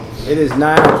It is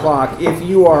 9 o'clock. If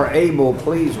you are able,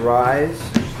 please rise.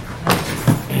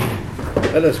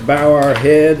 Let us bow our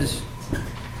heads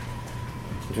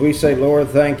as we say, Lord,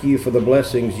 thank you for the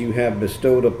blessings you have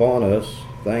bestowed upon us.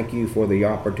 Thank you for the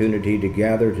opportunity to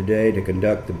gather today to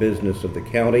conduct the business of the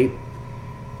county.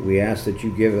 We ask that you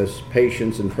give us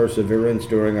patience and perseverance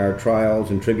during our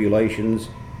trials and tribulations,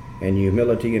 and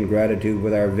humility and gratitude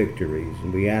with our victories.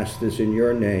 And we ask this in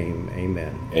your name.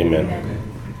 Amen. Amen.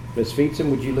 Ms. Feetson,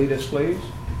 would you lead us, please?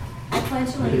 I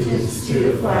pledge allegiance to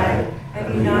the flag of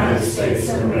the United States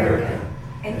of America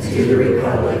and to the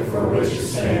republic for which it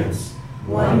stands,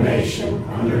 one nation,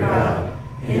 under God,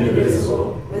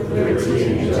 indivisible, with liberty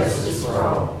and justice for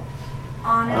all.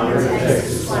 Honor the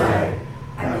Texas flag.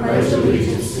 I pledge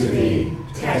allegiance to thee,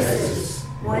 Texas,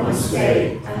 one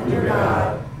state, under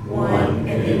God, one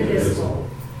and indivisible.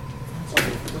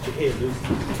 Put your head, Lucy.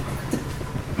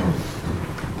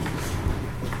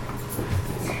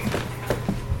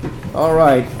 All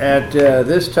right. At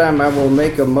this time, I will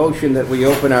make a motion that we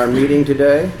open our meeting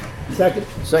today. Second.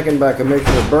 Second by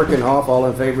Commissioner Birkenhoff. All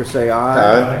in favor say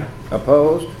aye. Aye.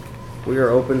 Opposed? We are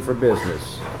open for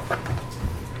business.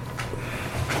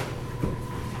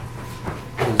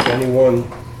 Is anyone?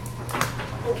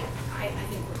 I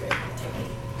think we're good.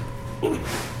 We'll take it.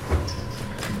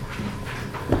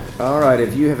 All right.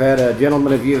 If you have had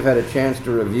a chance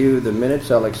to review the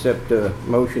minutes, I'll accept a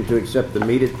motion to accept the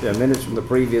minutes from the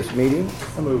previous meeting.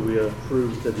 I move we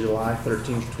approve the July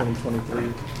 13th,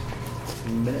 2023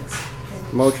 minutes.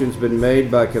 Motion's been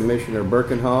made by Commissioner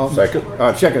Birkenhoff. Second.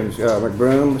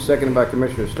 McBroom. Seconded by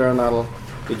Commissioner Sternadel.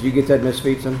 Did you get that, Ms.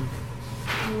 Feetson?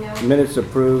 No. Minutes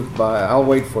approved by, I'll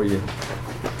wait for you.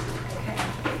 Okay.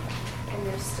 And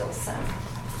there's still some.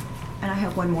 And I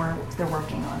have one more they're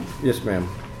working on. Yes, ma'am.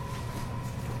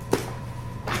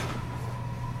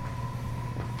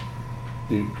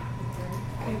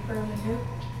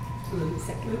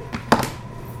 Second.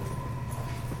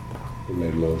 You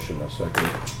made a motion, I second.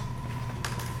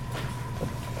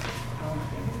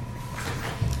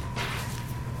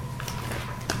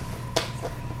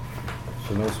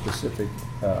 So no specific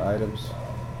items?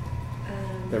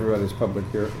 Everybody's public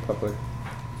here, public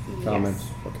comments?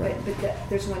 Yes. Okay. But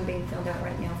there's one being filled out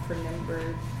right now for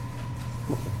number.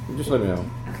 Just let me know.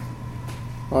 Okay.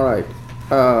 All right.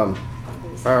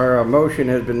 Our motion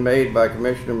has been made by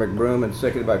Commissioner McBroom and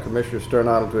seconded by Commissioner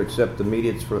Sternadel to accept the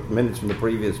minutes from the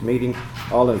previous meeting.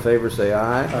 All in favor say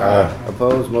aye. Aye.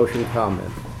 Opposed? Motion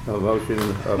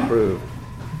approved.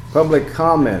 Public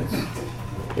comments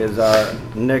is our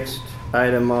next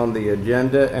item on the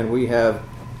agenda, and we have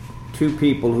two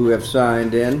people who have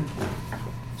signed in,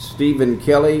 Stephen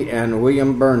Kelly and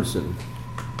William Burnson.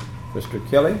 Mr.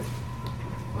 Kelly?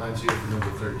 Mine's here for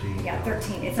number 13. Yeah,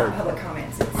 13. It's not public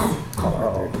comments. It's,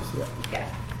 yeah.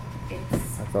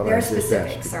 thought I There's just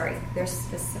specifics. asked. Sorry. There's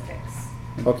specifics.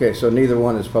 Okay, so neither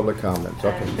one is public comments.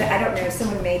 Okay. But I don't know.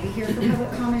 Someone may be here for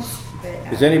public comments. But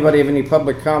Does anybody have any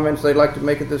public comments they'd like to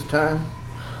make at this time?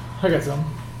 I got some.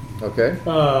 Okay.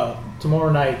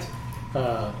 Tomorrow night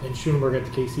in Schulenburg at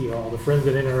the KC Hall, the Friends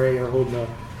at NRA are holding a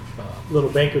little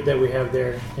banquet that we have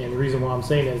there. And the reason why I'm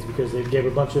saying that is because they gave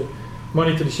a bunch of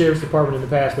money to the Sheriff's Department in the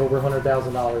past, over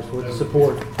 $100,000 worth of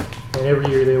support. And every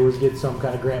year they always get some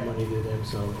kind of grant money to them.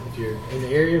 So if you're in the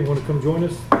area and want to come join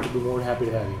us, we'll be more than happy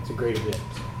to have you. It's a great event.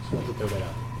 So just wanted to throw that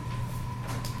out.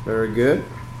 Very good.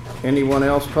 Anyone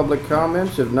else public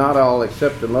comments? If not, I'll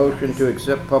accept a motion to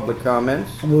accept public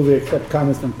comments. I move we accept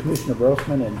comments from Commissioner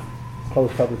Grossman and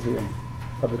close public hearing.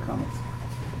 Public comments.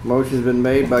 Motion's been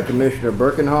made by Commissioner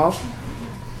Birkenhoff,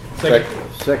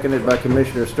 seconded by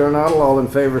Commissioner Sternadel. All in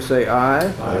favor say aye.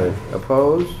 Aye.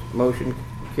 Opposed? Motion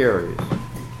carries.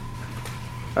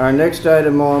 Our next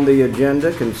item on the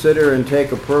agenda, consider and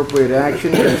take appropriate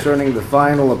action concerning the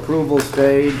final approval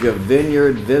stage of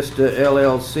Vineyard Vista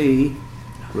LLC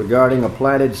regarding a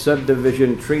platted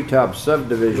subdivision, Treetop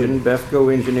Subdivision, Befco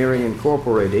Engineering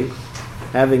Incorporated,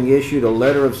 having issued a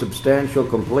letter of substantial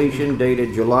completion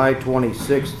dated July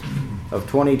 26th of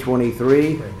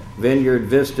 2023, Vineyard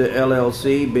Vista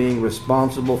LLC being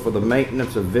responsible for the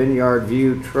maintenance of Vineyard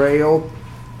View Trail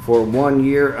for 1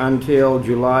 year until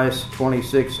July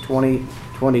 26,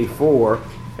 2024,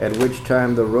 at which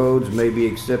time the roads may be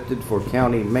accepted for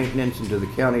county maintenance into the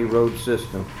county road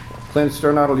system. Clint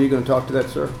Sternadel, are you going to talk to that,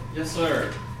 sir? Yes,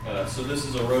 sir. So this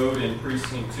is a road in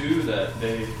Precinct 2 that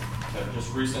they have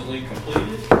just recently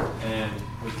completed, and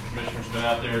with the commissioners been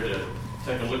out there to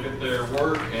take a look at their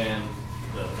work, and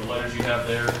the letters you have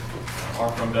there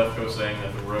are from Befco saying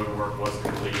that the road work was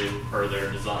completed per their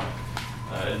design.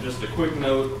 And just a quick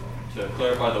note, to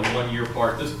clarify the 1-year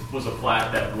part, this was a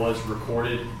plat that was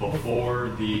recorded before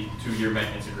the 2-year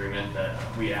maintenance agreement that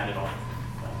we added on.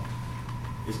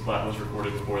 His plat was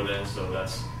recorded before then, so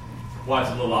that's why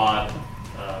it's a little odd.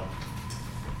 But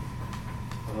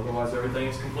otherwise, everything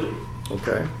is complete.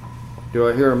 Okay. Do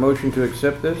I hear a motion to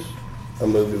accept this? I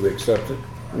move to accept it.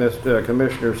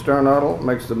 Commissioner Sternadel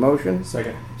makes the motion.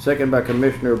 Second. Second by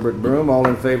Commissioner Broom. All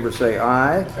in favor say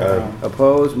aye. Aye.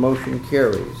 Opposed, motion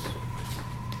carries.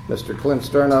 Mr. Clint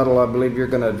Sternadel, I believe you're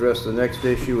going to address the next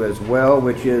issue as well,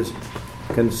 which is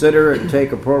consider and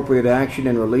take appropriate action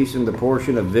in releasing the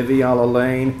portion of Viviala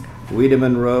Lane,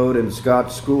 Wiedemann Road, and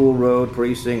Scott School Road,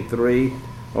 Precinct 3,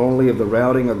 only of the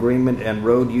routing agreement and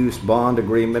road use bond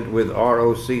agreement with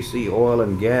ROCC Oil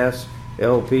and Gas,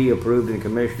 LP, approved in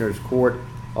Commissioners Court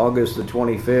August the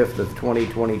 25th of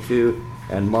 2022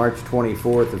 and March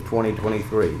 24th of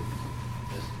 2023.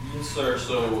 Yes, sir.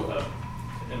 So,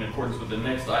 in accordance with the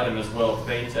next item as well,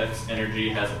 FaCoTx Energy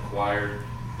has acquired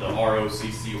the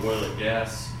ROCC Oil and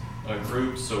Gas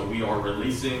group, so we are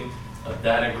releasing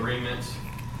that agreement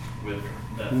with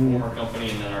that former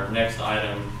company, and then our next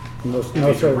item No, is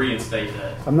no, to sir. reinstate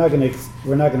that.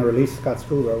 We're not gonna release Scott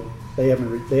School Road. They haven't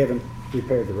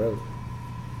repaired the road.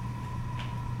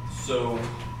 So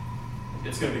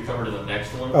it's going to be covered in the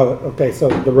next one. Oh, okay, so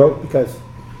the road, because,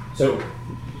 So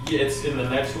yeah, it's in the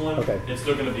next one. Okay. It's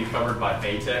still going to be covered by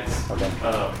FaCoTx. Okay.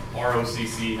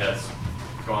 ROCC has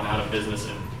gone out of business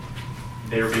and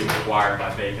they're being acquired by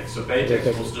FaCoTx. So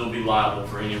FaCoTx will still be liable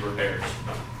for any repairs.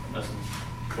 That's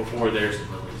before theirs is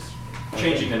released.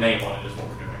 Changing the name on it is what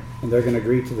we're doing. and they're gonna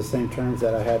agree to the same terms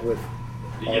that I had with.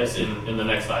 Yes, in the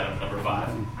next item, number 5.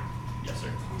 Yes, sir.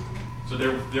 So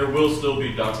there will still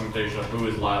be documentation of who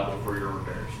is liable for your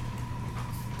repairs.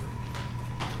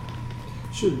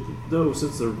 Should, though,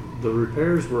 since the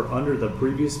repairs were under the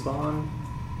previous bond,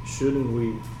 shouldn't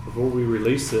we, before we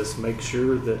release this, make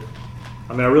sure that,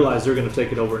 I mean, I realize they're gonna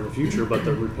take it over in the future, but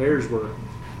the repairs were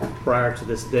prior to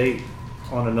this date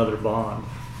on another bond.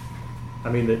 I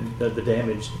mean, the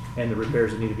damage and the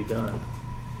repairs that need to be done.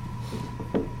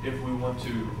 If we want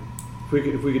to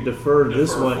If we could defer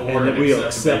this one and forward then we accept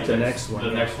accept the FaCoTx, next one.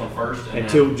 The next one first. And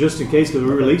Until, just in case, because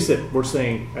we release it, we're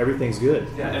saying everything's good.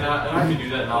 Yeah, and I can do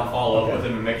that, and I'll follow up with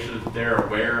them and make sure that they're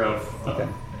aware of. Okay.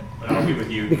 And I'll be with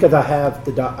you. Because I have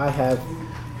the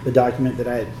document that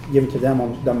I had given to them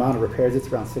on the amount of repairs. It's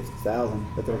around 60,000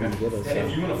 that they're gonna give us. And if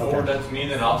so- you want to okay. forward that to me,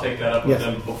 then I'll take that up with Yes.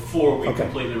 them before we Okay.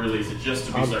 completely release it, just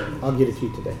to be certain. I'll get it to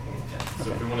you today.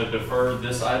 So if we want to defer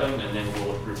this item, and then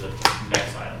we'll approve the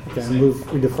next item. Okay,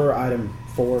 we defer item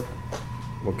 4.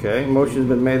 Okay, motion's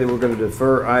been made that we're going to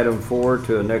defer item 4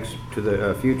 to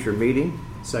the future meeting.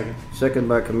 Second. Second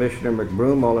by Commissioner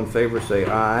McBroom. All in favor say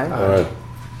aye. Aye.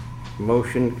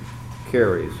 Motion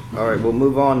carries. All right, we'll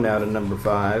move on now to number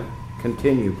 5.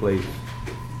 Continue, please.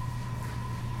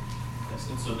 Yes,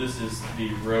 and so this is the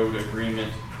road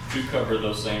agreement to cover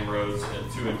those same roads,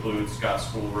 to include Scott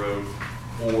School Road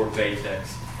or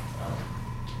FaCoTx.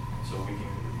 So we can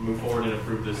move forward and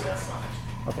approve this as signed.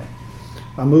 Okay.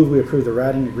 I move we approve the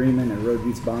routing agreement and road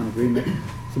use bond agreement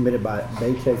submitted by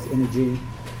FaCoTx Energy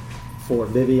for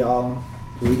Vivial,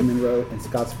 Wiedemann Road, and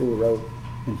Scott School Road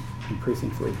in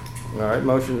Precinct 3. All right,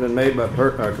 motion's been made by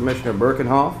Commissioner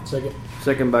Birkenhoff, Second.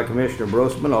 second by Commissioner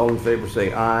Brosman. All in favor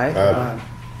say aye. Aye.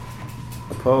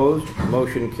 Opposed?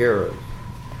 Motion carries.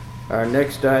 Our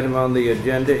next item on the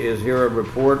agenda is here a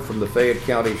report from the Fayette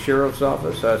County Sheriff's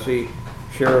Office. I see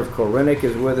Sheriff Korenick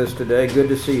is with us today. Good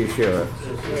to see you,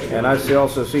 Sheriff. And I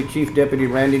also see Chief Deputy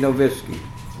Randy Novitzky.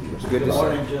 It's good to see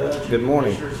morning, Judge. Good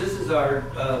morning. Commissioners. This is our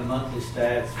monthly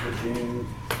stats for June.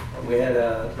 We had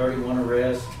 31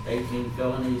 arrests, 18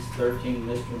 felonies, 13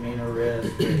 misdemeanor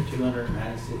arrests,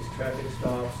 296 traffic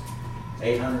stops,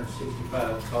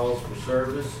 865 calls for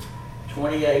service,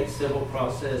 28 civil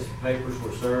process papers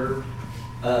were served,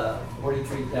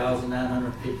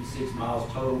 43,956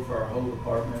 miles total for our whole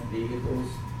department vehicles.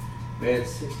 We had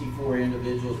 64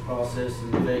 individuals processed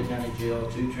in the Fayette County Jail,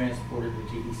 2 transported to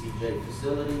TDCJ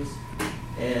facilities,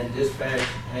 and dispatch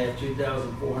had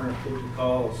 2,450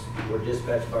 calls were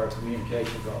dispatched by our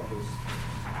communications office.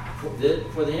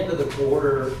 For the end of the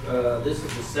quarter, this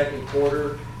is the second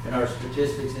quarter, and our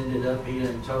statistics ended up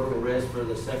being total arrests for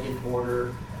the second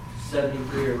quarter,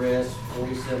 73 arrests,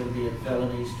 47 being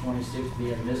felonies, 26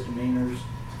 being misdemeanors,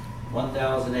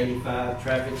 1,085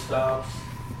 traffic stops,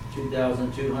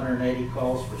 2,280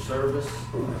 calls for service,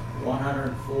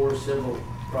 104 civil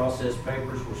process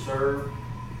papers were served,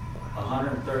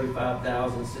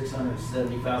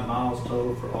 135,675 miles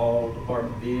total for all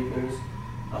department vehicles,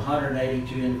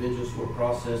 182 individuals were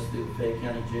processed through the Fayette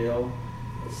County Jail,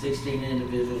 16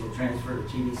 individuals were transferred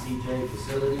to TDCJ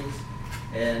facilities,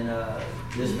 and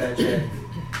dispatch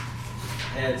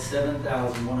had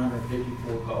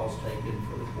 7,154 calls taken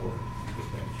for the quarter.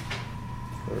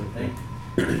 Thank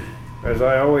you. As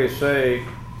I always say,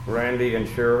 Randy and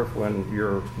Sheriff, when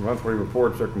your monthly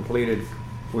reports are completed,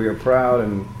 we are proud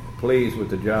and pleased with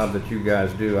the job that you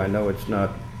guys do. I know it's not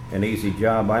an easy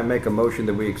job. I make a motion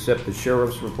that we accept the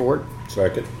Sheriff's report.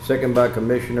 Second. Second by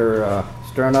Commissioner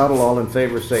Sternadel. All in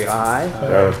favor say aye.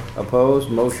 Aye. Opposed?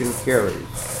 Motion carries.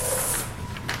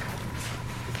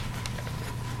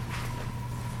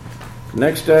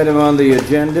 Next item on the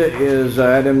agenda is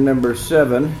item number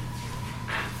 7.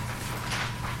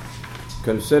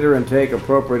 Consider and take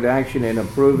appropriate action in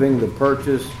approving the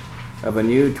purchase of a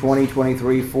new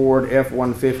 2023 Ford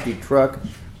F-150 truck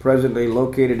presently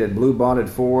located at Blue Bonnet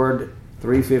Ford,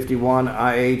 351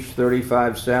 IH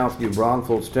 35 South, New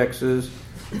Braunfels, Texas,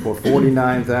 for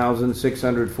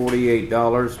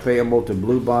 $49,648 payable to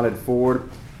Blue Bonnet Ford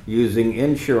using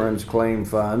insurance claim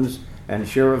funds and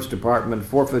Sheriff's Department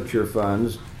forfeiture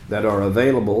funds that are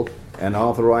available, and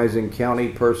authorizing county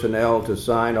personnel to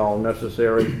sign all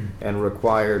necessary and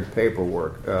required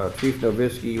paperwork. Chief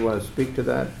Nowitzki, you want to speak to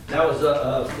that? That was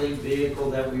a fleet vehicle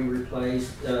that we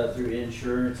replaced through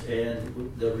insurance,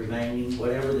 and the remaining,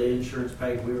 whatever the insurance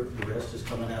paid, the rest is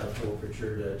coming out of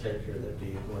forfeiture to take care of that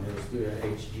vehicle. And it was through an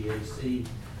HGAC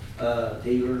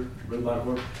dealer, Blue Bonnet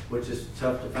Ford, which is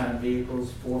tough to find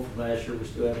vehicles. 4 from last year we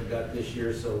still haven't got this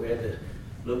year, so we had to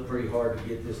look pretty hard to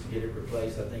get it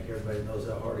replaced. I think everybody knows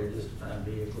how hard it is to find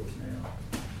vehicles now.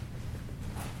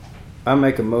 I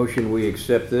make a motion we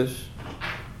accept this.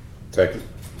 Second.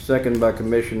 Second by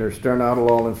Commissioner Sternadel.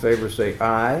 All in favor say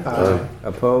aye. Aye.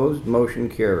 Opposed? Motion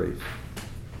carries.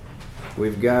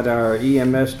 We've got our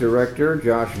EMS Director,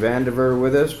 Josh Vanderveer,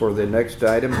 with us for the next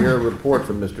item. Here, a report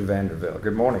from Mr. Vanderveer.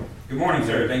 Good morning. Good morning,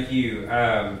 sir. Thank you.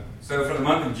 So for the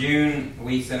month of June,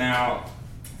 we sent out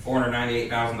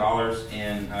 $498,000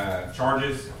 in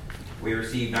charges. We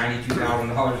received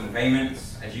 $92,000 in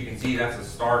payments. As you can see, that's a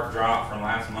stark drop from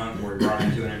last month where we brought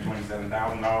in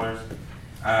 $227,000.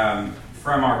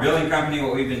 From our billing company,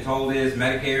 what we've been told is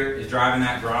Medicare is driving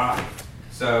that drop.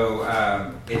 So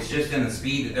it's just in the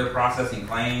speed that they're processing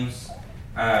claims.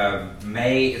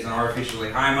 May is an artificially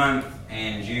high month,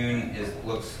 and June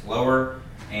looks lower,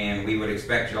 and we would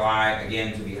expect July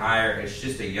again to be higher. It's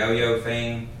just a yo-yo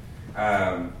thing.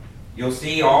 You'll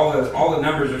see all the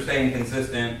numbers are staying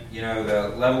consistent. You know, the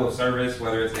level of service,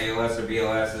 whether it's ALS or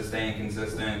BLS, is staying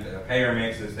consistent. The payer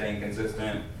mix is staying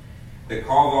consistent. The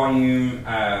call volume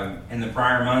in the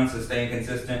prior months is staying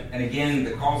consistent. And again,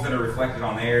 the calls that are reflected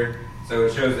on there, so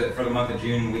it shows that for the month of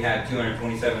June, we had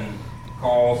 227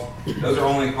 calls. Those are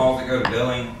only calls that go to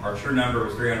billing. Our true number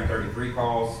was 333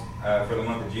 calls for the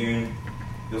month of June.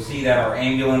 You'll see that our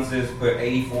ambulances put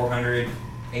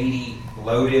 8,480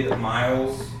 loaded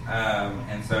miles,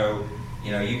 and so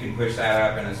you know you can push that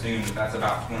up and assume that that's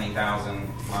about 20,000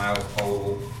 miles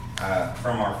total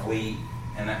from our fleet,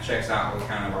 and that checks out with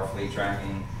kind of our fleet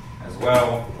tracking as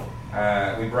well.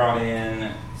 We brought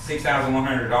in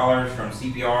 $6,100 from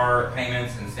CPR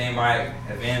payments and standby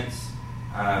events.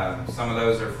 Some of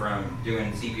those are from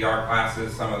doing CPR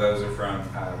classes. Some of those are from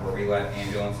where we let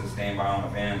ambulances stand by on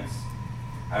events.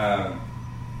 A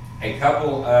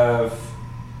couple of,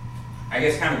 I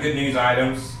guess, kind of good news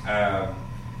items.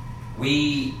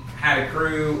 We had a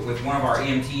crew with one of our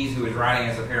EMTs who was riding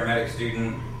as a paramedic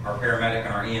student. Our paramedic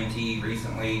and our EMT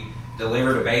recently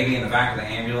delivered a baby in the back of the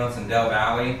ambulance in Del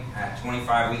Valley at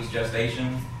 25 weeks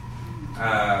gestation.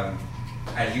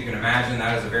 As you can imagine,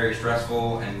 that is a very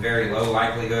stressful and very low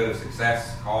likelihood of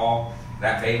success call.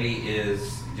 That baby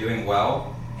is doing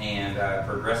well and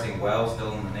progressing well,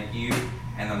 still in the NICU,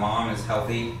 and the mom is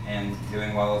healthy and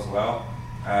doing well as well.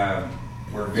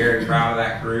 We're very proud of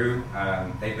that crew.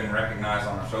 They've been recognized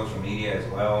on our social media as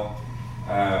well.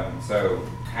 So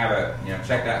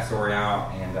check that story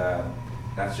out, and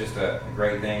that's just a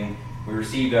great thing. We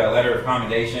received a letter of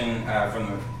commendation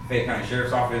from the Fayette County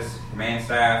Sheriff's Office command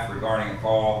staff regarding a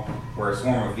call where a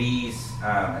swarm of bees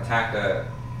attacked a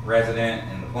resident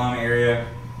in the Plum area.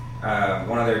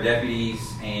 One of their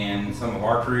deputies and some of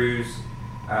our crews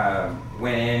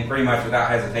went in pretty much without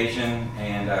hesitation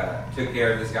and took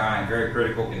care of this guy in very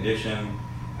critical condition.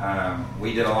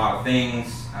 We did a lot of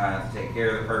things to take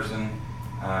care of the person,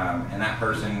 and that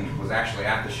person was actually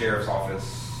at the sheriff's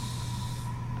office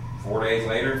 4 days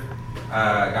later.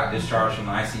 Got discharged from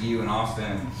the ICU in Austin,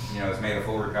 and has made a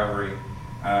full recovery.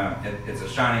 It's a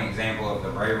shining example of the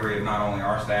bravery of not only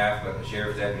our staff but the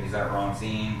sheriff's deputies that were on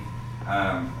scene.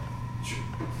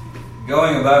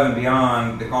 going above and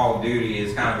beyond the call of duty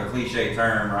is kind of a cliche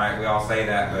term, right? We all say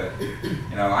that, but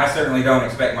I certainly don't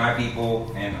expect my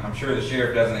people, and I'm sure the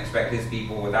sheriff doesn't expect his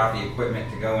people without the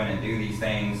equipment to go in and do these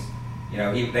things.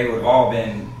 They would have all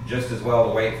been just as well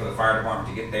to wait for the fire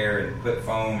department to get there and put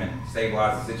foam and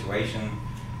stabilize the situation.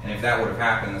 And if that would have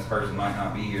happened, this person might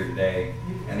not be here today.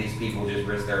 And these people just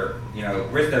risk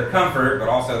their comfort, but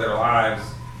also their lives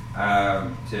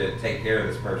to take care of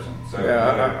this person. So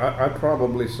yeah, I'd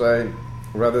probably say,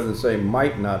 rather than say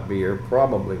might not be here,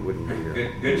 probably wouldn't be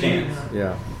here. Good chance.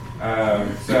 Yeah.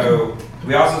 So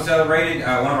we also celebrated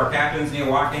one of our captains, Neil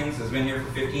Watkins, has been here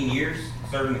for 15 years,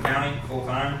 serving the county full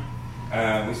time.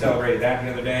 We celebrated that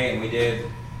the other day, and we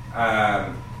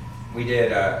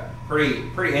did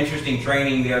pretty interesting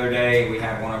training the other day. We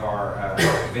had one of our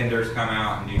vendors come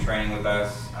out and do training with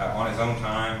us on his own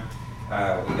time.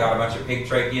 We got a bunch of pig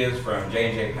tracheas from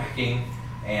J&J Packing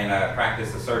and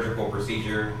practiced a surgical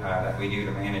procedure that we do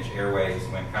to manage airways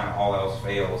when kind of all else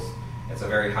fails. It's a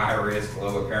very high risk,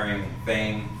 low occurring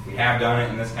thing. We have done it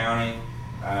in this county.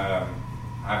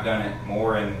 I've done it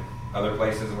more in other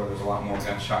places where there's a lot more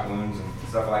gunshot wounds and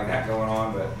stuff like that going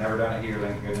on, but never done it here,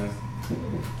 thank goodness.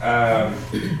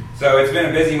 So it's been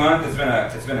a busy month. It's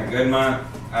been a good month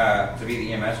to be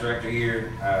the EMS director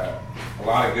here. A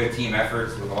lot of good team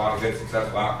efforts with a lot of good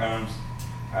successful outcomes,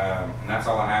 and that's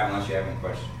all I have unless you have any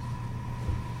questions.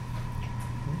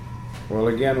 Well,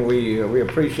 again, we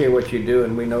appreciate what you do,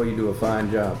 and we know you do a fine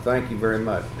job. Thank you very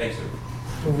much. Thanks, sir.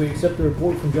 Will we accept the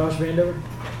report from Josh Vandover?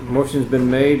 Motion's been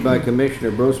made by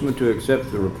Commissioner Brosman to accept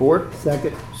the report.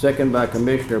 Second. Second by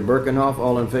Commissioner Birkenhoff.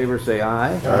 All in favor say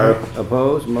aye. Aye.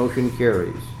 Opposed? Motion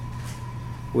carries.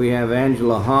 We have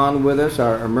Angela Hahn with us,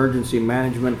 our Emergency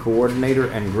Management Coordinator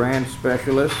and Grant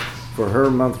Specialist, for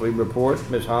her monthly report.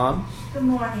 Ms. Hahn? Good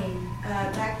morning.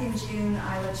 Back in June,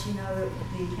 I let you know that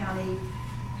the county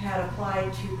had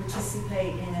applied to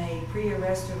participate in a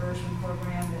pre-arrest diversion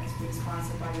program that's being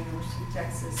sponsored by the University of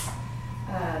Texas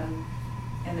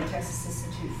and the Texas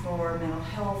Institute for Mental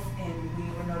Health, and we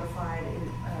were notified a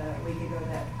week ago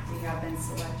that we have been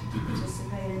selected to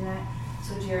participate in that.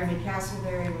 So Jeremy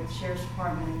Castleberry with the Sheriff's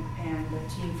Department and the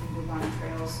team from Divine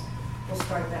Trails will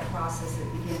start that process.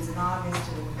 It begins in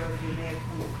August. It will go through May of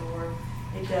 24.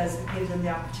 It gives them the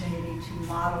opportunity to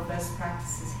model best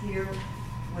practices here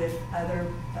with other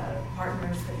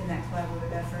partners in that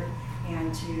collaborative effort,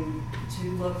 and to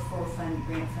look for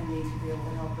grant funding to be able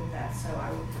to help with that. So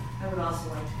I would also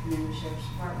like to commend the Sheriff's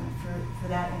Department for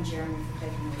that, and Jeremy for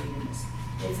taking the lead in this.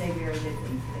 It's a very good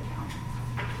thing for the county.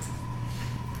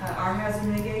 Our hazard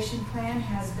mitigation plan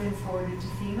has been forwarded to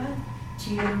FEMA.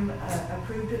 Cheatham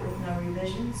approved it with no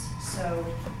revisions, so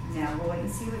now we'll wait and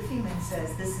see what FEMA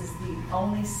says. This is the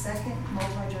only second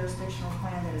multi-jurisdictional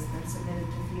plan that has been submitted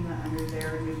to FEMA under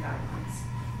their new guidelines.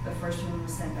 The first one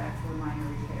was sent back for a minor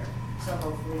repair, so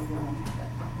hopefully we won't have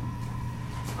that problem.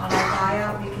 On our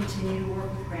buyout, we continue to work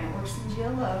with GrantWorks and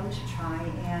GLO to try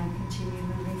and continue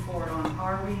moving forward on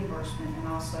our reimbursement and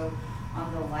also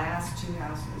on the last two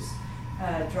houses.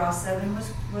 Draw 7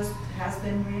 has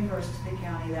been reimbursed to the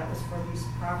county. That was for abuse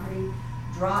of property.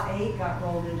 Draw 8 got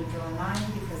rolled into Draw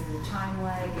 9 because of the time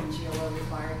lag, and GLO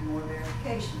required more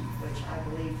verification, which I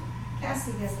believe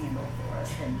Cassie has handled for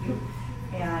us. Thank you.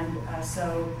 And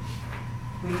so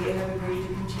we have agreed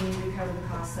to continue to cover the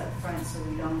costs up front so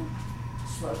we don't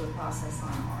slow the process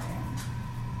on our end.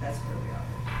 That's where we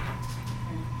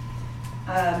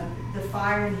are. The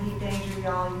fire and heat danger,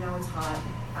 y'all, you know it's hot.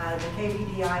 The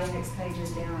KVDI index page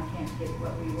is down. I can't get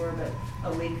what we were, but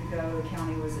a week ago the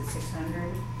county was at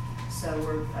 600. So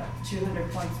we're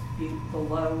 200 points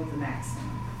below the maximum.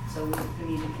 So we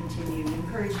need to continue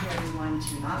encouraging everyone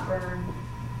to not burn,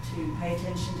 to pay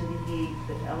attention to the heat,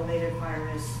 the elevated fire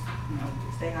risk,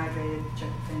 stay hydrated, check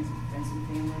with friends and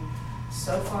family.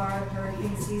 So far,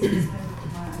 hurricane season has been,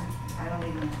 I don't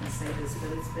even know how to say this,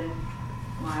 but it's been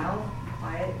mild,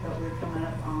 quiet, but we're coming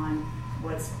up on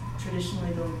what's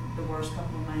traditionally the worst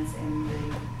couple of months, and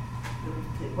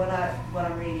what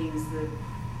I'm reading is the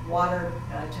water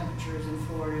temperatures in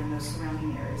Florida and those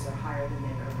surrounding areas are higher than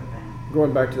they've ever been.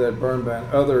 Going back to that burn ban,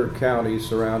 other counties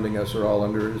surrounding us are all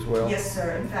under it as well? Yes,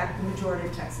 sir. In fact, the majority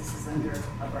of Texas is under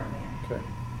a burn ban. Okay.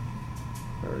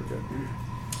 Very good.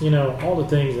 All the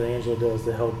things that Angela does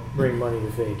to help bring money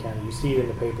to Fayette County, you see it in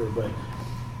the paper, but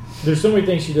there's so many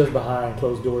things she does behind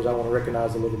closed doors I want to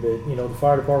recognize a little bit. The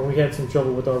fire department, we had some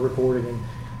trouble with our reporting and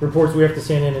reports we have to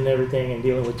send in and everything, and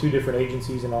dealing with 2 different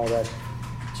agencies and all that.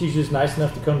 She's just nice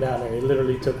enough to come down there. It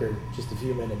literally took her just a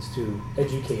few minutes to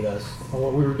educate us on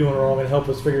what we were doing wrong and help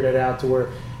us figure that out, to where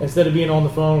instead of being on the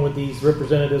phone with these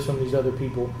representatives from these other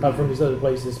people, from these other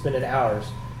places, spending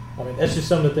hours, I mean, that's just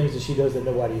some of the things that she does that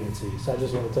nobody even sees. So I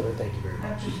just want to tell her thank you very I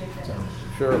much. appreciate that. So,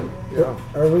 Sure, yeah.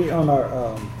 Are we on our,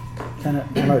 kind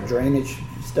of, on our drainage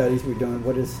studies we're doing?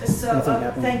 What is, So, anything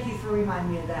happening? thank you for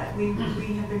reminding me of that. We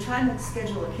have been trying to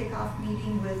schedule a kickoff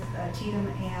meeting with Tatum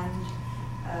and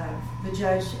the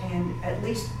judge, and at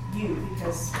least you,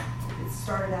 because it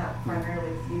started out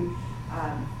primarily with you.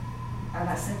 And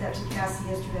I sent that to Cassie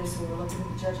yesterday, so we're looking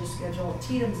at the judge's schedule.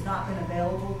 Tatum's not been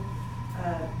available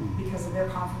because of their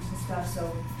conference and stuff,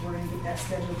 so we're going to get that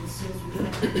scheduled as soon as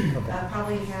we can.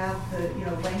 Probably have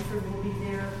Langford will be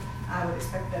there. I would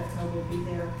expect Bethel will be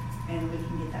there, and we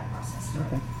can get that process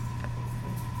started. Okay.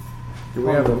 Do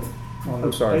we have a, On I'm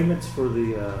the sorry. payments for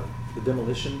the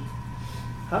demolition,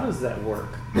 how does that work?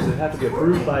 Does it have to be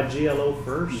approved by GLO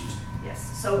first?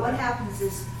 Yes, so what happens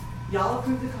is, y'all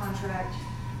approve the contract,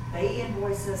 they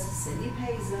invoice us, Cindy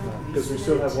pays them. Because we submit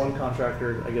still it have to- one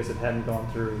contractor, I guess it hadn't gone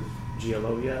through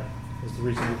GLO yet, is the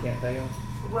reason we can't pay them?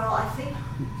 Well, I think,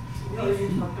 Oh, you're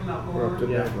talking about We're up to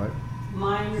Lauren? date, right?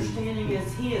 My understanding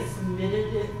is he has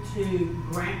submitted it to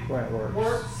Grant Grant Works.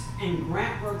 Works, and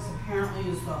Grant Works apparently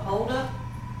is the holdup,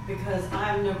 because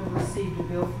I've never received a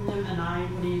bill from them,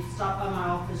 and when he stopped by my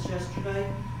office yesterday,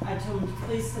 I told him to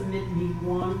please submit me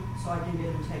one, so I can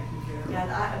get them taken care of.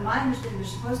 yeah, my understanding, they're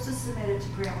supposed to submit it to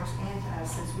GrantWorks and to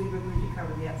us, since we've agreed to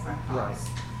cover the upfront costs.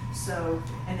 So,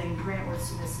 and then GrantWorks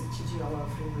submits it to GLO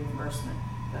for reimbursement,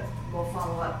 but we'll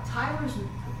follow up. Tyler's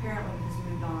apparently has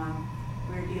moved on.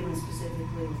 We're dealing specifically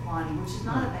with Lonnie, which is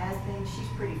not a bad thing. She's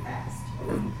pretty fast.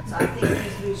 So I think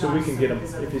he's moved So on we to can some get of him,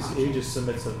 his other if he projects. just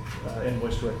submits an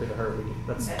invoice directly to her,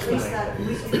 that's At the least main that,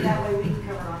 thing. that way we can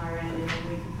cover it on our end, and then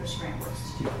we can push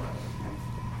GrantWorks to GLO.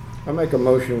 I make a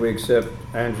motion, we accept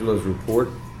Angela's report.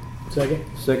 second.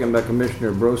 Second by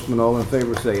Commissioner Brosman. All in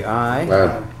favor say aye.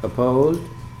 Aye. Opposed?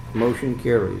 Motion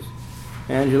carries.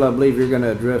 Angela, I believe you're going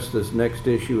to address this next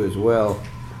issue as well.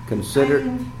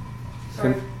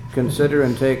 Consider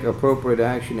and take appropriate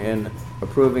action in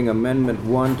approving Amendment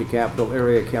 1 to Capital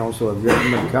Area Council of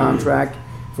Government contract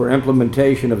for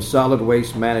implementation of solid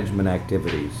waste management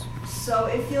activities. So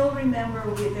if you'll remember,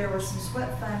 there were some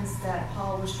SWEP funds that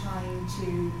Paul was trying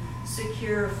to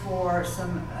secure for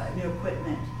some new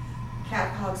equipment.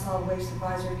 CAPCOG Solid Waste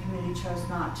Advisory Committee chose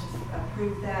not to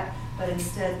approve that, but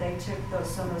instead they took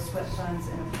some of those SWEP funds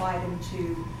and applied them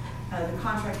to the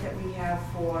contract that we have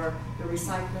for the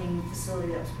recycling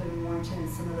facility that was put in Warrenton, and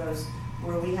some of those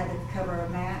where we had to cover a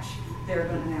match, they're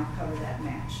going to now cover that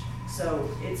match. So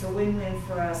it's a win-win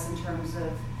for us in terms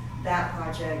of that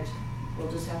project. We'll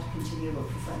just have to continue to look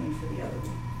for funding for the other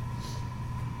one.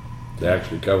 They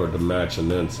actually covered the match and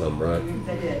then some, right?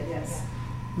 They did, yes.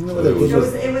 Remember they It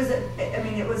gave us-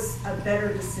 It was a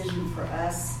better decision for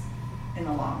us in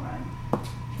the long run. I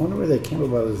wonder where they came up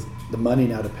with the money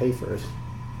now to pay for it.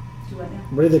 Do what now?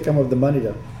 Where did they come up with the money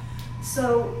to?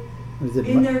 So, Is it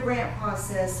in mon- their grant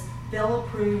process, they'll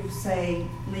approve, say,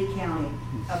 Lee County,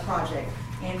 a project.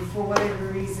 And for whatever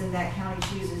reason, that county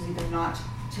chooses either not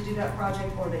to do that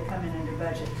project or they come in under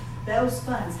budget. Those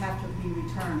funds have to be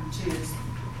returned to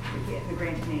the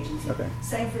granting agency. Okay.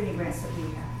 Same for any grants that we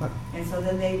have. Okay. And so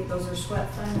then those are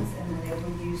swept funds, and then they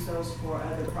will use those for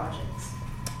other projects.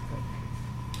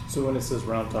 So when it says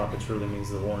Round Top, it really means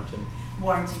the Warrenton.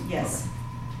 Warranty, yes.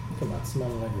 Come on,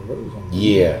 smelling like a rose on there.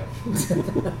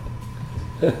 Yeah.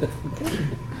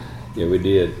 Yeah, we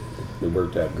did. It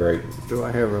worked out great. Do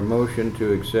I have a motion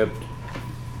to accept?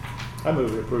 I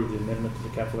move we approve the amendment to the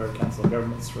Capital Area Council of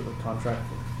Governments for the contract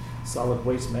for solid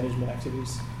waste management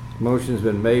activities. Motion's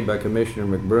been made by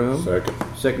Commissioner McBroom.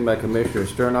 Second. Second by Commissioner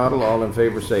Sternadel. All in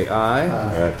favor say aye.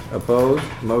 Aye. Opposed?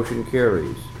 Motion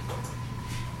carries.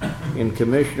 In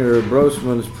Commissioner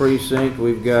Brosman's precinct,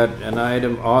 we've got an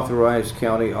item, authorize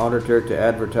county auditor to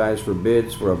advertise for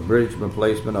bids for a bridge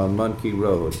replacement on Monkey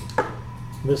Road.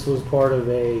 This was part of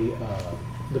the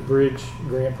bridge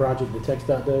grant project that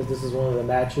TxDOT does. This is one of the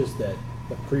matches that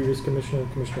the previous Commissioner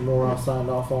Moore, signed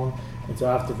off on. And so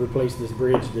I have to replace this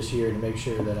bridge this year to make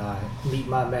sure that I meet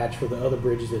my match for the other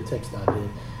bridges that TxDOT did.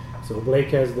 So Blake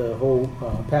has the whole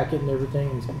packet and everything,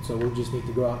 and so we just need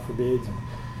to go out for bids and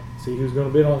see who's going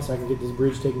to bid on it so I can get this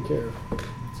bridge taken care of.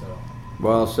 So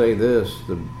Well, I'll say this,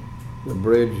 the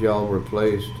bridge y'all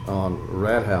replaced on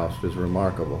Rat House is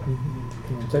remarkable.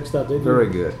 TxDOT, they do. Very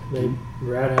good. They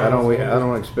rat I house.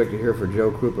 don't expect to hear for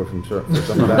Joe Krupa for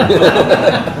some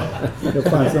time. They'll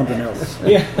find something else.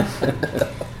 Yeah.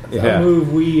 I Yeah.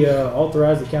 move we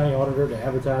authorize the county auditor to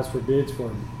advertise for bids for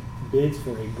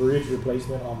a bridge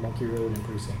replacement on Monkey Road in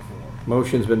Precinct 4.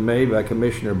 Motion's been made by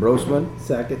Commissioner Brosman,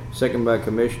 Second. second by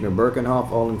Commissioner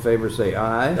Birkenhoff. All in favor say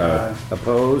aye. Aye.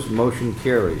 Opposed? Motion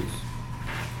carries.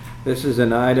 This is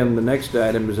an item, the next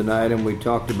item is an item we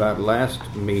talked about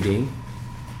last meeting.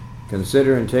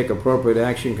 Consider and take appropriate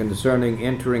action concerning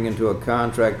entering into a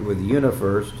contract with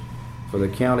UniFirst for the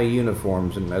county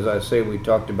uniforms. And as I say, we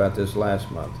talked about this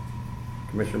last month.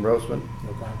 Commissioner Brosman?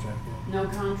 No contract yet. No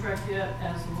contract yet,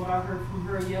 as of what I heard from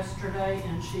her yesterday,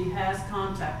 and she has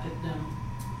contacted them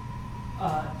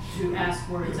to ask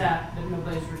where it's at, but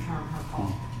nobody's returned her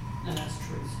call, and that's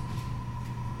Teresa.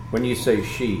 When you say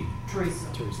she, Teresa.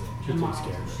 She And takes Miles.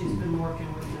 care of it. She's been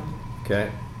working with them.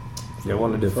 okay? You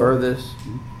want to defer this?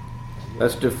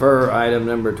 Let's defer item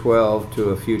number 12 to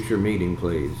a future meeting,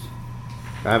 please.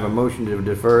 I have a motion to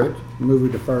defer it. Move we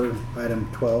defer item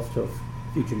 12 to a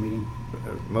future meeting.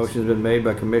 Motion's been made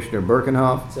by Commissioner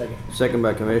Birkenhoff. Second. Second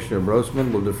by Commissioner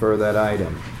Brosman. We'll defer that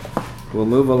item. We'll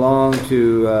move along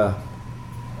to,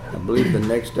 I believe the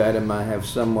next item, I have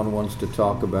someone wants to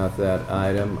talk about that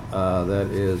item. That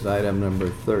is item number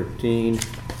 13,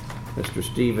 Mr.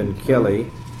 Stephen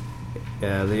Kelly.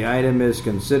 The item is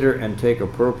consider and take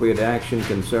appropriate action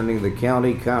concerning the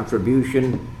county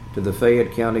contribution to the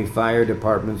Fayette County Fire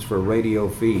Departments for radio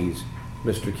fees.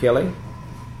 Mr. Kelly?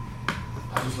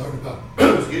 I just learned about,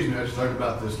 excuse me, I just learned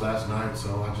about this last night,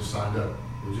 so I just signed up,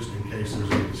 just in case there's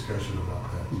any discussion about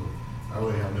that. So I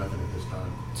really have nothing at this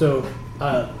time. So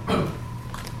I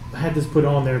had this put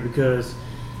on there because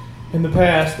in the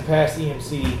past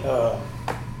EMC,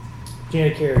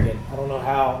 Janet Kerrigan, I don't know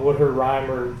what her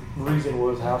rhyme or reason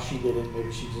was, how she did it.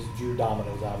 Maybe she just drew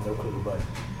dominoes out, no clue. But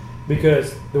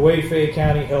because the way Fayette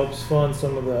County helps fund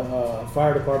some of the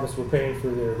fire departments were paying for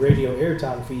their radio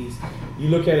airtime fees, you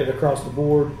look at it across the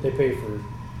board, they pay for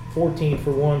 14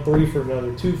 for one, 3 for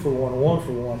another, 2 for one, 1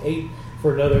 for one, 8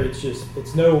 for another.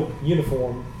 It's no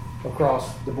uniform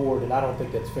across the board, and I don't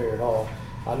think that's fair at all.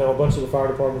 I know a bunch of the fire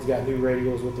departments got new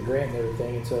radios with the grant and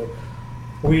everything, and so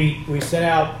we sent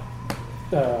out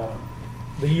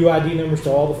the UID numbers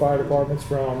to all the fire departments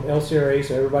from LCRA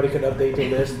so everybody could update their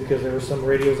list, because there were some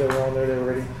radios that were on there that were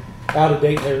already out of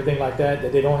date and everything like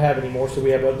that they don't have anymore. So we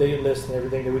have updated lists and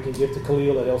everything that we can give to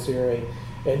Khalil at LCRA.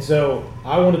 And so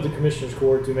I wanted the Commissioners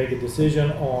Court to make a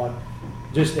decision on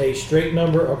just a straight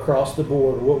number across the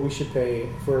board, what we should pay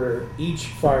for each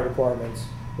fire department's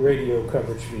radio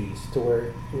coverage fees, to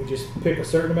where we just pick a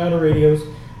certain amount of radios,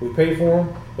 we pay for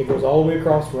them, it goes all the way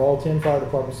across for all 10 fire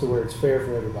departments to where it's fair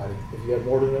for everybody. If you have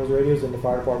more than those radios, then the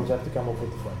fire departments have to come up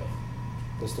with the funding.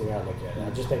 That's the way I look at it.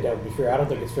 I just think that would be fair. I don't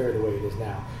think it's fair the way it is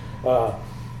now.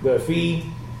 The fee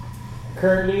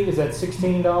currently is at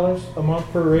 $16 a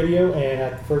month per radio, and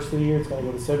at the first of the year it's going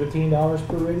to go to $17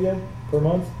 per radio per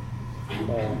month.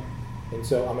 And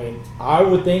so, I mean, I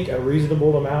would think a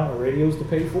reasonable amount of radios to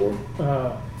pay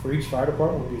for each fire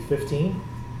department would be 15.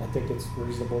 I think that's a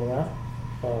reasonable amount.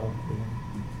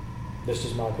 That's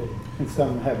just my opinion. And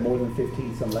some have more than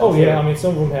 15, some less. Oh yeah, I mean,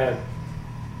 some of them have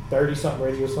 30-something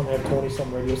radios, some have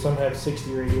 20-something radios, some have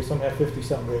 60 radios, some have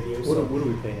 50-something radios. What do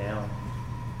we pay now?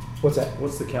 What's that?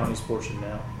 What's the county's portion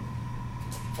now?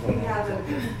 We have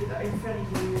in front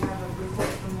of you have a report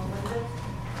from Melinda.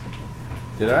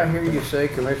 Did I hear you say,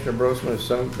 Commissioner Brosman,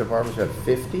 some departments have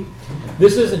 50?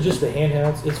 This isn't just the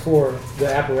handhelds, it's for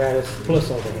the apparatus plus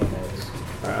all the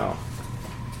handhelds. Wow.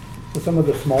 So some of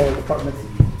the smaller departments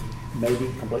may be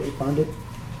completely funded.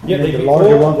 Yeah, And then they the do. larger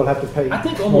Well, ones will have to pay. I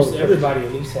think almost more. everybody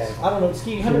at least has. I don't know,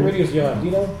 Ski, how many radios do y'all have? Do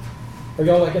you know? Are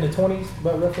y'all like in the 20s,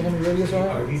 about roughly how many radios y'all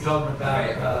Are have? you talking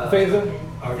about, Phaser?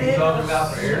 are you talking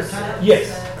about for airtime?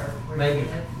 Yes. Maybe,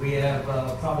 we have,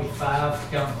 probably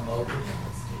 5 counting the mobile.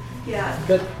 Yeah,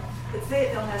 That, but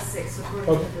Fayetteville has 6 according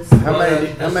Okay. to this.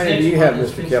 How many do you have,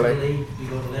 Mr. Kelly? You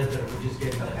go to live there, we just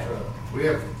gave them that truck. We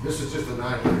have, this is just a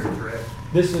 900, correct?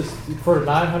 this is for the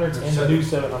 900s and the new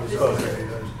 700s. Okay.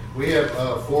 We have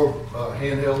 4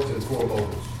 handhelds and 4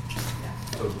 mobiles.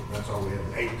 So that's all we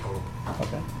have, 8 total.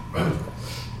 Okay.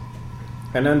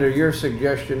 And under your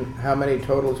suggestion, how many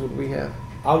totals would we have?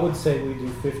 I would say we do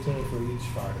 15 for each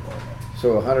fire department.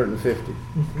 So 150.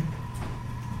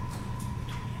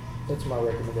 That's my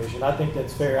recommendation. I think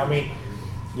that's fair. I mean,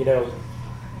 you know,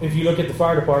 if you look at the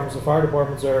fire departments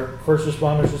are first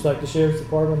responders just like the sheriff's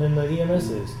department and the EMS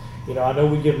is. You know, I know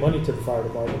we give money to the fire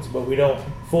departments, but we don't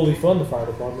fully fund the fire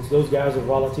departments. Those guys are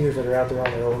volunteers that are out there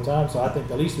on their own time, so I think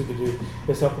the least we could do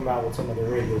is help them out with some of their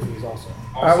radio fees also.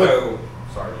 Also,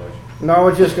 sorry, Judge. No, I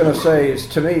was just going to say,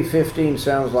 to me, 15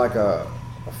 sounds like a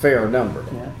fair number.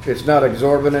 Yeah. It's not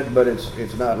exorbitant, but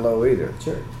it's not low either.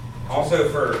 Sure.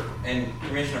 Also and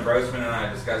Commissioner Brosman and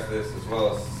I discussed this as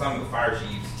well as some of the fire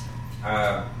chiefs.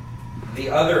 The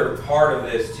other part of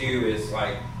this too is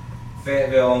like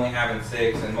Fayetteville only having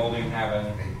 6 and Molding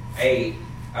having 8.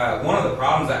 One of the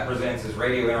problems that presents is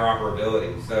radio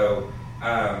interoperability. So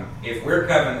if we're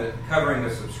covering the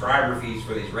subscriber fees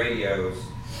for these radios,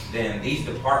 then these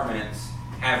departments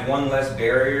have one less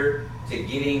barrier to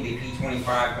getting the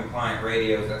P25 compliant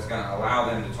radios that's going to allow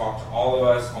them to talk to all of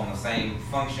us on the same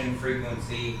function,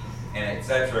 frequency, and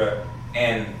etc.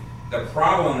 And the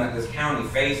problem that this county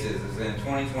faces is in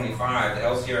 2025, the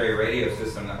LCRA radio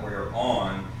system that we're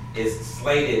on is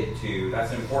slated to,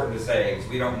 that's important to say because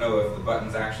we don't know if the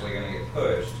button's actually going to get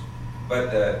pushed,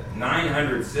 but the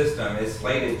 900 system is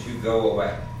slated to go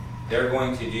away. They're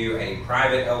going to do a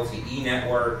private LTE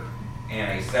network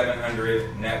and a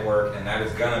 700 network, and that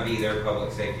is going to be their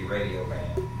public safety radio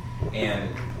band. And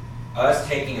us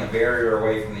taking a barrier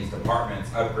away from these departments,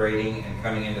 upgrading and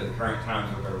coming into the current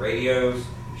times with their radios,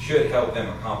 should help them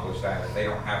accomplish that if they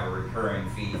don't have a recurring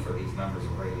fee for these numbers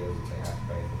of radios that they have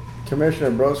to pay for.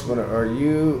 Commissioner Brosman, are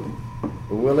you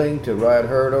willing to ride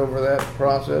herd over that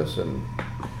process and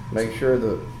make sure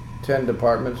the 10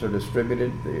 departments are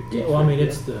distributed? Yeah, well, I mean,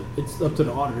 it's up to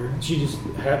the auditor. She just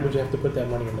would you have to put that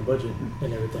money in the budget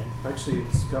and everything. Actually, it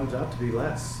comes out to be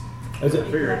less. Is it?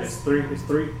 I figured it's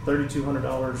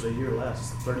 $3,200 a year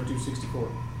less, $3,264.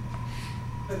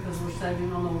 Because we're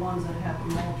saving on the ones that have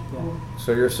multiple.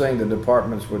 So you're saying the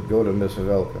departments would go to Ms.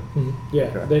 Havelka? Mm-hmm. Yeah,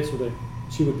 Okay. that's what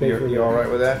she would pay for. You all right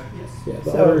with that? Yes. Yeah,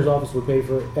 the So- auditor's office would pay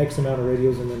for X amount of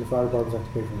radios, and then the fire departments have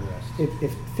to pay for the rest.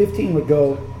 If 15 would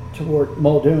go toward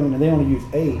Muldoon and they only use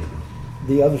 8,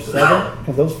 the other 7,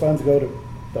 can those funds go to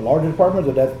the larger departments,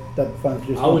 or that funds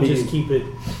just? I would be just used? keep it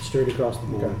straight across the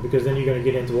board Okay. because then you're going to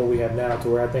get into what we have now, to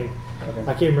where I think Okay.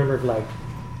 I can't remember if like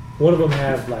one of them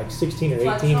have like 16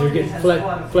 or 18. They're getting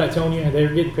Flatonia.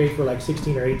 They're getting paid for like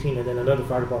 16 or 18, and then another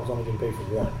fire department's only getting paid for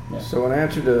 1. Yeah. So in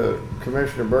answer to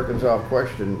Commissioner Birkinsaw's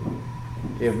question,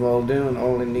 if Muldoon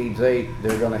only needs 8,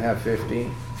 they're going to have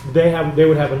 15? They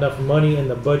would have enough money in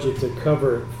the budget to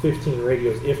cover 15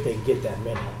 radios if they get that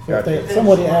many. If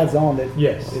somebody adds on that.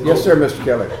 Yes. Yes, sir, Mr.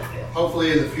 Kelly.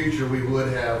 Hopefully in the future, we would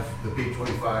have the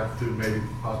P25 through maybe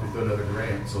possibly through another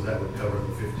grant, so that would cover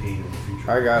the 15 in the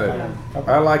future. I got it.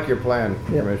 I like your plan,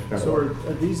 Yeah. Commissioner. So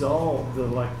are these all the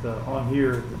on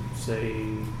here, say,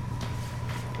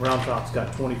 Round Top's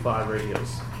got 25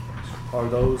 radios? Are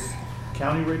those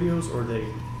county radios or are they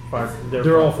fire?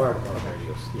 They're all fire department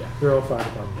radios. Yeah, they're all fire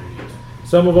department radios.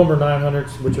 Some of them are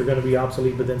 900s, which are going to be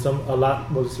obsolete, but then a lot,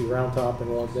 we'll see Round Top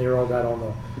and ones, they all got on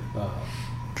the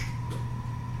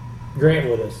grant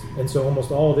with us. And so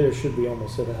almost all of theirs should be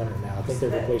almost 700 now. I think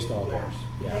they've replaced all theirs.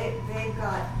 Yeah. They've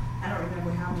got, I don't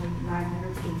remember how many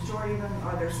 900s, the majority of them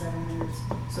are their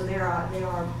 700s. So they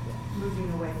are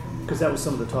moving away from. Because that was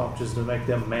some of the talk, just to make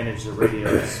them manage the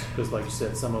radios. Because like you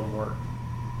said, some of them weren't.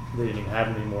 They didn't even have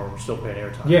them anymore. We're still paying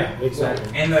airtime. Yeah,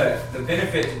 exactly. And the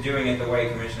benefit to doing it the way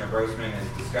Commissioner Brosman has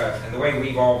discussed, and the way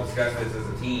we've all discussed this as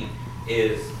a team,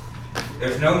 is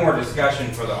there's no more discussion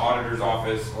for the auditor's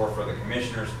office or for the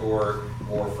commissioner's court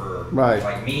or for Right.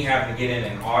 like me having to get in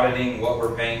and auditing what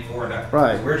we're paying for. That,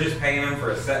 Right. We're just paying them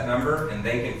for a set number and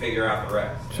they can figure out the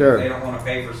rest. Sure. If they don't want to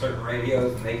pay for certain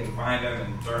radios, and they can find them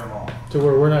and turn them on. To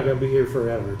where we're not going to be here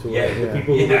forever. To where Yeah. the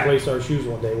people who Yeah. replace our shoes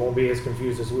one day won't be as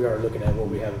confused as we are looking at what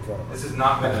we have in front of us. This has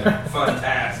not been a fun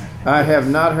task. I have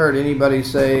not heard anybody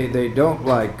say they don't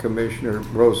like Commissioner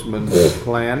Brosman's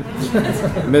plan.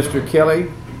 Mr. Kelly,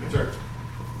 Sure.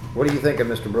 what do you think of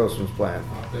Mr. Brosman's plan?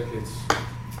 I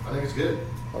think it's good.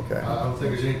 Okay. I don't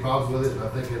think there's any problems with it. I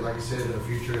think, like I said, in the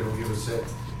future, it'll give us set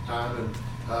time,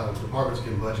 and departments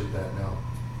can budget that now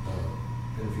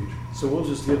in the future. So we'll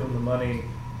just give them the money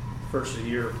first of the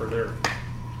year for their,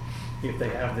 if they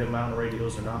have the amount of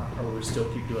radios or not, or will we still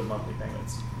keep doing monthly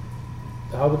payments?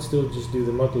 I would still just do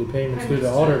the monthly payments through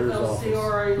the auditor's office.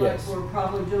 LCRA, like Yes. we're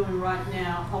probably doing right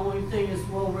now. Only thing is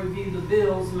we'll review the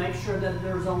bills, and make sure that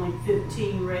there's only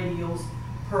 15 radios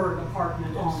per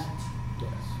department on it. Yes.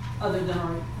 Other than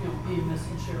our, EMS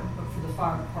and sheriff, but for the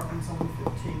fire department's only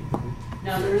 15.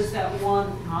 Now, there is that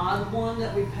one odd one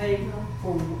that we paid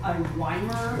for a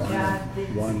Weimer. Yeah, they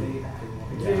One.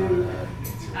 Dude,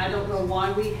 I don't know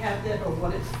why we have that or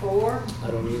what it's for.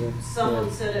 I don't either. Someone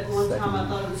Yeah. said at one time, I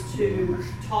thought it was to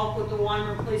talk with the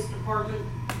Weimer Police Department,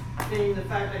 being the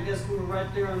fact, I guess we were right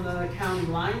there on the county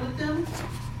line with them.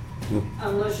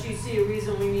 Unless you see a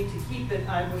reason we need to keep it,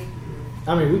 I would,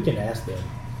 I mean, we can ask them.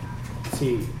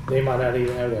 See, they might not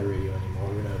even have that radio anymore.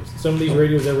 Who knows? Some of these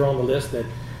radios that were on the list that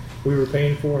we were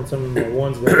paying for, and some of the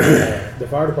ones that the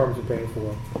fire departments are paying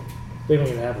for, they don't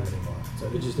even have them anymore. So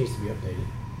it just needs to be updated.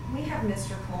 We have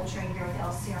Mr. Coltrane here with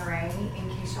LCRA in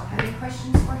case y'all have any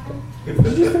questions for him.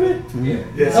 Did you come in? Yeah.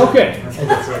 Yes. Okay.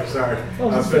 Sorry. I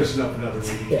was finishing up another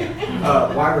meeting.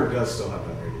 Yeah. Weimer does still have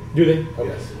that radio. Do they? Okay.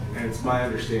 Yes. And it's my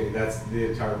understanding that's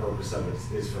the entire purpose of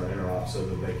it is for interop so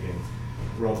that they can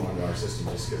roll them onto our system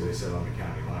just because they sit on the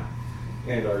county line.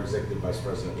 And our executive vice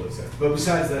president lives there. But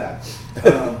besides that,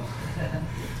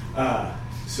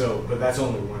 but that's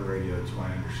only one radio to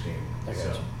my understanding. I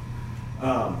got So,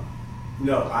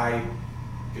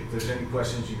 if there's any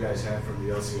questions you guys have from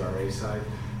the LCRA side,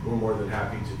 we're more than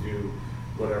happy to do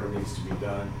whatever needs to be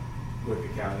done with the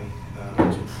county.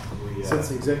 Since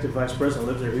the executive vice president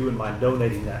lives there, he wouldn't mind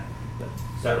donating that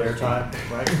airtime,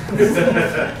 right?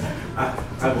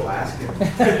 I will ask him.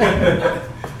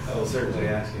 I will certainly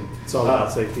ask him. It's all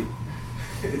about safety.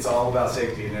 It's all about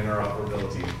safety and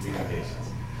interoperability and communications.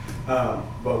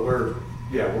 But we're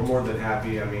more than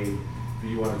happy. I mean, if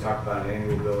you want to talk about an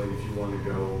annual billing, if you want to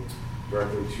go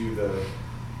directly to the.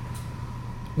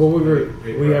 Well,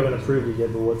 we haven't approved it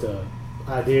yet, but what the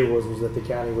idea was that the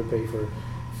county would pay for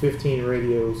 15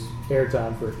 radios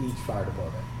airtime for each fire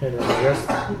department, and then the rest,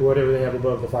 whatever they have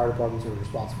above, the fire departments are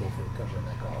responsible for covering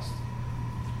that cost.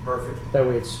 Perfect. That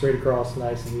way, it's straight across,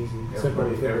 nice and easy, simple.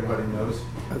 Everybody knows.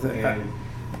 And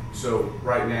so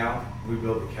right now, we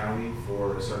bill the county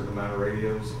for a certain amount of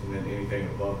radios, and then anything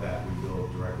above that, we bill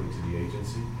directly to the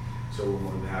agency. So I'm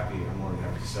more than happy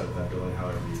to set up that billing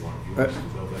however you want. If you want us to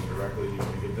bill them directly, you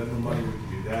want to give them the money, we can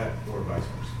do that, or vice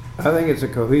versa. I think it's a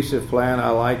cohesive plan. I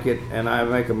like it, and I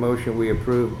make a motion we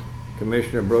approve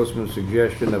Commissioner Brosman's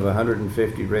suggestion of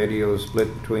 150 radios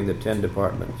split between the 10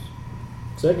 departments.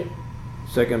 Second.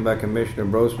 Second by Commissioner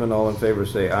Brosman. All in favor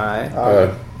say aye.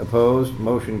 Aye. Opposed?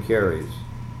 Motion carries.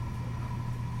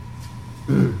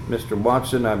 Mr.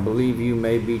 Watson, I believe you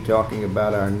may be talking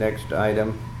about our next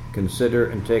item. Consider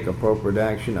and take appropriate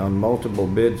action on multiple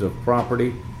bids of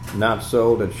property not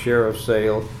sold at sheriff's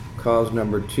sale, cause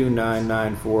number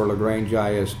 2994 LaGrange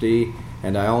ISD,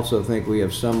 and I also think we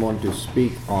have someone to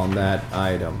speak on that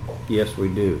item. Yes, we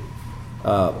do.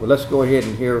 Well, let's go ahead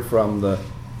and hear from the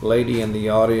lady in the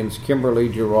audience, Kimberly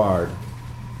Gerard.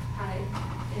 Hi,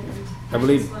 and I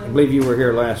believe you were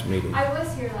here last meeting. I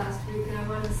was here last week, and I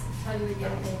want to tell you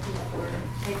again, thank you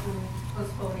for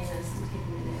postponing this and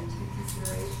taking it into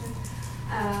consideration.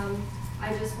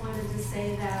 I just wanted to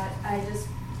say that I just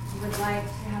would like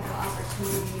to have the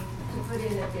opportunity to put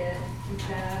in a bid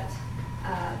that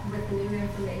with the new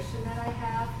information that I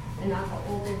have, and not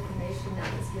the old information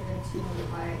that was given to me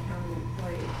by a county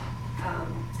employee.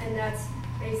 And that's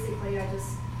basically, I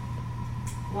just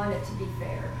want it to be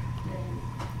fair, and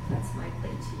that's my plea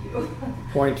to you.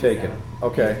 Point taken. So,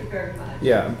 okay. Thank you very much.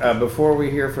 Yeah, before we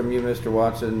hear from you, Mr.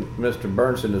 Watson, Mr.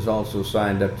 Burnson is also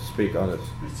signed up to speak on this.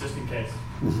 It's just in case.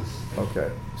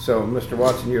 Okay. So, Mr.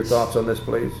 Watson, your thoughts on this,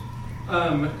 please?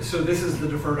 So this is the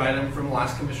deferred item from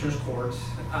last Commissioner's Court,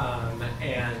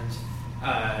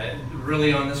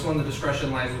 really on this one, the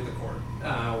discretion lies with the court.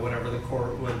 Whatever the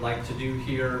court would like to do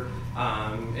here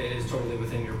is totally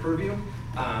within your purview.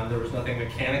 There was nothing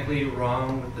mechanically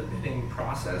wrong with the bidding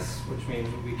process, which means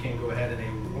we can go ahead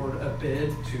and award a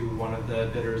bid to one of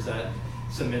the bidders that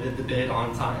submitted the bid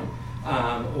on time.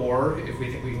 Or if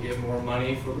we think we can get more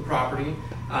money for the property,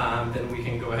 then we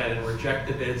can go ahead and reject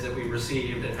the bids that we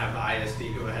received and have the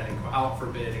ISD go ahead and go out for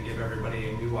bid and give everybody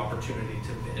a new opportunity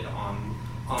to bid on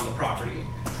the property.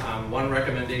 One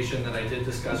recommendation that I did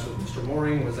discuss with Mr.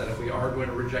 Mooring was that if we are going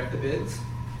to reject the bids,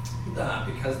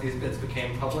 because these bids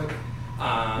became public,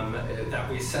 that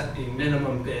we set the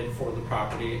minimum bid for the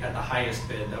property at the highest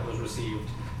bid that was received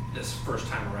this first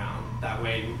time around. That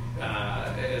way,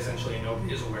 essentially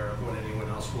nobody is aware of what anyone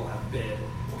else will have bid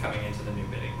coming into the new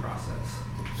bidding process.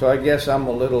 So I guess I'm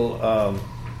a little,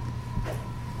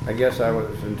 I guess I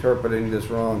was interpreting this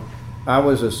wrong. I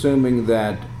was assuming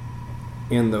that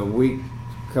in the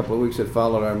couple of weeks that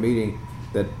followed our meeting,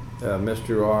 that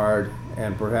Mr. Ard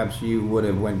and perhaps you would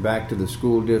have went back to the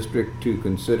school district to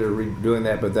consider doing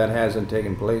that, but that hasn't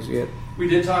taken place yet? We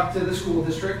did talk to the school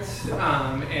district,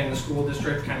 and the school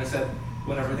district kind of said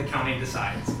whatever the county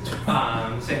decides.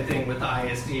 Same thing with the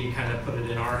ISD, kind of put it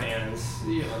in our hands.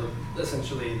 You know,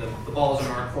 essentially the ball's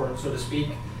in our court, so to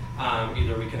speak.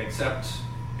 Either we can accept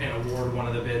and award one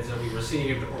of the bids that we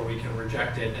received, or we can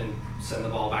reject it and send the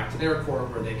ball back to their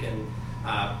court where they can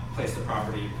place the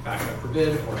property back up for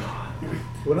bid or not.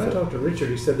 When I talked to Richard,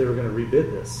 he said they were going to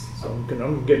rebid this. So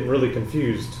I'm getting really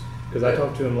confused because I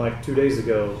talked to him like 2 days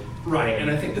ago. Right, and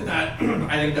I think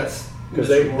that's because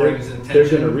Mr. Mooring's intention. They're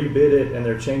going to rebid it, and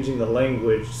they're changing the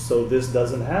language so this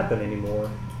doesn't happen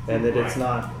anymore, and that it's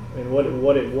not. And what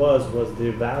it was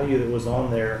the value that was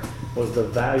on there was the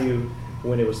value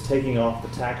when it was taking off the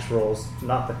tax rolls,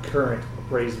 not the current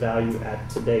appraised value at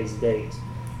today's date.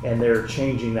 And they're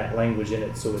changing that language in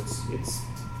it so it's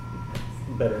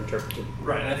better interpreted.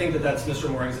 Right, and I think that's Mr.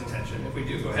 Mooring's intention. If we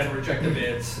do go ahead and reject the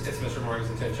bids, it's Mr. Mooring's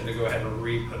intention to go ahead and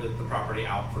re-put the property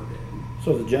out for bid.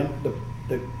 So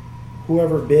the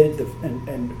whoever bid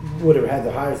and would have had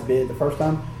the highest bid the first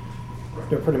time,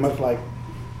 they're pretty much like,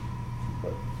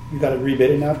 you got to rebid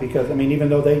it now because I mean even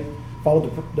though they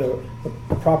followed the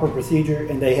proper procedure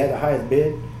and they had the highest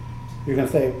bid, you're going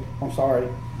to say, I'm sorry.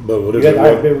 But what You if, had it, the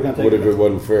highest bid, we're gonna take what it if it back.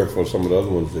 wasn't fair for some of the other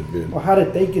ones that bid? Well, how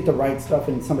did they get the right stuff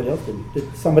and somebody else didn't?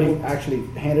 Did somebody actually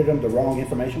handed them the wrong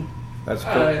information? That's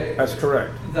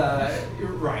correct.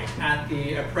 You're right. At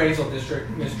the appraisal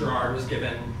district, Mr. Ard was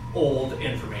given old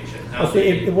information. Now, Well, see,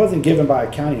 it wasn't given by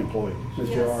a county employee, Mr.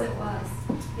 Yes, R. it was.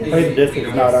 The appraisal district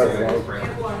is not ours, right?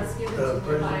 It was given to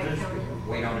me by a county.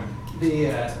 Wait on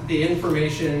him. The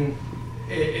information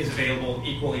is available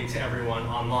equally to everyone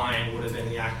online, would have been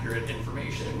the accurate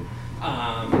information.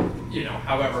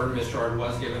 However, Mr. Ard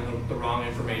was given the wrong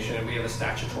information, and we have a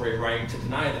statutory right to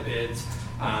deny the bids,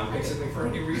 basically for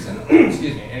any reason,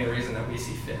 any reason that we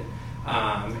see fit.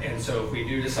 And so if we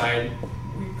do decide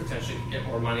we potentially can get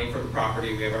more money for the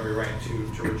property, we have every right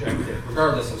to reject it,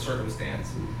 regardless of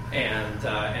circumstance, and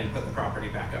put the property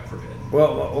back up for bid.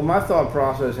 Well, my thought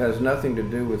process has nothing to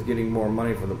do with getting more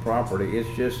money for the property. It's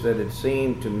just that it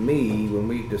seemed to me, when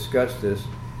we discussed this,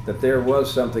 that there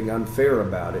was something unfair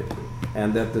about it,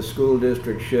 and that the school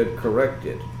district should correct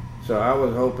it. So I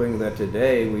was hoping that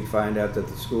today we'd find out that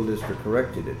the school district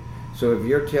corrected it. So if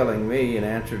you're telling me, in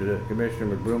answer to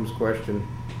Commissioner McBroom's question,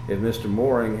 if Mr.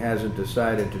 Mooring hasn't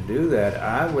decided to do that,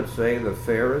 I would say the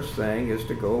fairest thing is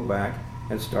to go back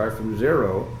and start from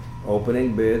zero.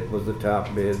 Opening bid was the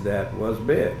top bid that was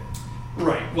bid.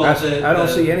 Right. Well, I don't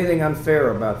see anything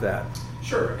unfair about that.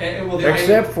 Sure.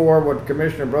 Except for what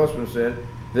Commissioner Brosman said,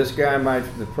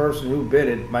 the person who bid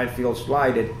it might feel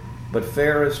slighted, but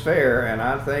fair is fair, and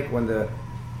I think when the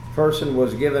person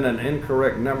was given an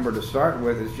incorrect number to start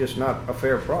with, it's just not a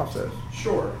fair process.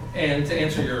 Sure. And to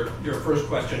answer your first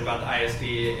question about the ISD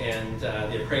and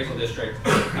the appraisal district,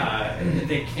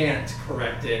 they can't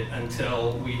correct it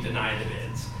until we deny the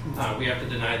bids. We have to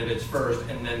deny the bids first,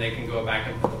 and then they can go back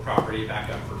and put the property back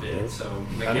up for bid. So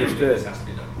mechanically this has to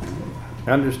be done.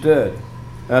 Understood.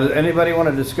 Does anybody want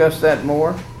to discuss that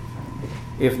more?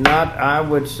 If not, I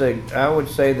would say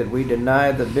that we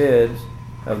deny the bids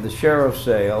of the sheriff's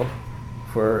sale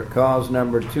for cause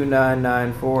number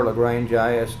 2994 LaGrange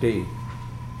ISD.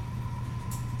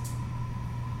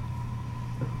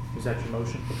 Is that your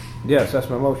motion? Yes, that's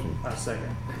my motion.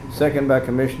 Second. Second by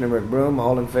Commissioner McBroom.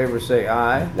 All in favor say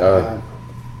aye. Aye.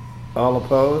 All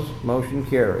opposed? Motion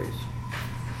carries.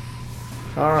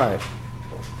 All right.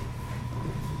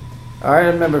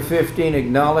 Item number 15,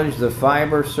 acknowledge the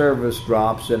fiber service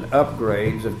drops and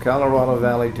upgrades of Colorado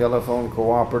Valley Telephone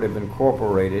Cooperative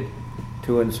Incorporated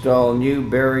to install new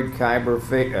buried fiber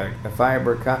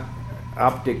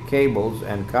optic cables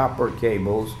and copper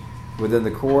cables within the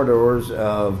corridors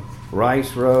of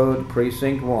Rice Road,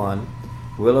 Precinct 1,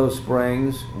 Willow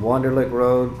Springs, Wonderlick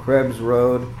Road,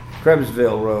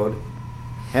 Krebsville Road,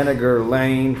 Henniger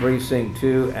Lane, Precinct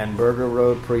 2, and Berger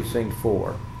Road, Precinct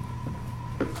 4.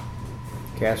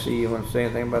 Cassie, you want to say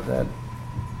anything about that?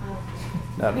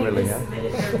 Not really, huh?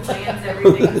 Submitted their plans,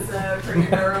 everything's pretty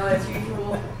thorough as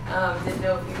usual. Didn't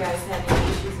know if you guys had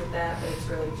any issues with that, but it's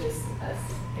really just us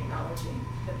acknowledging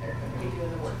that they're going to be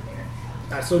doing the work there.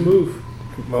 I so move.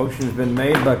 Motion's been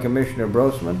made by Commissioner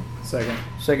Brosman. Second.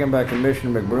 Second by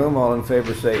Commissioner McBroom. All in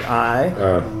favor say aye.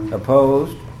 Aye.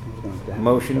 Opposed?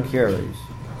 Motion carries.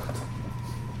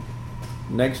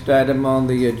 Next item on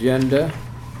the agenda,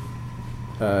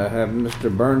 have Mr.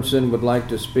 Burnson would like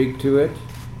to speak to it.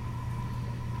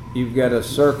 You've got a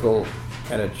circle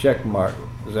and a check mark.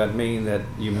 Does that mean that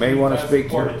you may want to speak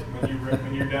to it?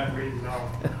 When you're done reading,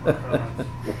 I'll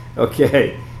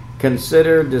Okay.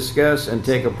 Consider, discuss, and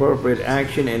take appropriate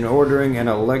action in ordering an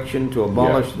election to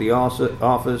abolish the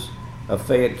office of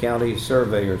Fayette County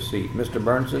Surveyor seat. Mr.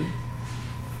 Burnson?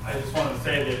 I just wanted to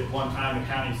say that at one time the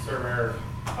county surveyor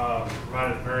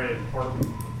provided a very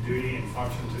important duty and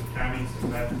function to the county,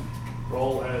 and that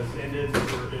role has ended or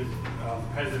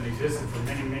hasn't existed for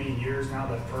many, many years now,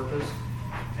 that purpose.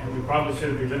 And we probably should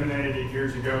have eliminated it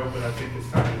years ago, but I think it's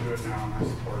time to do it now, and I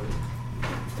support it.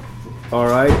 All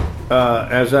right.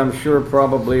 As I'm sure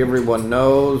probably everyone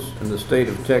knows, in the state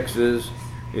of Texas,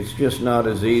 it's just not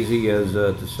as easy as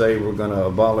to say we're going to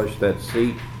abolish that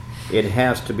seat. It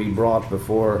has to be brought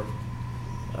before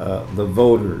the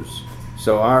voters.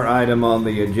 So our item on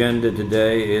the agenda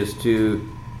today is to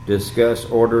discuss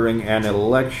ordering an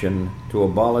election to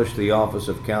abolish the office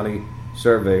of county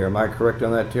surveyor. Am I correct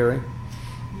on that, Terry?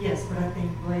 Yes, but I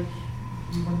think, Blake,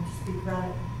 you wanted to speak about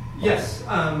it? Yes,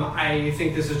 I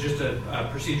think this is just a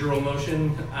procedural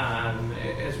motion,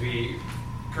 as we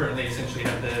currently essentially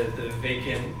have the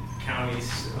vacant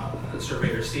county's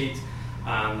surveyor seat. The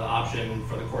option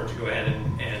for the court to go ahead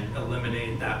and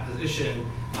eliminate that position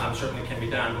certainly can be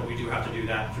done, but we do have to do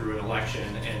that through an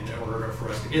election. And in order for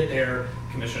us to get there,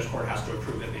 Commissioners Court has to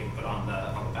approve it being put on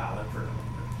the ballot for November.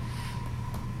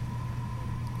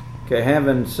 Okay,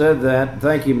 having said that,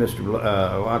 thank you, Mr.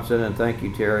 Watson, and thank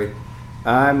you, Terry.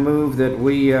 I move that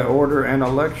we order an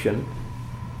election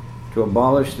to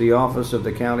abolish the office of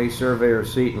the county surveyor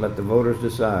seat and let the voters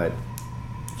decide.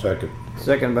 Second.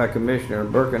 Second by Commissioner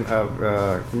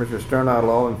Commissioner Sternadel.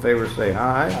 All in favor say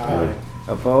aye. Aye.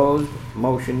 Opposed?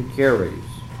 Motion carries.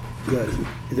 Good.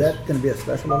 Is that going to be a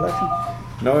special election?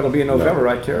 No, it'll be in November,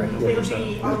 right, Terry? It'll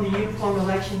be on the uniform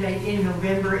election date in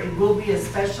November. It will be a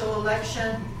special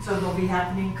election, so it'll be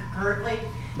happening concurrently.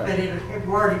 But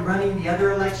we're already running the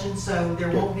other election, so there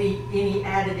won't be any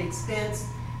added expense.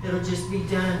 It'll just be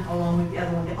done along with the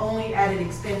other one. The only added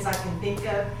expense I can think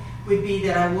of would be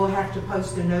that I will have to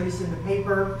post a notice in the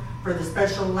paper for the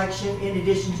special election in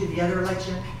addition to the other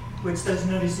election, which those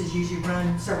notices usually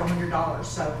run several $100s.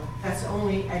 So that's the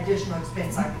only additional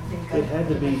expense I can think of. It had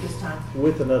to be this time.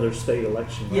 with another state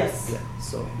election, right? Yes. Yeah,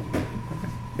 so.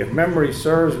 If memory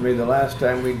serves me, the last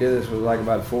time we did this was like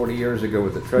about 40 years ago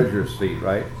with the treasurer's seat,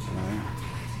 right?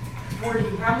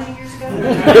 40, how many years ago?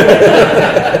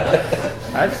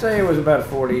 I'd say it was about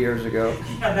 40 years ago.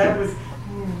 Yeah, that was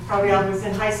probably I was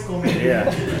in high school maybe. Yeah.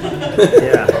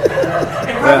 Yeah.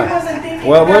 And probably wasn't thinking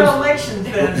about elections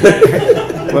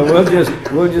then. Well, we'll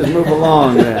just move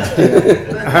along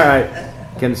then. All right.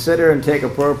 Consider and take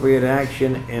appropriate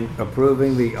action in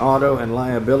approving the auto and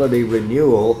liability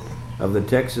renewal of the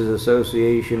Texas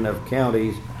Association of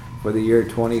Counties for the year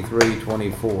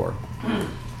 23-24.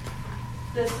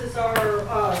 This is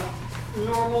our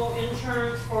normal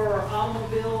insurance for our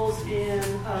automobiles and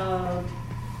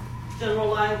general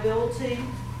liability.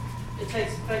 It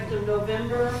takes effect in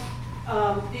November.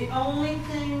 The only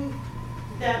thing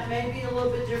that may be a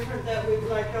little bit different that we'd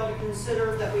like y'all to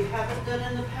consider that we haven't done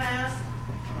in the past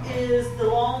is the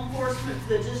law enforcement,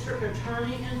 the district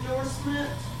attorney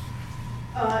endorsement.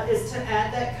 Is to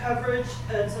add that coverage.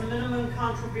 It's a minimum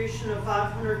contribution of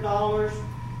 $500.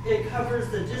 It covers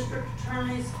the district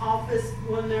attorney's office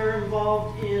when they're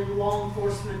involved in law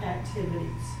enforcement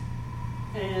activities.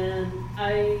 And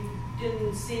I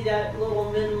didn't see that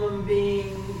little minimum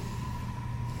being,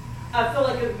 I feel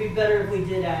like it would be better if we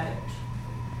did add it.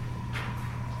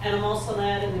 And I'm also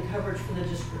adding the coverage for the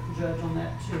district judge on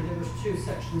that too. There was 2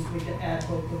 sections we could add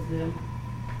both of them.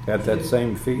 At that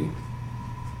same fee?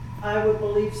 I would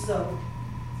believe so.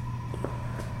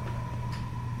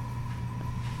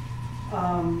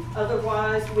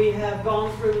 Otherwise, we have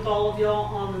gone through with all of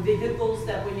y'all on the vehicles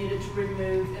that we needed to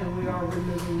remove, and we are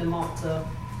removing them off the.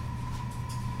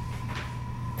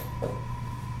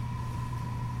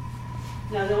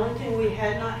 Now, the only thing we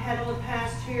had not had in the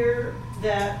past here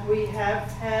that we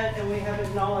have had and we have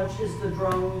acknowledged is the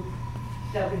drone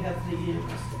that we have for the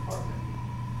EMS department.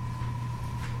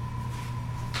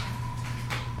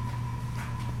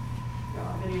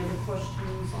 Any other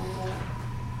questions on that?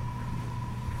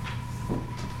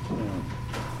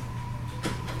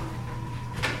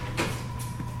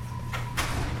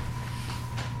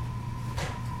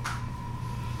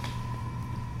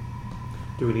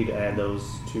 Do we need to add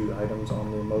those 2 items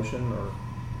on the motion, or?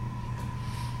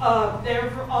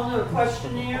 They're on the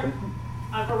questionnaire.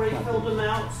 I've already filled them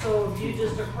out, so if you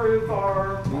just approve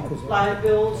our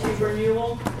liability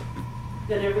renewal,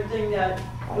 then everything that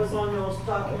was on your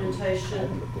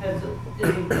documentation is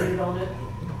included on it.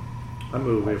 I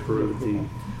move we approve the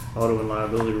auto and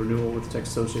liability renewal with the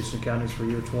Texas Association of Counties for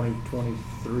year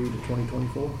 2023 to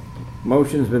 2024.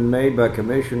 Motion's been made by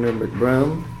Commissioner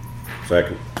McBroom.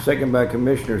 Second. Second by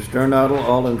Commissioner Sternadel.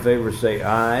 All in favor say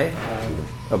aye. Aye.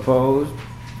 Opposed?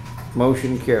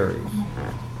 Motion carries.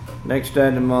 Next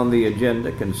item on the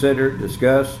agenda, consider,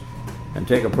 discuss, and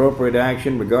take appropriate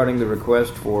action regarding the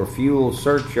request for fuel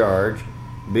surcharge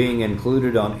being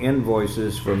included on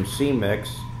invoices from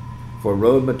CEMEX for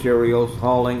road materials,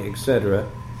 hauling, etc.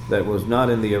 that was not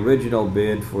in the original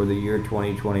bid for the year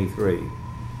 2023.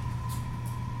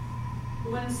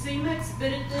 When CEMEX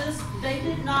bidded this, they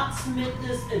did not submit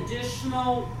this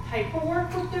additional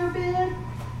paperwork with their bid.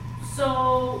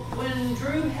 So when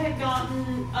Drew had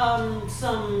gotten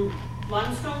some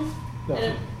limestone and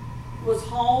it was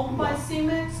hauled by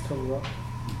CEMEX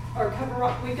or Cover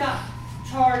Rock, we got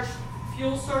charged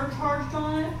fuel surcharged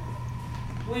on it.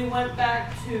 We went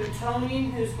back to Tony,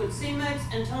 who's with CEMEX,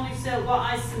 and Tony said, well,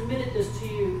 I submitted this to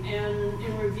you. And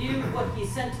in review of what he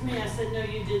sent to me, I said, no,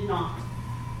 you did not.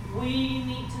 We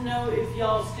need to know if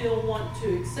y'all still want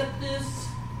to accept this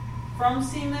from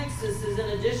CMEX, this is in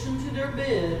addition to their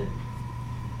bid,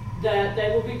 that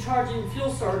they will be charging fuel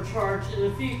surcharge in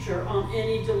the future on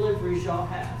any deliveries y'all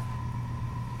have.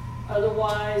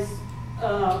 Otherwise,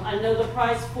 I know the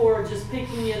price for just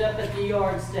picking it up at the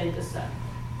yard stayed the same.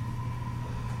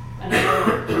 And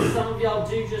I know some of y'all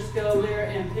do just go there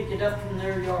and pick it up from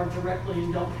their yard directly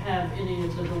and don't have any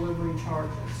of the delivery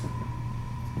charges.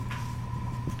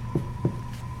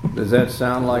 Does that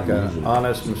sound like an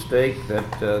honest mistake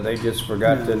that they just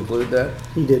forgot to include that?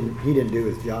 He didn't do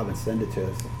his job and send it to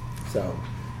us. So,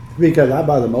 because I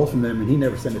buy the most from them and he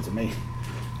never sent it to me.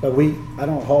 But I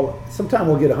don't haul. Sometimes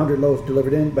we'll get 100 loads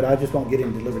delivered in, but I just won't get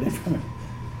him delivered in from him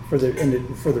for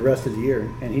the rest of the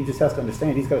year. And he just has to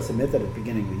understand he's got to submit that at the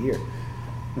beginning of the year.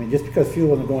 I mean, just because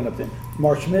fuel isn't going up then.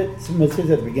 Mark Schmidt submits his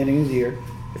at the beginning of the year.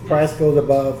 If price goes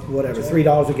above whatever,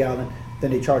 $3 a gallon,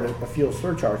 then they charge a fuel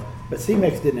surcharge. But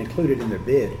CMEX didn't include it in their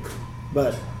bid.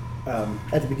 But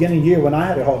at the beginning of the year when I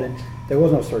had it hauled in, there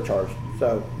was no surcharge.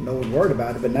 So no one worried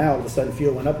about it. But now all of a sudden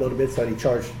fuel went up a little bit, so he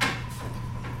charged.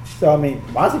 So I mean,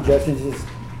 my suggestion is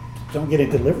don't get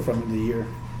it delivered from him the year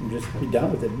and just be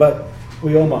done with it. But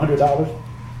we owe him $100.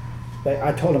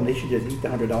 I told him they should just eat the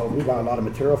 $100. We buy a lot of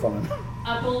material from him.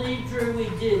 I believe, Drew, we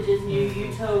did, didn't you?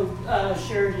 You told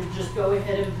Sherry to just go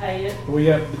ahead and pay it.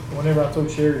 Whenever I told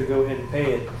Sherry to go ahead and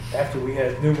pay it, after we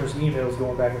had numerous emails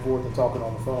going back and forth and talking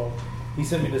on the phone, he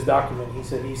sent me this document. He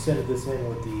said he sent this in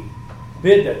with the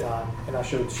bid that time, and I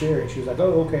showed Sherry, and she was like,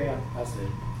 "Oh, okay." I said,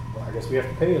 "Well, I guess we have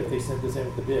to pay it if they sent this in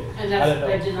with the bid." And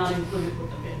they did not include it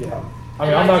with the bid. Yeah. I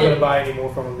mean, I'm not going to buy any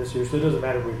more from them this year, so it doesn't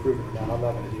matter if we approve it or not. I'm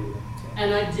not going to deal with it.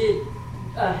 And I did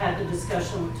have the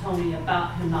discussion with Tony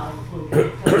about him not including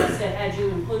it. Because I said, had you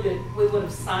included it, we would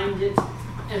have signed it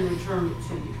and returned it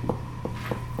to you.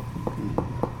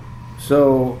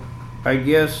 So I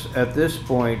guess at this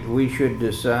point, we should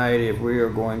decide if we are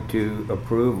going to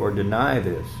approve or deny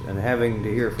this. And having to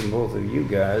hear from both of you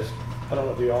guys. I don't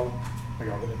know, are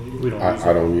y'all going to need it? We don't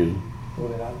I don't use it. Well,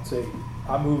 then I'd say,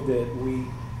 I move that we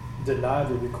deny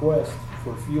the request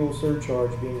for fuel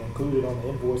surcharge being included on the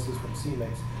invoices from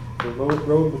CMEX for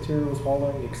road materials,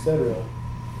 hauling, etc.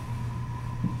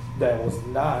 that was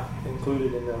not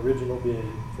included in the original bid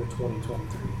for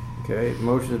 2023. Okay,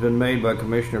 motion's been made by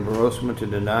Commissioner Grossman to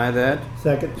deny that.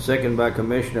 Second. Second by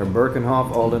Commissioner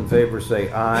Birkenhoff. All in favor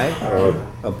say aye. Aye.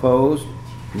 Opposed?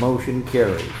 Motion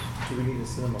carries. Do we need to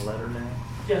send them a letter now?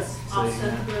 Yes, I'll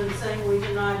send them saying we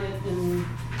denied it and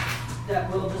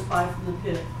that we'll just buy from the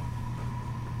pit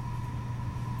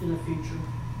in the future.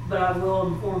 But I will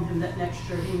inform him that next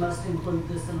year he must include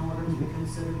this in order to be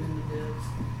considered in the bids.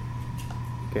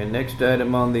 Okay, next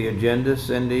item on the agenda,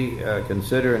 Cindy,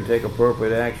 consider and take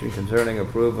appropriate action concerning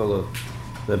approval of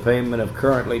the payment of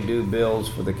currently due bills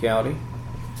for the county.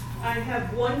 I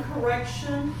have one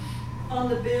correction on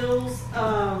the bills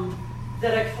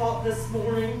that I caught this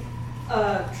morning.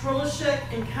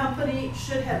 Trilishek and Company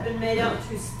should have been made out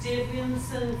to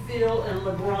Stevenson, Phil, and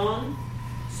LeBron.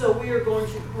 So we are going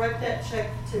to correct that check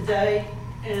today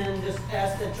and just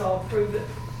ask that y'all approve it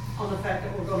on the fact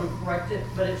that we're going to correct it,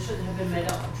 but it shouldn't have been made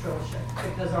out to Trilishek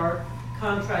because our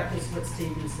contract is with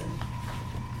Stevenson.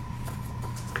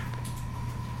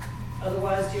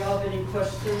 Otherwise, do y'all have any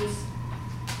questions?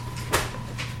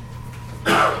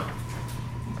 I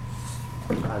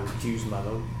recuse my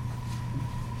vote.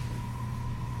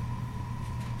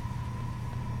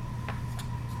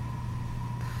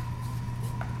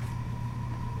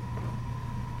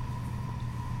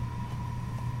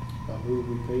 I move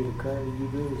we pay the currently due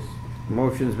bills.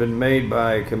 Motion's been made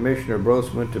by Commissioner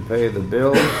Brosman to pay the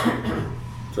bills.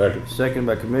 Second. Second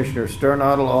by Commissioner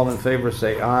Sternadel. All in favor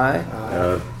say aye.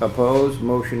 Aye. Opposed?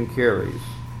 Motion carries.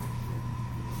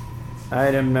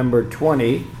 Item number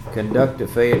 20, conduct a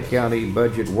Fayette County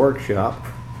budget workshop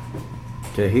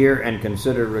to hear and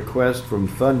consider requests from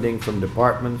funding from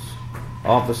departments,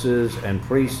 offices, and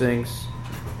precincts,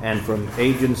 and from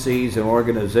agencies and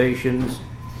organizations,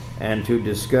 and to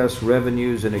discuss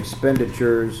revenues and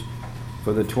expenditures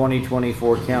for the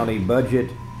 2024 county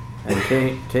budget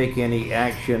and take any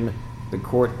action the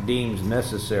court deems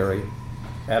necessary.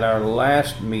 At our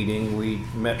last meeting, we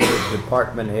met with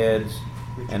department heads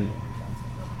and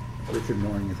Richard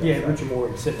Mooring is Yeah, Richard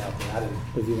Mooring sitting out there. I didn't.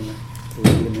 Was he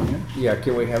in there? Yeah,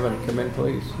 can we have him come in,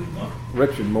 please?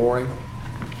 Richard Mooring.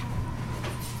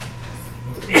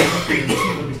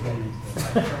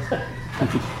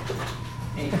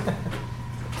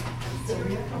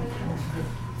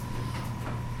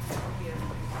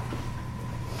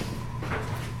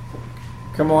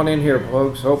 Come on in here,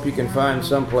 folks. Hope you can find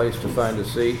some place to find a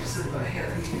seat.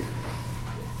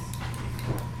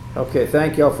 Okay,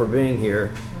 thank y'all for being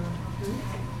here.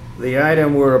 The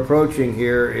item we're approaching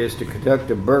here is to conduct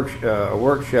a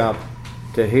workshop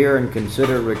to hear and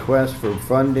consider requests for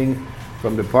funding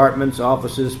from departments,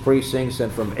 offices, precincts,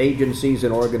 and from agencies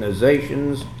and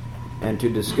organizations, and to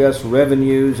discuss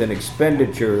revenues and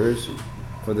expenditures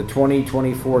for the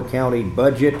 2024 county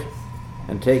budget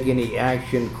and take any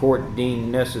action court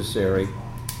deemed necessary.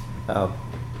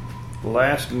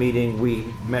 Last meeting,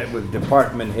 we met with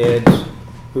department heads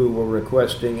who were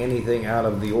requesting anything out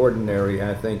of the ordinary,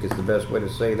 I think is the best way to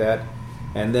say that.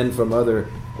 And then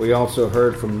we also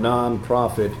heard from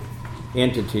non-profit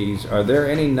entities. Are there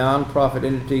any non-profit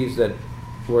entities that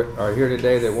are here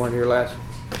today that weren't here last?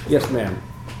 Yes, ma'am.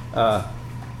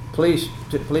 Please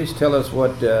tell us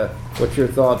what your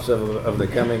thoughts of the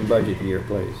coming budget year,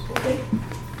 please.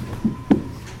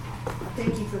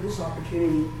 Thank you for this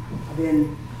opportunity. I've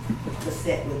been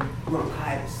beset with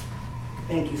bronchitis.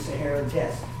 Thank you, Sahara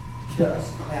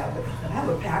Dust. I have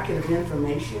a packet of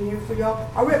information here for y'all.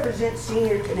 I represent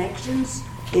Senior Connections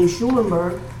in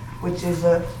Schulenburg, which is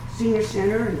a senior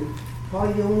center and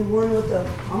probably the only one with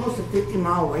almost a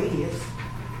 50-mile radius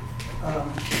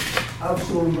of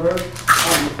Schulenburg.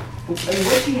 And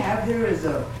what you have there is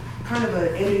a kind of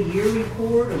an end-of-year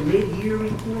report, a mid-year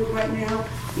report right now.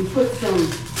 We put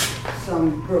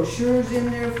some brochures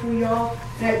in there for y'all.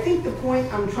 And I think the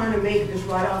point I'm trying to make just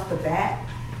right off the bat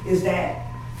is that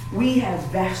we have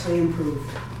vastly improved.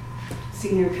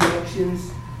 Senior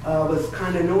Connections was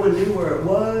kind of, no one knew where it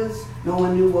was, no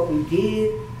one knew what we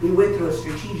did. We went through a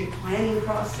strategic planning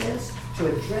process to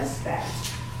address that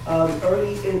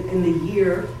early in the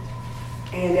year.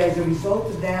 And as a result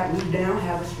of that, we now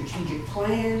have a strategic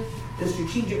plan. The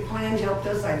strategic plan helped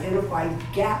us identify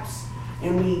gaps,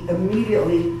 and we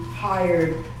immediately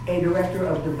hired a director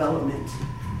of development.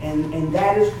 And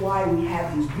that is why we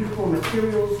have these beautiful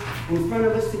materials in front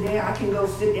of us today. I can go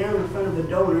sit down in front of the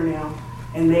donor now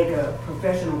and make a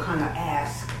professional kind of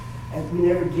ask, as we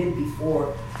never did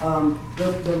before.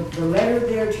 The letter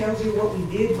there tells you what we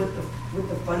did with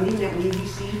the funding that we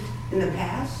received in the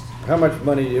past. How much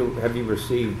money have you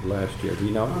received last year? Do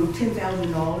you know?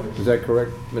 $10,000. Is that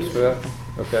correct, Ms. Yes,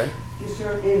 Beth? Okay. Yes,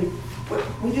 sir. And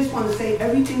we just want to say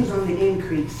everything's on the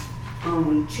increase.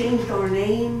 We changed our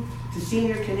name to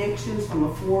Senior Connections from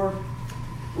a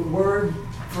 4-word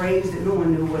phrase that no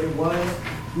one knew what it was.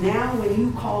 Now when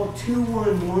you call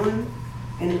 211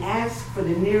 and ask for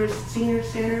the nearest senior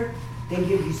center, they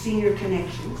give you Senior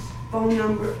Connections, phone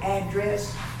number,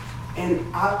 address. And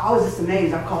I was just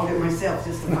amazed. I called it myself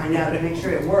just to find out, to make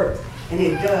sure it worked. And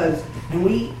it does. And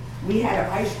we had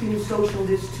an ice cream social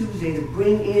this Tuesday to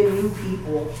bring in new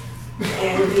people.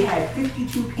 And we had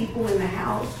 52 people in the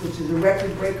house, which is a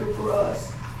record breaker for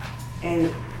us.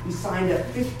 And we signed up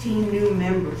 15 new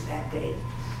members that day.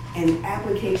 And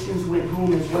applications went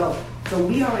home as well. So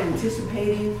we are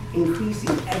anticipating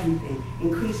increasing everything,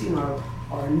 increasing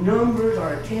our numbers,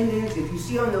 our attendance. If you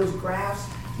see on those graphs,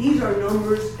 these are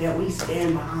numbers that we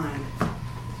stand behind.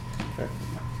 Okay.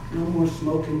 No more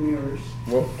smoke and mirrors.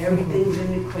 Well, everything's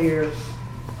in the clear.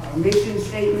 Our mission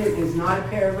statement is not a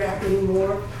paragraph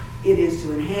anymore. It is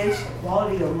to enhance the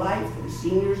quality of life for the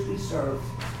seniors we serve.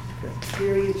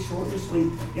 Period, short and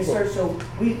sweet. Yes, sir. So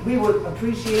we would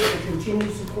appreciate the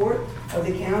continued support of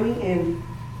the county, and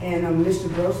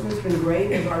Mr. Grossman's been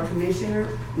great as our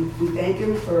commissioner. We thank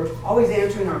him for always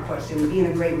answering our questions, being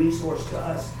a great resource to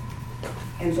us.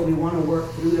 And so we want to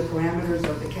work through the parameters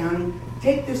of the county.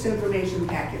 Take this information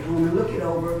packet home and look it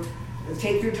over.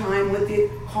 Take your time with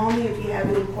it. Call me if you have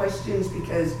any questions,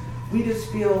 because we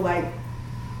just feel like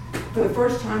for the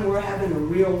first time we're having a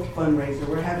real fundraiser.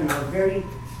 We're having our very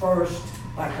first,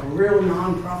 like a real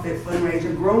nonprofit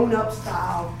fundraiser, grown-up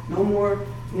style, no more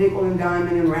nickel and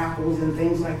diamond and raffles and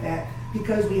things like that,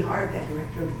 because we hired that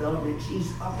director of development.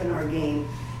 She's up in our game.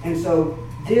 And so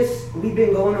we've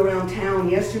been going around town.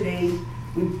 Yesterday,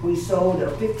 we sold a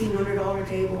 $1,500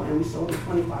 table and we sold a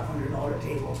 $2,500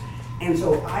 table. And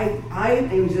so I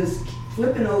am just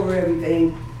flipping over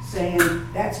everything, saying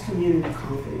that's community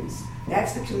confidence.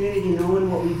 That's the community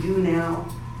knowing what we do now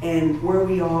and where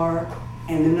we are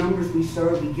and the numbers we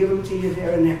serve. We give them to you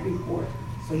there in that report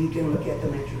so you can look at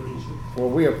them at your leisure. Well,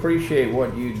 we appreciate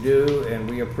what you do, and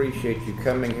we appreciate you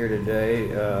coming here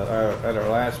today. At our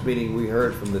last meeting, we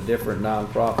heard from the different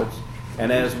nonprofits,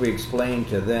 and as we explained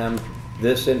to them,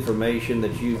 this information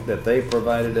that they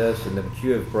provided us and that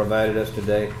you have provided us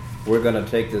today, we're going to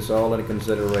take this all into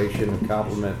consideration and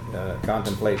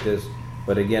contemplate this.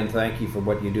 But again, thank you for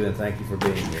what you do, and thank you for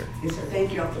being here. Yes, sir.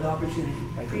 Thank you all for the opportunity.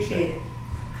 I appreciate it.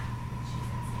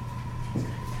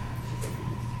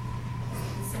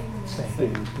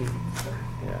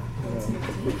 Yeah.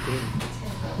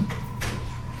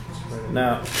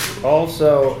 Now,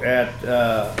 also at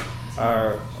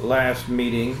our last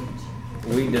meeting,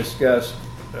 we discussed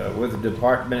with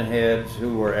department heads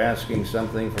who were asking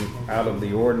something from out of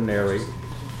the ordinary,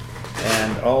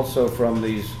 and also from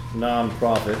these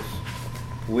nonprofits.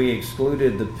 We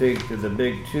excluded the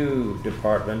big two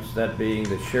departments, that being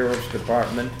the sheriff's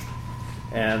department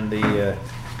and the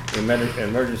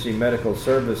emergency medical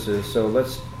services. So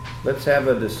let's have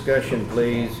a discussion,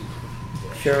 please.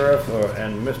 Sheriff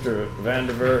and Mr.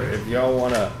 Vandiver, if y'all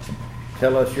want to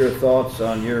tell us your thoughts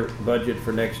on your budget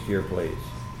for next year, please.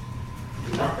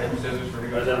 Rock, paper, scissors for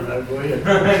me. I don't know, go ahead.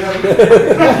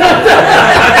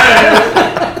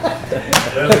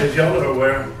 Well, as y'all are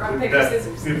aware, Rock, we've paper, got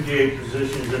scissors. 58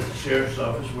 positions at the sheriff's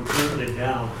office. We're currently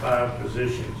down 5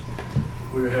 positions.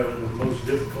 We're having the most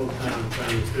difficult time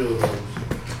trying to fill those.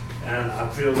 And I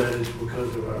feel that it's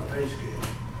because of our pay scale.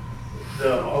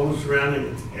 All the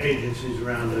surrounding agencies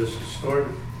around us start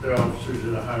their officers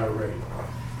at a higher rate.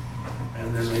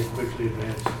 And then they quickly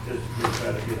advance just to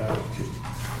try to get out of it.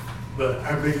 But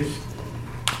our biggest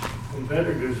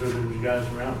competitors are those guys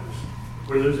around us.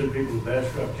 We're losing people in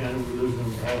Bastrop County, we're losing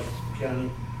them in Austin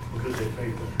County because they pay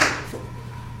better.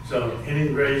 So any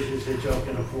raises that y'all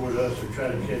can afford us or try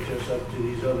to catch us up to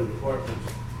these other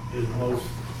departments is most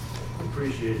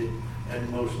appreciated and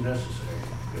most necessary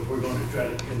if we're going to try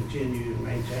to continue to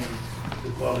maintain the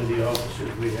quality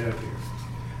officers we have here.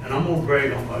 And I'm going to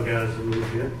brag on my guys a little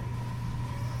bit.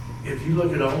 If you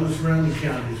look at all the surrounding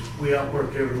counties, we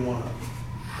outwork every one of them.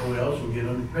 But we also get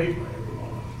underpaid by every one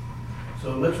of them.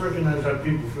 So let's recognize our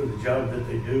people for the job that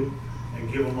they do and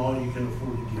give them all you can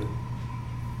afford to give them.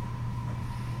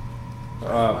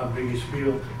 That's my biggest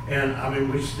spiel. And I mean,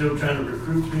 we're still trying to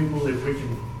recruit people. If we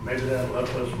can, maybe that'll help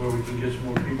us where we can get some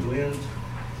more people in.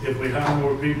 If we hire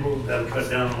more people, that'll cut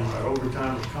down on our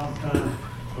overtime and comp time.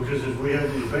 Because if we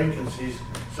have these vacancies,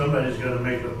 somebody's got to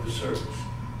make up the service.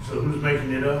 So who's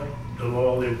making it up? The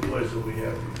loyal employees that we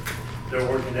have here. They're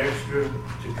working extra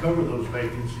to cover those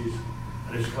vacancies,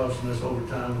 and it's costing us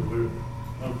overtime that we're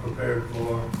unprepared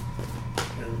for.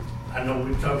 And I know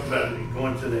we've talked about it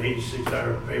going to the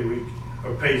 86-hour pay week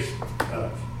or pay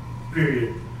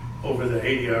period over the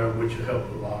 80-hour, which will help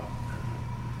a lot.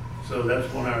 So that's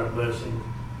one of our blessings.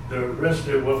 The rest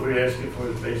of what we're asking for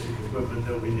is basic equipment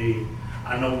that we need.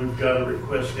 I know we've got a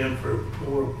request in for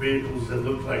 4 vehicles that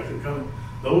look like they're coming.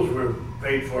 Those were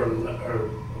paid for or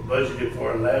budgeted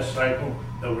for our last cycle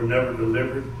that were never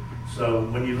delivered. So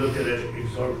when you look at an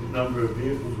exorbitant number of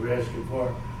vehicles we're asking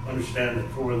for, understand that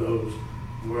 4 of those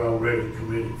we're already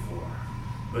committed for,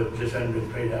 but just hadn't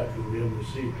been paid out because we didn't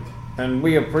receive it. And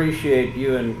we appreciate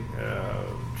you and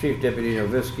Chief Deputy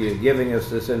Nowitzki giving us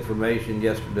this information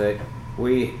yesterday.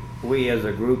 We as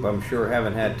a group, I'm sure,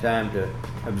 haven't had time to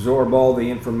absorb all the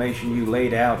information you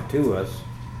laid out to us.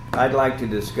 I'd like to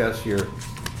discuss your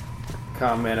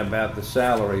comment about the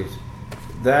salaries.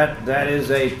 That is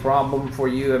a problem for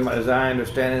you, as I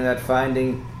understand it, that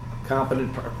finding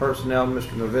competent personnel.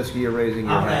 Mr. Nowitzki, you're raising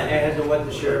your I'm going hand. to add to what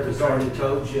the sheriff has already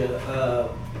told you.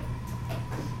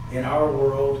 In our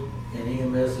world, in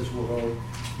EMS's world,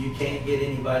 you can't get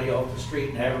anybody off the street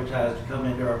and advertise to come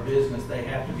into our business. They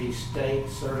have to be state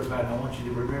certified. I want you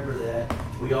to remember that.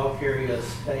 We all carry a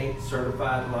state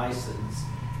certified license.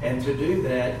 And to do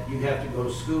that, you have to go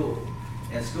to school.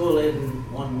 And school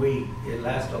isn't 1 week. It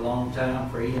lasts a long time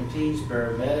for EMTs,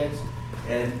 paramedics,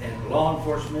 and law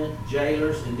enforcement,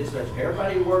 jailers, and dispatchers.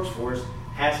 Everybody who works for us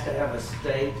has to have a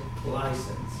state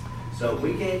license. So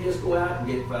we can't just go out and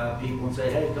get 5 people and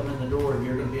say, hey, come in the door and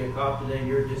you're going to be a cop today,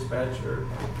 you're a dispatcher,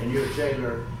 and you're a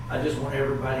jailer. I just want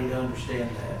everybody to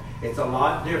understand that. It's a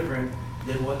lot different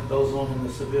than what goes on in the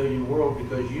civilian world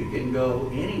because you can go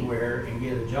anywhere and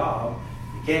get a job.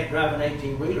 You can't drive an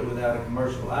 18-wheeler without a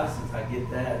commercial license, I get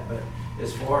that, but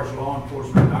as far as law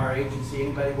enforcement, our agency,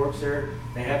 anybody works there,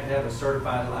 they have to have a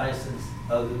certified license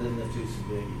other than the 2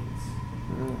 civilians.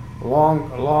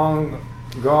 Long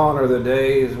gone are the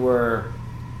days where,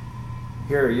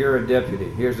 here, you're a deputy,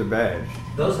 here's a badge.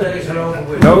 Those days are over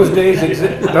with. Those days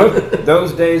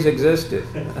existed.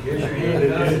 Here's your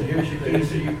handcuffs and here's your keys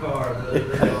to your car.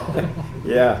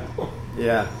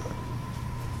 Yeah.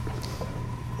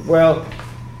 Well,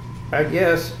 I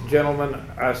guess, gentlemen,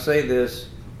 I say this,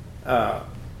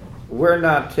 we're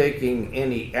not taking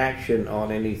any action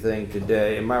on anything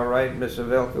today. Am I right, Ms.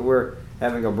 Avelka? We're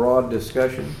having a broad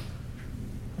discussion.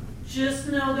 Just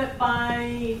know that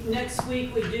by next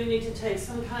week, we do need to take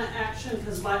some kind of action,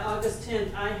 because by August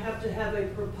 10th, I have to have a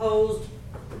proposed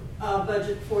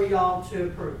budget for y'all to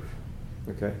approve.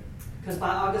 Okay. Because by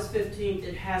August 15th,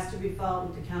 it has to be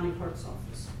filed with the county clerk's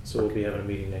office. So we'll be having a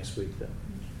meeting next week then.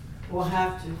 We'll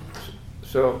have to.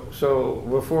 So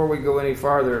before we go any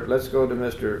farther, let's go to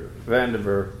Mr.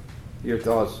 Vandenberg. Your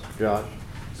thoughts, Josh?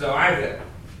 So I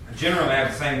generally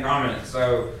have the same comment.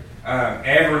 So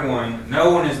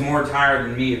no one is more tired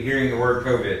than me of hearing the word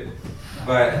COVID.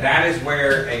 But that is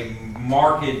where a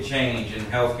marked change in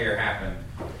healthcare happened.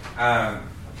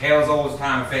 Tale as old as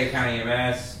time of Fayette County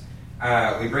EMS.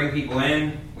 We bring people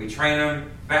in, we train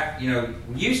them.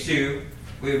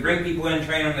 We would bring people in,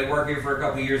 train them, they'd work here for a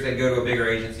couple of years, they'd go to a bigger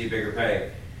agency, bigger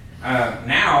pay.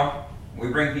 Now, we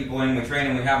bring people in, we train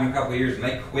them, we have them a couple of years, and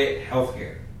they quit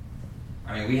healthcare.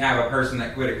 I mean, we have a person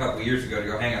that quit a couple of years ago to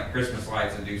go hang up Christmas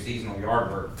lights and do seasonal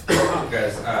yard work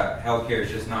because healthcare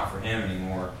is just not for him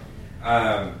anymore.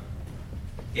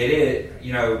 It is,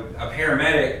 a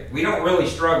paramedic, we don't really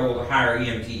struggle to hire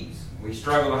EMTs. We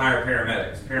struggle to hire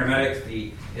paramedics.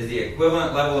 Paramedics is the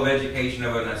equivalent level of education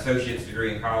of an associate's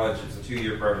degree in college. It's a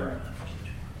 2-year program.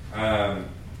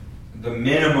 The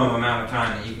minimum amount of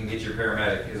time that you can get your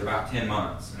paramedic is about 10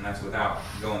 months, and that's without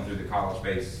going through the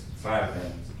college-based side of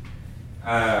things.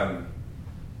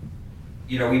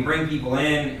 We bring people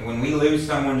in, and when we lose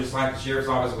someone, just like the sheriff's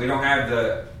office, we don't have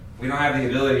the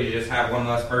ability to just have one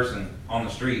less person on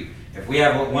the street. If we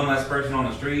have one less person on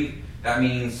the street, that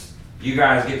means you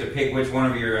guys get to pick which one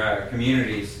of your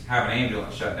communities have an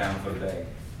ambulance shut down for the day.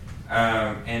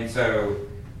 And so,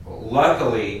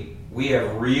 luckily, we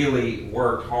have really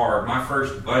worked hard. My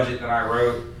first budget that I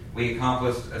wrote, we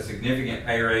accomplished a significant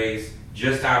pay raise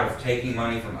just out of taking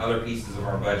money from other pieces of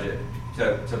our budget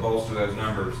to bolster those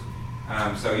numbers.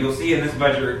 So you'll see in this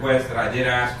budget request that I did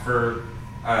ask for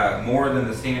more than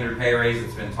the standard pay raise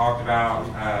that's been talked about.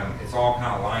 It's all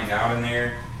kind of lined out in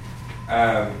there.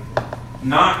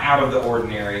 Not out of the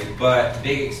ordinary, but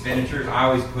big expenditures I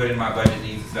always put in my budget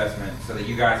needs assessment so that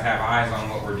you guys have eyes on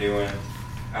what we're doing.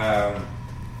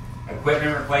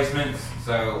 Equipment replacements,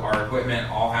 so our equipment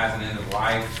all has an end of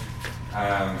life.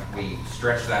 We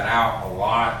stretch that out a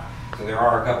lot. So there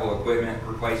are a couple of equipment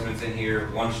replacements in here.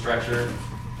 One stretcher,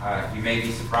 you may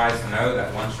be surprised to know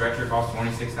that one stretcher costs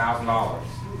 $26,000.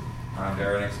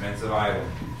 They're an expensive item.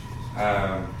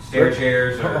 Stair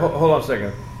chairs are... Hold on a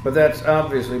second. But that's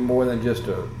obviously more than just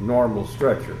a normal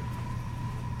stretcher.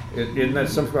 Isn't that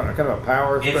some kind of a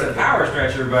power stretcher? It's a power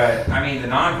stretcher, but I mean the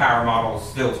non-power model is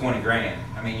still $20,000.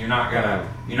 I mean you're not gonna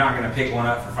pick one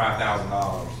up for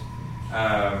 $5,000.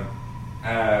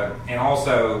 And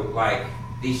also like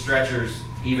these stretchers,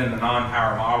 even the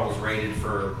non-power models rated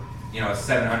for a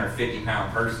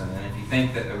 750-pound person. And if you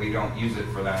think that we don't use it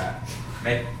for that,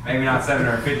 maybe not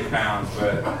 750 pounds,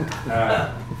 but.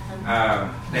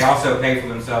 They also pay for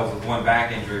themselves with one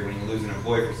back injury when you lose an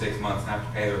employee for 6 months and have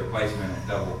to pay the replacement at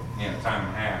double, time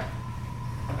and a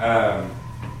half.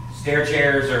 Stair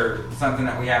chairs are something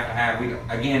that we have to have. We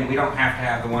don't have to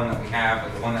have the one that we have,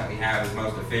 but the one that we have is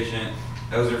most efficient.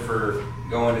 Those are for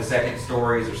going to second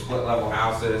stories or split level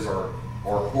houses or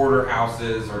quarter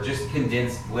houses or just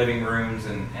condensed living rooms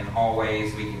and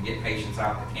hallways. We can get patients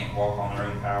out that can't walk on their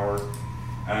own power.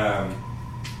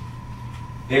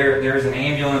 There's an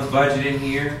ambulance budget in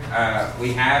here.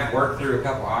 We have worked through a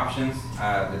couple options.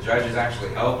 The judges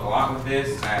actually helped a lot with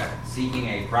this at seeking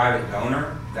a private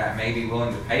donor that may be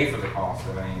willing to pay for the cost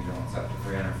of an ambulance up to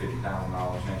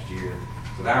 $350,000 next year.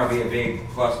 So that would be a big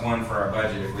 +1 for our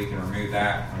budget if we can remove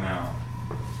that amount.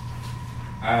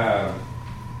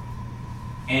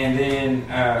 And then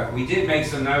we did make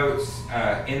some notes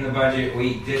in the budget.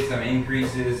 We did some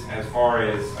increases as far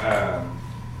as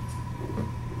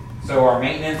so our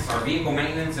maintenance, our vehicle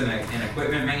maintenance and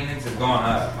equipment maintenance has gone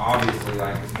up. Obviously,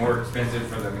 it's more expensive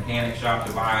for the mechanic shop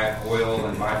to buy oil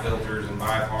and buy filters and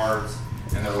buy parts,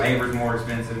 and their labor's more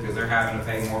expensive because they're having to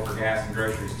pay more for gas and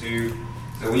groceries too.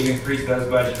 So we've increased those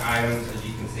budget items, as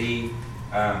you can see.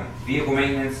 Vehicle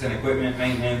maintenance and equipment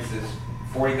maintenance is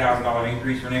 $40,000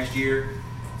 increase for next year.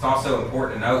 It's also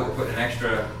important to note we're putting an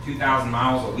extra 2,000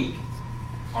 miles a week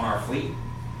on our fleet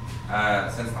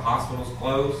since the hospital's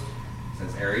closed.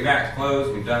 Since air evac's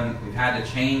closed, we've had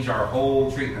to change our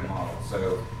whole treatment model.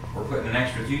 So we're putting an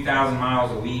extra 2,000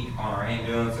 miles a week on our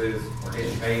ambulances. We're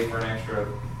getting paid for an extra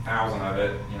 1,000 of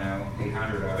it,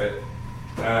 800 of it.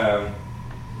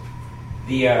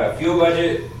 The fuel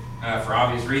budget, for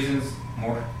obvious reasons,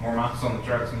 more miles on the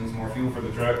trucks means more fuel for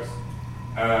the trucks.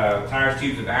 Tires,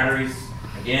 tubes, and batteries.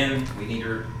 Again,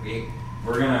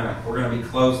 we're gonna be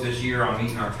close this year on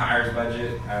meeting our tires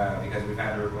budget because we've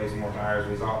had to replace more tires.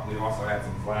 We've also had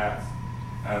some flats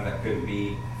that couldn't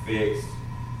be fixed.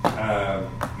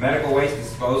 Medical waste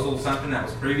disposal, something that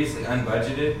was previously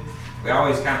unbudgeted. We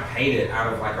always kind of paid it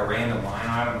out of a random line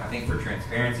item. I think for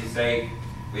transparency's sake,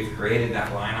 we've created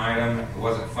that line item. It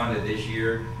wasn't funded this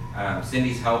year. Cindy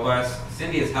has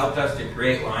helped us to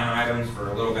create line items for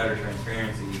a little better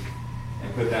transparency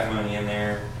and put that money in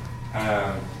there.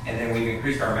 And then we've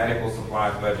increased our medical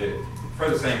supplies budget for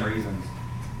the same reasons.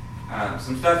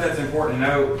 Some stuff that's important to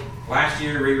note, last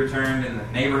year we returned in the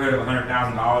neighborhood of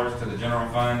 $100,000 to the general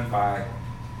fund by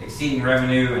exceeding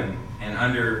revenue and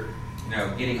under,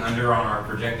 getting under on our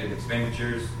projected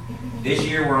expenditures. This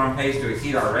year we're on pace to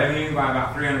exceed our revenue by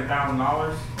about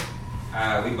 $300,000.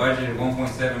 We budgeted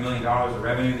 $1.7 million of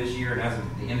revenue this year, and as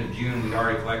of the end of June, we'd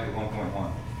already collected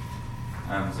 1.1.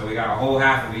 So we got a whole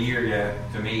half of a year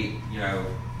yet to meet,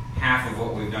 half of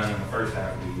what we've done in the first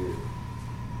half of the year.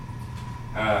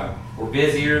 We're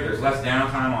busier. There's less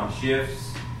downtime on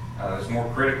shifts. There's more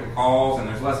critical calls, and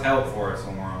there's less help for us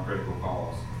when we're on critical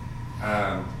calls.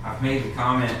 I've made the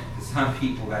comment to some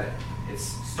people that it's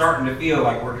starting to feel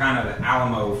like we're kind of the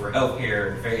Alamo for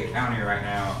healthcare in Fayette County right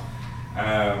now.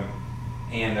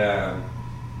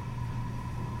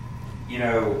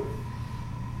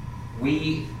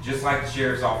 We, just like the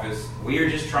sheriff's office, we are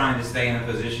just trying to stay in a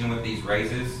position with these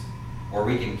raises where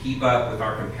we can keep up with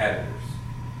our competitors.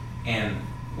 And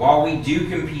while we do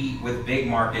compete with big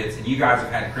markets, and you guys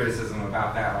have had criticism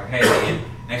about that, like, hey, man,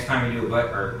 next time you do a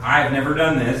budget, or I've never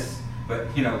done this, but,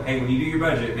 hey, when you do your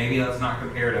budget, maybe let's not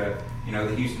compare to,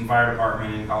 the Houston Fire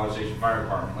Department and College Station Fire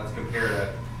Department. Let's compare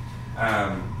to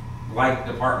like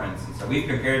departments. And so we've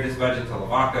compared this budget to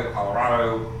Lavaca,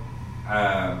 Colorado,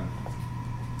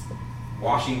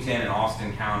 Washington, and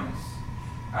Austin counties.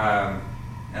 The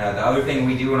other thing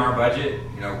we do in our budget,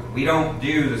 we don't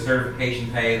do the certification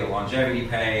pay, the longevity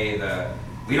pay,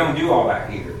 we don't do all that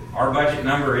here. Our budget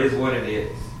number is what it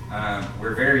is.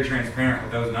 We're very transparent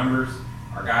with those numbers.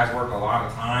 Our guys work a lot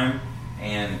of time,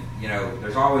 and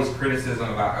there's always criticism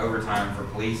about overtime for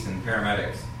police and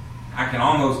paramedics. I can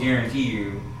almost guarantee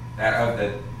you that of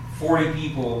the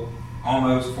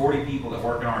almost 40 people that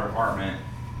work in our department,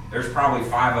 there's probably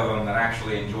 5 of them that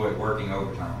actually enjoy working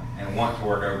overtime and want to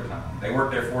work overtime. They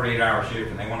work their 48-hour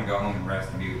shift and they want to go home and rest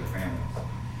and be with their families.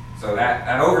 So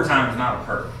that overtime is not a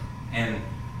perk. And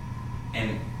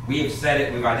we have said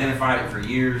it, we've identified it for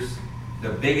years. The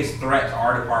biggest threat to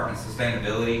our department's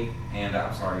sustainability, and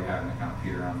I'm sorry you're having to kind of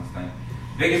peter around this thing.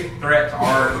 Biggest threat to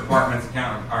our department's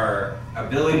our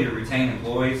ability to retain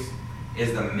employees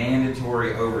is the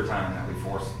mandatory overtime that we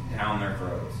force down their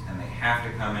throats. And they have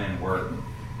to come in and work.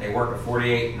 They work a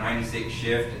 48-96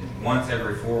 shift, and once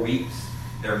every 4 weeks,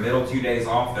 their middle 2 days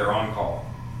off, they're on call.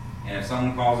 And if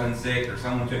someone calls in sick or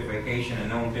someone took vacation and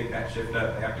no one picked that shift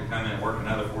up, they have to come in and work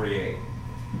another 48.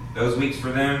 Those weeks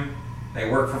for them, they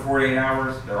work for 48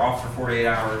 hours, they're off for 48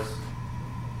 hours.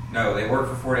 No, they work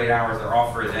for 48 hours, they're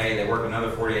off for a day, they work another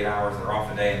 48 hours, they're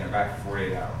off a day, and they're back for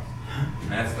 48 hours.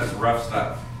 And that's rough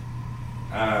stuff.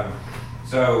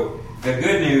 So the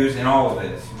good news in all of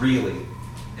this, really,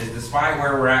 is despite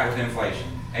where we're at with inflation,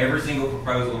 every single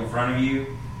proposal in front of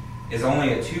you is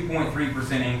only a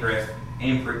 2.3%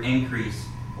 increase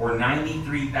or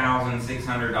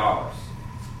 $93,600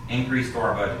 increase to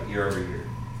our budget year over year,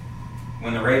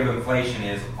 when the rate of inflation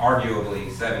is arguably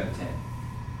 7 to 10,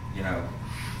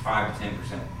 5 to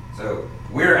 10%. So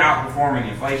we're outperforming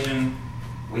inflation.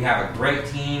 We have a great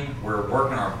team. We're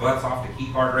working our butts off to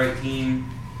keep our great team.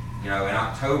 In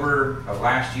October of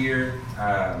last year,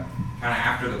 kind of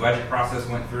after the budget process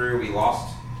went through, we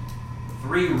lost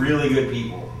 3 really good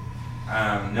people.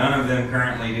 None of them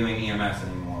currently doing EMS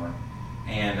anymore.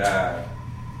 And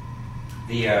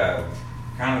the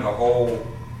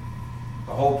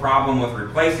whole problem with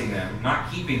replacing them,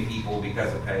 not keeping people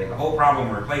because of pay, the whole problem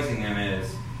with replacing them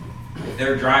is if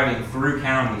they're driving through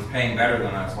counties paying better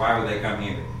than us, why would they come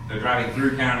here? They're driving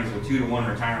through counties with 2-to-1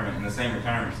 retirement in the same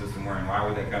retirement system we're in, why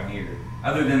would they come here?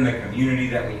 Other than the community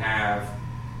that we have,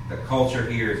 the culture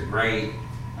here is great.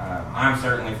 I'm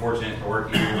certainly fortunate to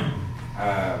work here.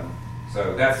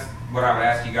 So that's what I would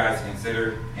ask you guys to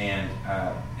consider. And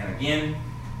again,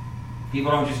 people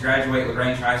don't just graduate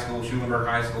LaGrange High School, Schulenburg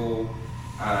High School,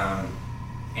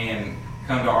 and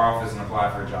come to our office and apply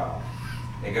for a job.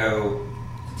 They go to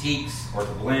TEEX or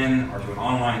to Blinn or to an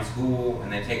online school,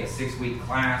 and they take a 6-week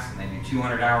class, and they do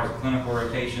 200 hours of clinical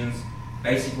rotations,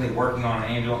 basically working on an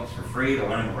ambulance for free to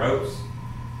learn the ropes.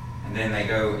 And then they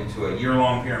go into a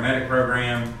year-long paramedic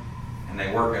program, and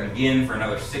they work again for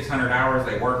another 600 hours.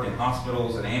 They work in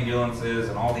hospitals and ambulances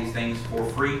and all these things for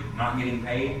free, not getting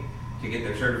paid, to get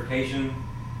their certification.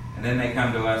 And then they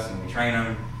come to us and we train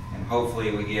them, and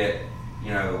hopefully we get,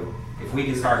 if we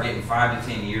could start getting 5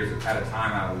 to 10 years at a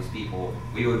time out of these people,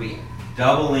 we would be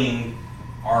doubling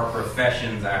our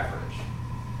profession's average.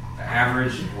 The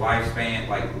average lifespan,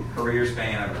 career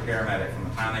span of a paramedic from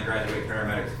the time they graduate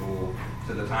paramedic school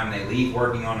to the time they leave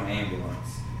working on an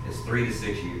ambulance is 3 to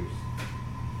 6 years.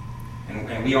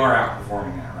 And we are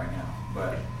outperforming that right now.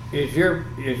 But Is your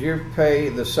pay,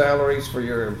 the salaries for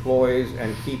your employees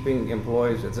and keeping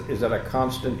employees, is that a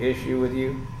constant issue with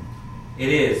you? it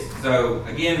is. So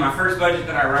again, my first budget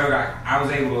that I wrote, I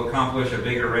was able to accomplish a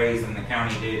bigger raise than the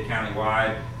county did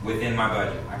countywide within my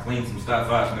budget. I cleaned some stuff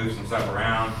up, moved some stuff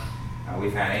around.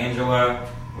 We've had Angela,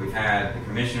 we've had the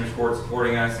Commissioner's Court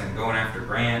supporting us and going after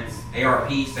grants.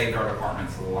 ARP saved our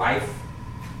department's life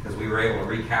because we were able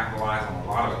to recapitalize on a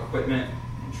lot of equipment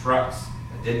and trucks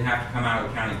that didn't have to come out of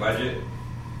the county budget.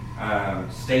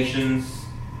 Stations,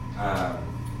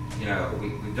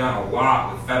 we've done a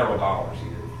lot with federal dollars here.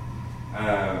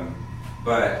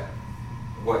 But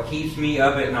what keeps me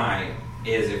up at night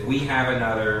is if we have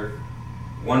another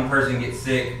one person gets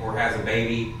sick or has a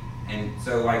baby, and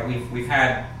so like we've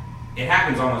had, it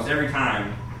happens almost every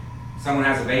time someone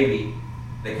has a baby,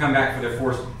 they come back for their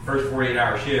first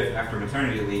 48-hour shift after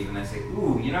maternity leave and they say,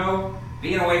 ooh,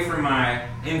 being away from my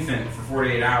infant for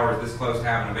 48 hours this close to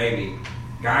having a baby,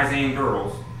 guys and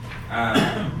girls,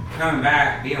 coming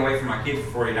back, being away from my kid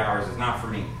for 48 hours is not for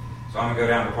me. So I'm gonna go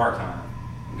down to part-time.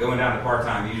 And going down to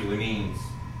part-time usually means,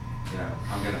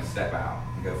 I'm gonna step out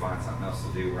and go find something else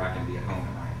to do where I can be at home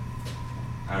at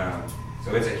night.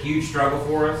 So it's a huge struggle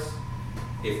for us.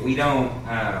 If we don't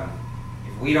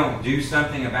do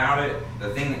something about it,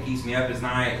 the thing that keeps me up at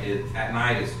night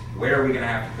is where are we gonna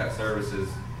have to cut services?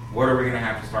 What are we gonna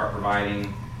have to start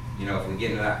providing? If we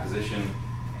get into that position.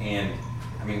 And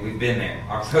I mean, we've been there.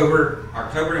 October,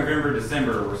 November,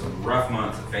 December were some rough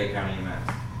months at Fayette County EMS.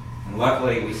 And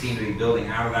luckily, we seem to be building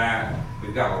out of that.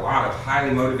 We've got a lot of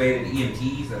highly motivated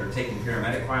EMTs that are taking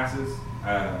paramedic classes.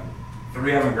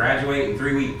 3 of them graduate in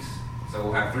 3 weeks. So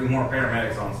we'll have 3 more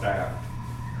paramedics on staff.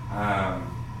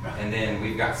 And then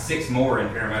we've got 6 more in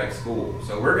paramedic school.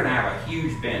 So we're going to have a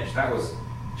huge bench. That was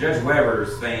Judge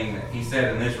Weber's thing that he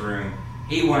said in this room.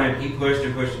 He pushed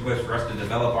and pushed and pushed for us to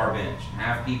develop our bench and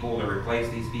have people to replace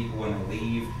these people when they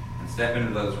leave and step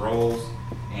into those roles.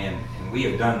 And we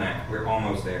have done that. We're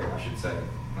almost there, I should say.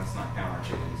 Let's not count our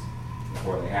chickens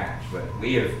before they hatch. But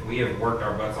we have worked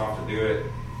our butts off to do it,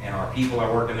 and our people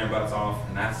are working their butts off.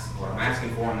 And that's what I'm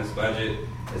asking for in this budget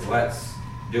is let's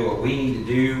do what we need to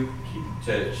do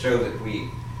to show that we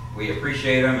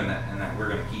appreciate them and that we're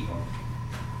going to keep them.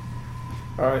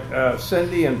 All right,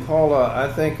 Cindy and Paula,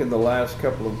 I think in the last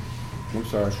couple of, I'm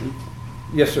sorry.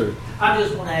 Yes, sir. I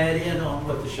just want to add in on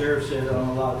what the sheriff said on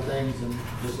a lot of things, and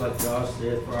just like Josh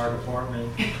said, for our department,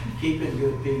 keeping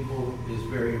good people is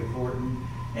very important.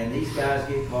 And these guys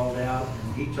get called out,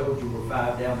 and he told you we're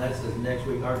 5 down. That says next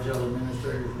week our jail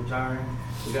administrator is retiring.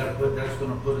 That's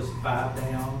going to put us 5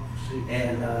 down,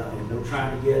 and we're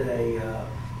trying to get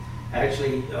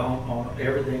actually on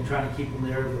everything, trying to keep them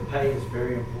there. The pay is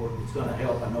very important. It's going to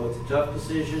help. I know it's a tough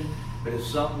decision, but it's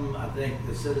something I think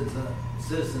the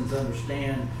citizens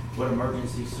understand what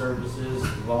emergency services,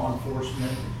 law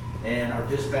enforcement, and our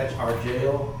dispatch, our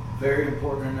jail, very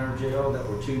important in our jail, that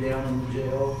we're 2 down in the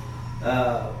jail.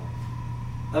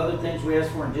 Other things we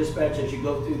ask for in dispatch as you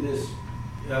go through this,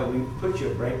 we put you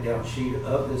a breakdown sheet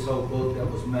of this whole book that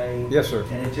was made. Yes, sir.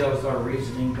 And it tells our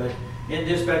reasoning, but in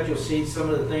dispatch, you'll see some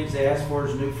of the things they ask for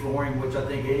is new flooring, which I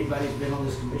think anybody who's been on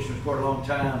this commissioner's court a long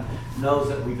time knows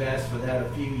that we've asked for that a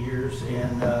few years,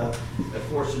 and of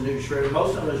course, a new shredder.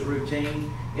 Most of it is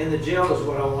routine. In the jail is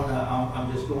what I want to,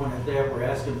 I'm just going at that. We're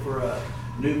asking for a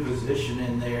new position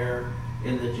in there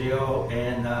in the jail,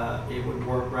 and it would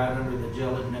work right under the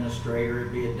jail administrator.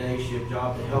 It'd be a day shift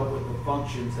job to help with the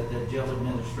functions that the jail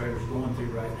administrator is going through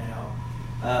right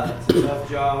now. It's a tough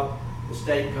job. The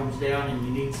state comes down and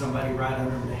you need somebody right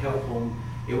under them to help them.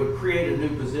 It would create a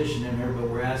new position in there, but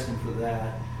we're asking for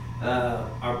that.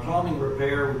 Our plumbing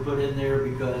repair we put in there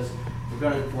because we're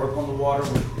going to work on the water,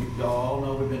 which you all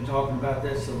know we've been talking about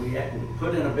this, so we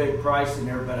put in a big price in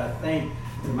there, but I think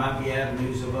there might be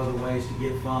avenues of other ways to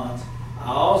get funds.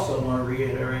 I also want to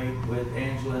reiterate with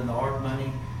Angela and the ARP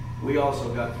money, we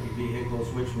also got 3 vehicles,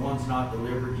 which one's not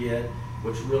delivered yet,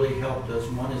 which really helped us.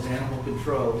 One is Animal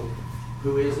Control,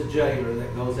 who is a jailer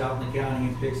that goes out in the county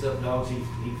and picks up dogs.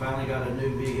 He finally got a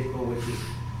new vehicle, which is,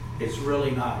 it's really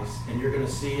nice. And you're going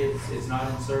to see it's not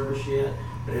in service yet,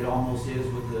 but it almost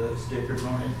is with the stickers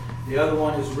on it. The other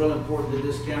one is real important to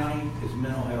this county is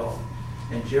mental health.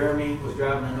 And Jeremy was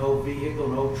driving an old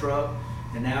vehicle, an old truck,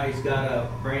 and now he's got a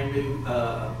brand new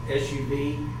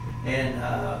SUV,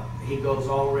 and he goes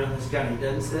all around this county. He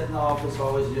doesn't sit in the office,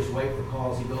 always just wait for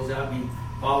calls. He goes out and he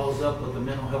follows up with the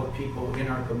mental health people in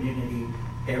our community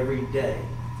every day.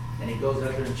 And he goes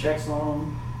out there and checks on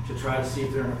them, to try to see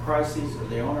if they're in a crisis or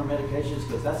they on their medications,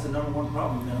 because that's the number one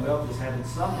problem in mental health, is having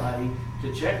somebody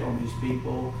to check on these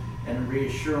people and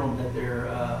reassure them that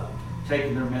they're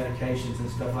taking their medications and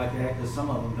stuff like that, because some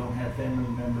of them don't have family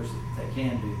members that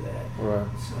can do that. Right.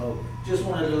 So just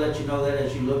wanted to let you know that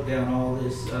as you look down all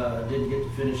this, didn't get to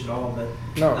finish it all, but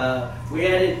No. we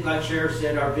added, like Sheriff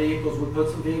said, our vehicles, we put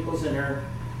some vehicles in there,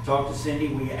 talked to Cindy,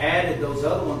 we added those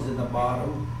other ones in the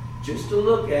bottom just to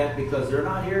look at, because they're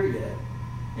not here yet.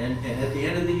 And at the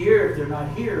end of the year, if they're not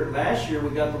here, last year we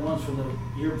got the ones from the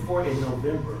year before in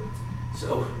November.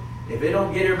 So if they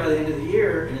don't get here by the end of the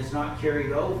year and it's not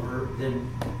carried over, then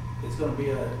it's going to be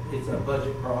it's a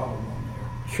budget problem on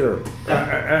there. Sure.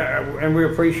 And we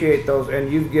appreciate those,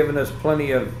 and you've given us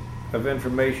plenty of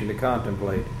information to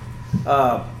contemplate.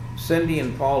 Cindy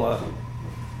and Paula,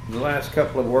 the last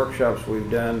couple of workshops we've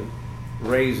done,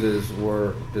 raises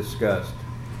were discussed.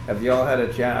 Have y'all had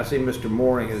a chance? I see Mr.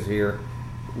 Mooring is here.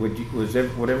 Would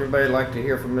everybody like to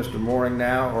hear from Mr. Mooring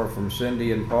now, or from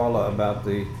Cindy and Paula about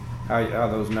how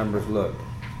those numbers looked?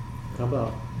 How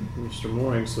about Mr.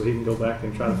 Mooring, so he can go back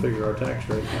and try to figure our tax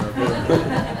rate and our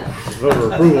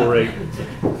voter approval rate?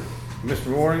 Mr.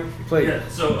 Mooring, please. Yeah,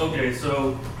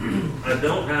 so I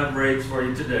don't have rates for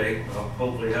you today. I'll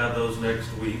hopefully have those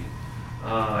next week.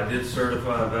 I did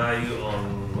certify a value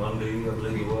on Monday, I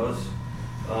believe it was,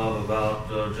 of about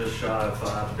just shy of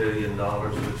 $5 billion,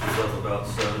 which is up about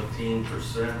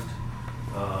 17%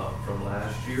 from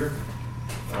last year.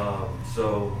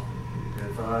 So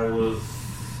if I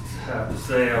have to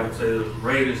say, I would say the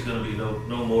rate is going to be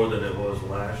no more than it was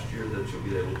last year that you'll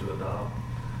be able to adopt.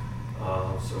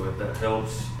 So if that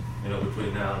helps,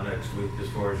 between now and next week, as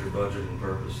far as your budgeting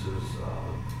purposes,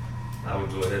 I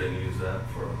would go ahead and use that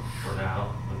for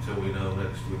now until we know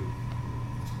next week.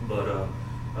 But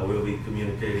I will be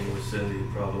communicating with Cindy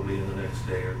probably in the next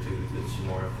day or two to get some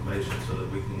more information so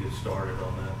that we can get started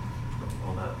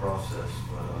on that process.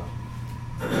 But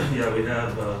yeah, we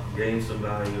have gained some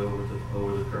value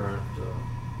over the current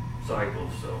cycle.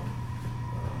 So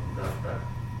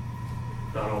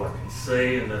that's all I can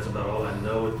say, and that's about all I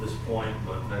know at this point.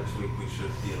 But next week we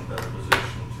should be in a better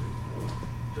position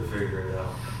to figure it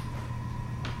out.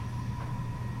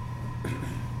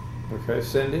 Okay,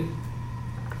 Cindy?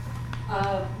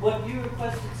 What you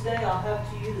requested today, I'll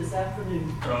have to you this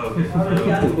afternoon. Oh, okay. Already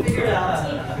got it figured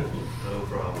out. No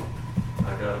problem.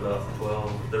 I got about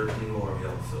 12 or 13 more of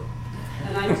y'all, so.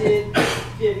 And I did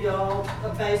give y'all,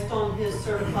 based on his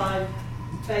certified,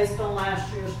 based on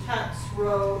last year's tax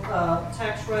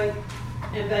rate,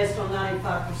 and based on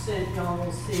 95%, y'all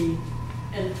will see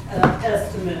an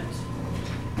estimate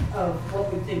of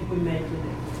what we think we may get.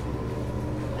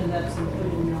 And that's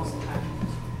included in y'all's package.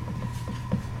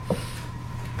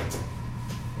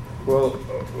 Well,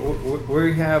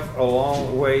 we have a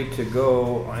long way to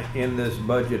go in this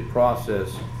budget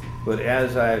process, but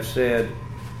as I've said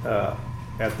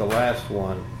at the last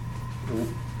one,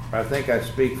 I think I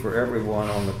speak for everyone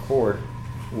on the court,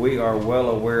 we are well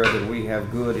aware that we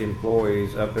have good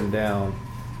employees up and down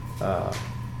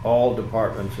all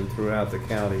departments and throughout the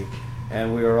county,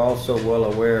 and we are also well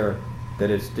aware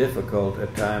that it's difficult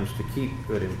at times to keep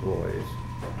good employees.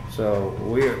 So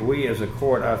we as a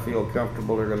court, I feel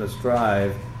comfortable, are going to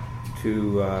strive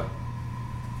to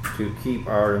keep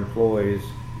our employees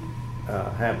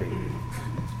happy.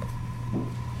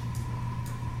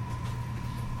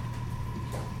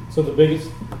 So the biggest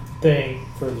thing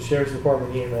for the Sheriff's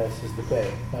Department EMS is the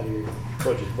pay out of your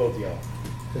budget, both of y'all.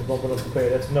 Just bumping up the pay.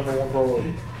 That's the number one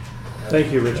priority.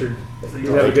 Thank you, Richard.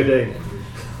 You have a good day.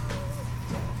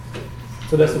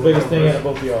 So that's the biggest thing out of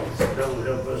both of y'all. That would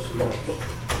help us a lot.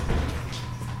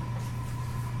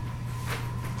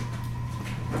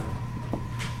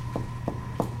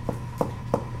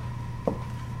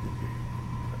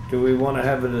 Do we want to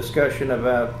have a discussion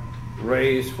about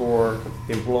raise for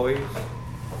employees?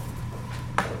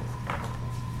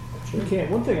 We can.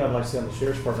 One thing I'd like to say on the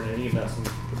Sheriff's Department and EMS, and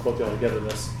put both y'all together in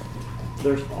this,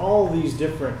 there's all these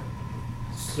different,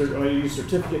 you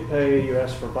certificate pay, you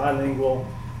ask for bilingual.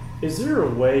 Is there a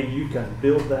way you can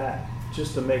build that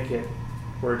just to make it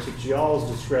where it's at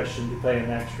y'all's discretion to pay them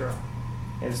extra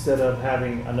instead of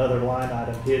having another line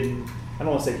item hidden? I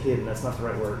don't want to say hidden, that's not the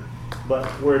right word, but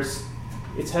where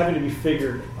it's having to be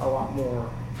figured a lot more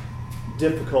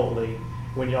difficultly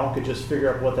when y'all could just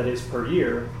figure out what that is per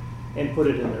year and put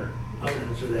it in there. I'll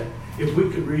answer that. If we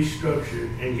could restructure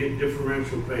and get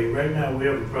differential pay, right now we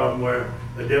have a problem where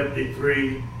a Deputy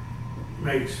 3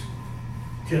 makes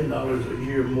 $10 a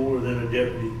year more than a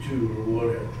Deputy 2 or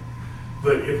whatever.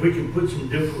 But if we can put some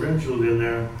differentials in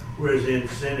there, whereas the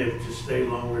incentive to stay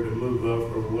longer, to move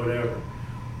up or whatever,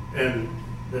 and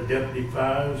the deputy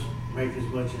fives make as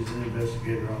much as an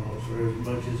investigator almost, or as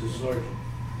much as a sergeant.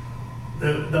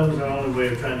 That was our only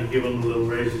way of trying to give them little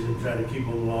raises and try to keep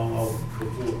them along all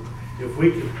before. If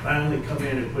we could finally come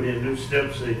in and put in new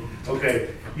steps, say, okay,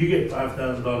 you get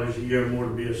 $5,000 a year more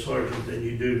to be a sergeant than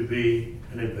you do to be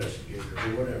an investigator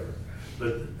or whatever.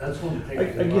 But that's going to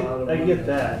take a lot of money. I get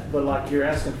that, but like you're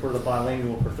asking for the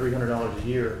bilingual for $300 a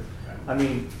year. I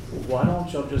mean, why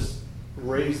don't y'all just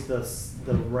raise the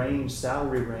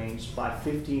salary range by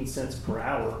 15 cents per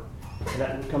hour, and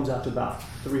that comes out to about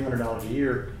 $300 a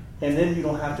year, and then you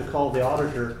don't have to call the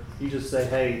auditor. You just say,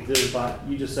 hey,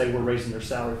 you just say we're raising their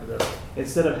salary for this,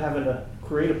 instead of having to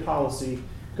create a policy.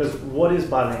 Because what is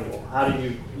bilingual? How do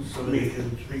you? So they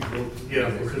can speak both. Yeah,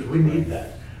 because we need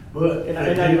that. But and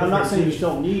I'm not saying you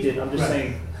don't need it. I'm just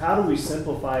saying, how do we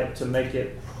simplify it to make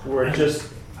it where it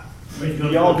just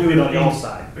y'all do it on y'all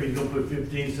side? Are you going to put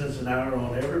 15 cents an hour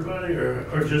on everybody,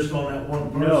 or just on that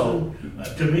one person? No.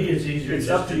 To me, it's easier. It's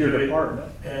just up to your department.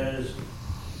 As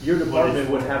your department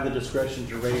would have the discretion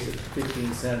to raise it to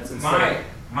 15 cents. My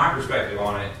perspective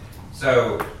on it.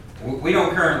 So we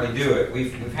don't currently do it.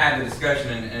 We've had the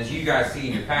discussion, and as you guys see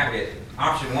in your packet,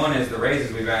 option 1 is the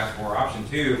raises we've asked for. Option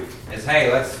 2 is,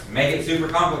 hey, let's make it super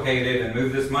complicated and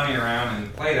move this money around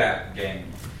and play that game.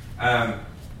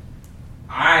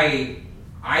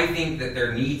 I think that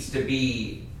there needs to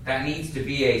be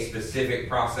a specific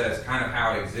process, kind of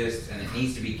how it exists, and it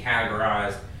needs to be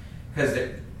categorized, because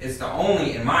it's the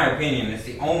only, in my opinion, it's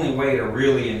the only way to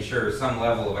really ensure some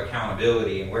level of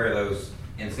accountability and where those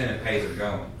incentive pays are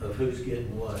going. Of who's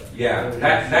getting what. Yeah,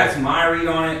 that's my read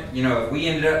on it. You know, if we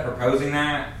ended up proposing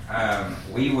that,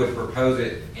 we would propose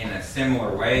it in a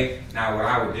similar way. Now, what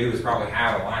I would do is probably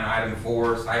have a line item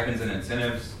for stipends and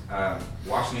incentives.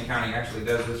 Washington County actually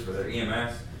does this for their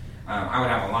EMS. I would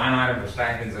have a line item for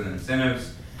stipends and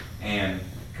incentives, and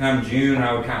come June,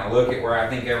 I would kind of look at where I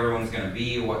think everyone's going to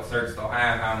be, what certs they'll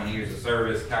have, how many years of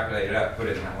service, calculate it up, put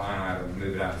it in that line item, and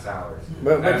move it out of salaries.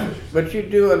 But you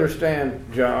do understand,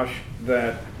 Josh,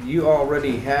 that you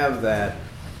already have that,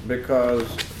 because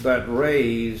that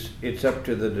raise, it's up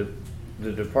to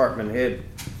the department head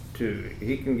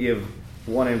he can give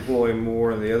one employee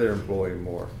more and the other employee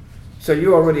more. So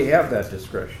you already have that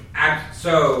discretion.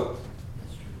 So,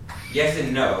 yes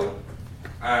and no.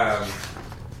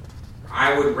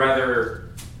 I would rather,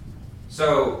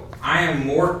 so I am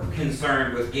more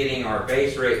concerned with getting our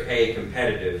base rate pay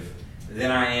competitive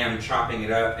than I am chopping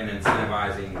it up and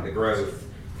incentivizing the growth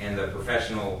and the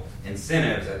professional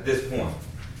incentives at this point.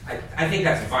 I think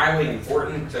that's vitally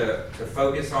important to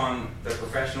focus on the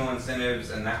professional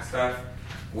incentives and that stuff.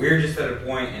 We're just at a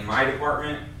point in my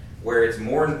department where it's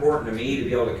more important to me to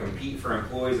be able to compete for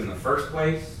employees in the first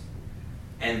place,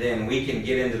 and then we can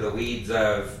get into the weeds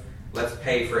of, let's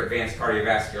pay for advanced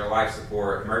cardiovascular life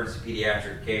support, emergency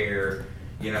pediatric care,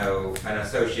 you know, an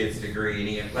associate's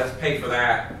degree, and let's pay for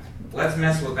that. Let's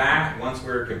mess with that once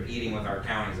we're competing with our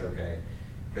counties, okay?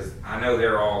 Because I know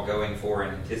they're all going for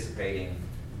and anticipating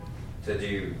to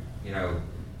do, you know,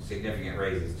 significant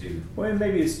raises too. Well,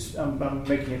 maybe I'm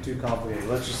making it too complicated.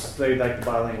 Let's just say like the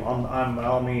bilingual. I'm by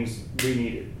all means, we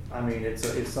need it. I mean, it's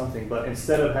something. But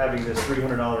instead of having this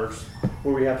 $300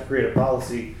 where we have to create a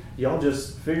policy, y'all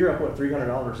just figure out what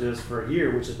 $300 is for a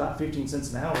year, which is about 15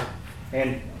 cents an hour,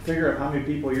 and figure out how many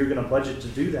people you're going to budget to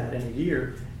do that in a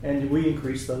year, and we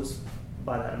increase those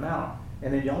by that amount.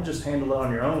 And then y'all just handle it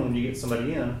on your own when you get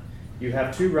somebody in. You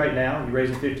have 2 right now, you're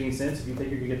raising 15 cents. If you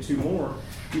think you're going to get 2 more,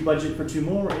 you budget for 2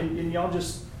 more, and y'all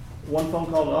just, one phone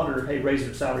call to the auditor, hey, raise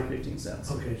your salary 15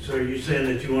 cents. Okay, so are you saying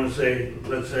that you want to say,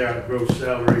 let's say our gross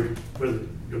salary for the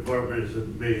department is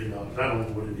 $1 million. I don't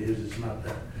know what it is, it's not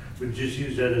that. But just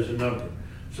use that as a number.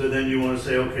 So then you want to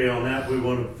say, okay, on that, we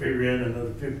want to figure in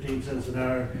another 15 cents an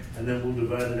hour, and then we'll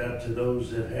divide it out to those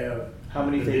that have. How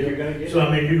many think you're going to get? So, I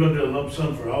mean, you're going to do a lump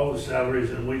sum for all the salaries,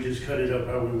 and we just cut it up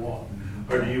how we want.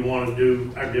 Or do you want to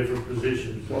do our different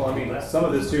positions? Well, I mean, some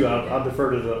of this too, I'll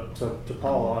defer to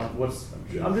Paul on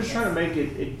I'm just trying to make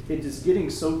it is getting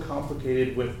so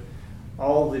complicated with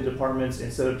all the departments,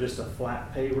 instead of just a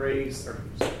flat pay raise, or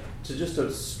to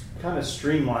just kind of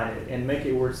streamline it and make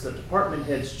it where it's the department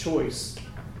head's choice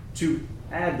to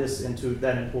add this into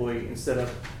that employee instead of.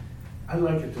 I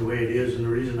like it the way it is, and the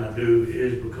reason I do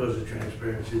is because of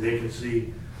transparency. They can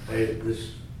see, hey,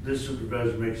 this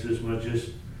supervisor makes this much.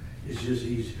 It's just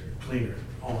easier, cleaner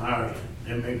on our end.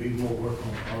 There may be more work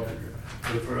on the auditor.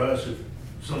 But for us, if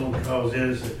someone calls in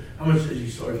and says, how much does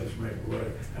your sergeant make, or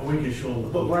whatever, and we can show them the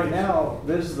But right now,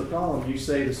 this is the problem. You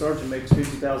say the sergeant makes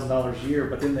 $50,000 a year,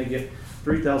 but then they get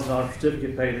 $3,000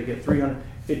 certificate pay, they get $300.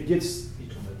 It gets,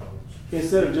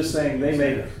 instead of just saying they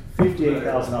make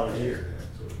 $58,000 a year.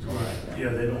 yeah,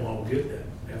 they don't all get that,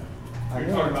 yeah. You're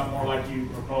talking about more like you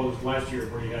proposed last year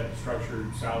where you had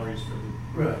structured salaries for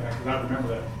the. Right. Because I remember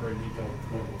that very detailed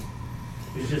proposal.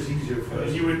 It's just easier for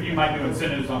us. You might do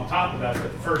incentives on top of that,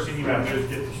 but the first thing you gotta do is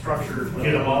get the structure.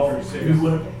 Get them all. We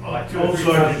would, all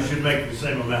sergeants should make the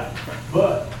same amount.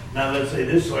 But, now let's say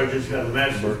this sergeant's got a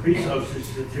master's peace officer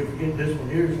certificate, this one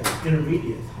here is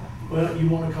intermediate. Well, you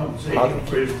wanna compensate him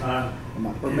for his time.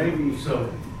 Or maybe, So,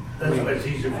 that's why it's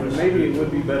easier for us. maybe it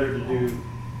would be better to do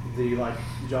the, like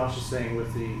Josh is saying,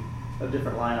 with a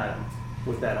different line item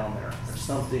with that on there or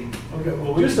something. Okay,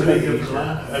 well, we just just to make make it it easier.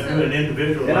 I do an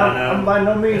individual And line I'm item. by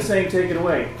no means saying take it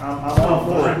away. I'm all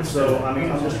for I it. So, I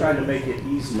mean, I'm just trying to make it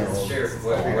easier. Sheriff,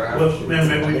 Well, man,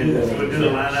 maybe we can do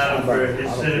a line item for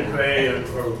incentive pay or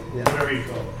whatever you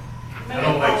call it. I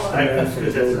don't like stipends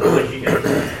because that's not like you get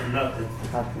for nothing.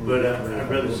 But I'd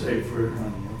rather say for,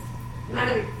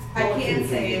 I can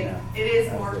say it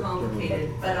is more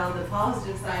complicated, but on the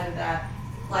positive side of that,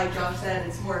 like Josh said,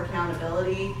 it's more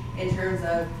accountability in terms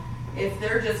of if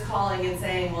they're just calling and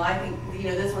saying, well, I think,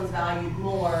 this one's valued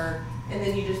more, and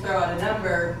then you just throw out a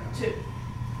number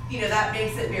that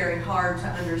makes it very hard to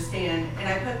understand. And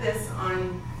I put this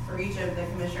on for each of the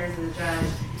commissioners and the judge,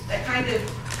 that kind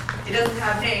of, it doesn't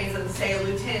have names, it doesn't say a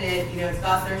lieutenant, it's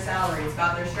got their salary, it's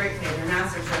got their straight pay, their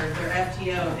master serve, their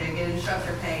FTO, they get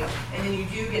instructor pay, and then you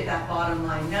do get that bottom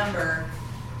line number.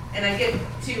 And I get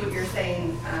to what you're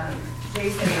saying,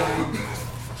 Jason,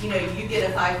 you get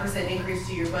a 5% increase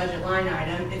to your budget line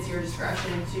item. It's your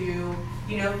discretion to,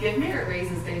 give merit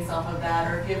raises based off of that,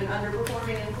 or give an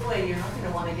underperforming employee, you're not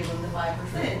gonna wanna give them the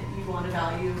 5%. You wanna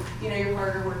value, your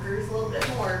harder workers a little bit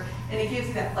more, and it gives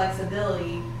you that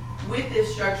flexibility. With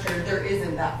this structure, there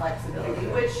isn't that flexibility,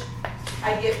 which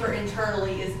I get for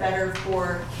internally is better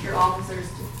for your officers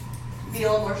to be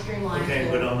a little more streamlined. okay,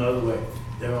 but on the other way,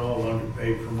 they're all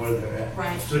underpaid from where they're at.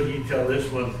 Right. So you tell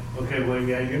this one, okay, well,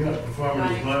 yeah, you're not performing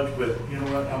as Right. much, but you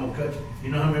know what, I'm gonna cut you. You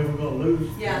know how many we're gonna lose?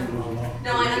 Yeah. We're gonna lose them all.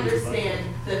 No, I understand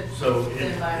the. So the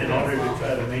in environment order as to well.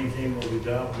 try to maintain what we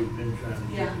got, we've been trying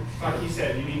to. Yeah. Like you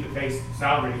said, you need the base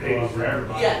salary to go up for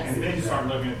everybody. Yes. And then you start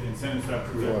looking at the incentive stuff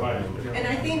for everybody. And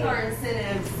I think our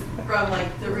incentives from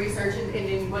like the research and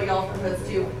in what y'all proposed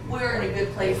to, we're in a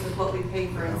good place with what we pay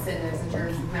for incentives in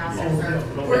terms of master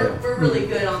serve. We're really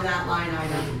good on that line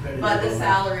item. But the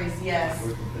salaries, yes,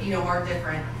 are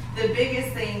different. The biggest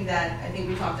thing that I think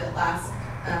we talked at last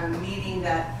meeting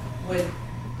that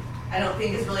I don't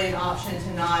think is really an option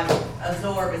to not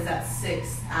absorb is that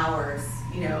 6 hours,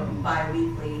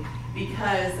 bi-weekly.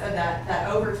 Because of that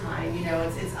overtime,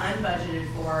 it's unbudgeted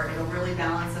for, it'll really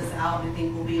balance us out, and I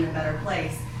think we'll be in a better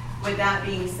place. With that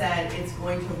being said, it's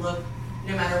going to look,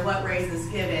 no matter what raise is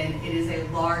given, it is a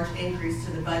large increase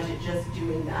to the budget just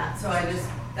doing that. So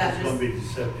That's gonna be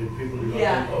deceptive. People are gonna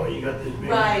Yeah. think, oh, you got this big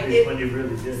Right. increase when you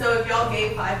really did. So if y'all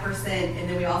gave 5%, and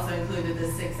then we also included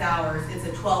the 6 hours, it's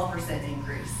a 12%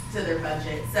 increase to their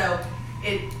budget. So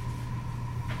it's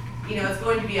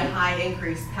going to be a high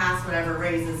increase past whatever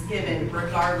raise is given,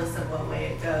 regardless of what way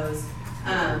it goes.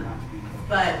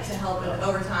 But to help with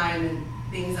overtime and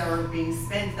things that were being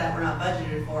spent that were not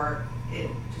budgeted for, it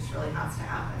just really has to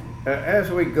happen. As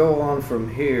we go on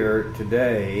from here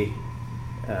today,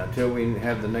 till we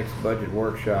have the next budget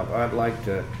workshop, I'd like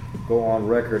to go on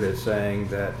record as saying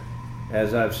that,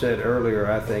 as I've said earlier,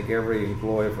 I think every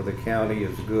employee for the county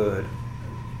is good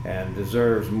and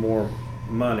deserves more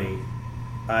money.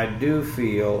 I do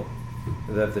feel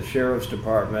that the sheriff's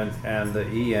department and the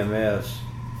EMS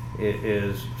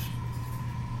is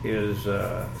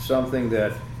something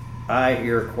that I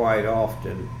hear quite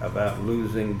often about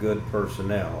losing good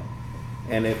personnel.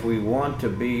 And if we want to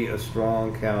be a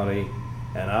strong county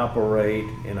and operate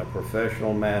in a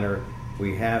professional manner,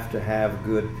 we have to have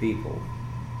good people.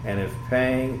 And if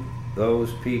paying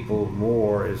those people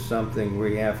more is something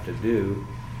we have to do,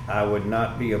 I would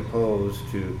not be opposed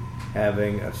to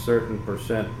having a certain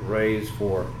percent raise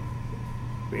for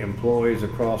the employees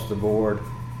across the board,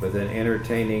 but then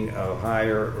entertaining a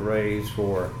higher raise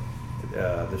for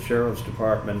the sheriff's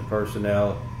department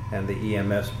personnel and the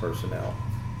EMS personnel.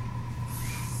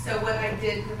 So what I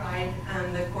did provide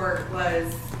the court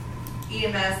was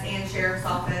EMS and sheriff's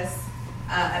office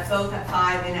at both at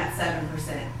 5% and at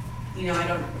 7%.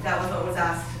 That was what was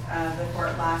asked the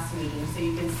court last meeting, so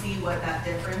you can see what that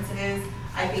difference is.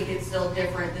 I think it's still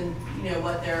different than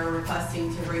what they're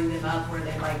requesting to bring them up where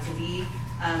they'd like to be.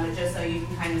 But just so you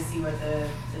can kind of see what the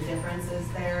difference is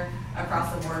there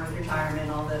across the board with retirement,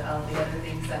 all the other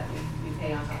things that we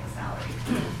pay on top of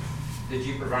salary. Did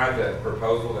you provide the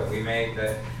proposal that we made,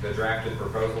 the drafted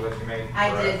proposal that you made?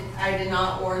 I did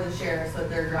not, or the sheriff's what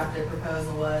their drafted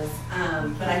proposal was,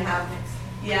 but I have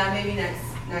Yeah, maybe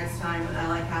next time,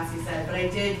 like Cassie said, but I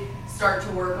did start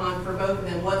to work on for both of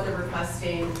them what they're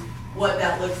requesting, what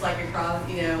that looks like across,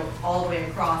 all the way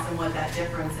across, and what that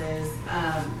difference is.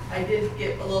 I did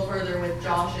get a little further with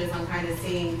Josh's on kind of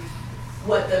seeing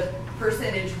what the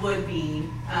percentage would be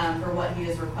for what he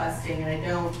is requesting, and I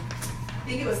don't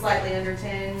think it was slightly under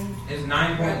 10. It's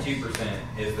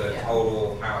 9.2% is the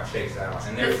total how it shakes out,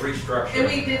 and there's restructuring. And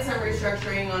we did some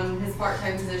restructuring on his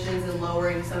part-time positions and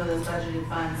lowering some of those budgeted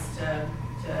funds to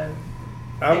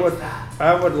fix that.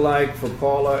 I would like for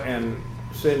Paula and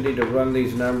Cindy to run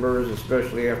these numbers,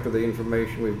 especially after the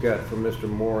information we've got from Mr.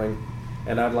 Mooring.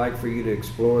 And I'd like for you to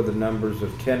explore the numbers of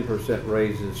 10%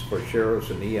 raises for sheriffs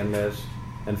and EMS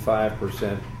and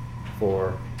 5%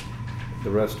 for the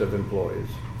rest of employees.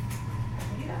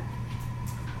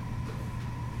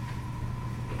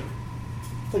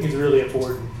 I think it's really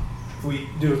important we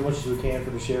do as much as we can for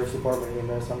the sheriff's department and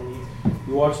EMS. I mean,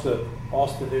 you watch the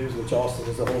Austin news, which Austin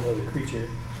is a whole other creature,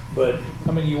 but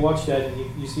I mean, you watch that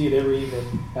and you see it every evening.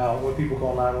 When people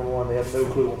call 911, they have no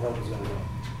clue when help is going to come.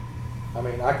 I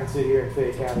mean, I can sit here in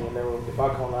Fayette County and know if I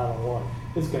call 911,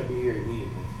 it's going to be here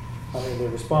immediately. I mean, the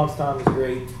response time is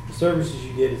great. The services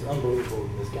you get is unbelievable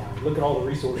in this county. Look at all the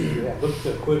resources you have. Look at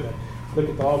the equipment. Look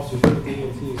at the officers. Look at the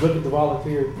EMTs. Look at the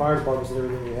volunteer fire departments and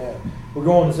everything you have. We're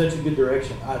going in such a good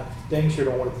direction. I dang sure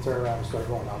don't want it to turn around and start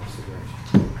going the opposite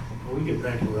direction. Well, we can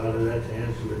thank a lot of that to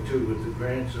answer it too, with the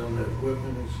grants on the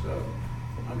equipment and stuff.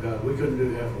 My God, we couldn't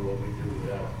do half of what we do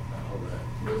without all that.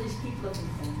 We'll just keep looking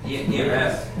for them.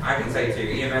 EMS, I can say too,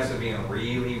 EMS would be in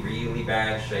really, really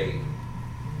bad shape.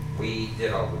 We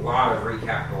did a lot of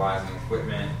recapitalizing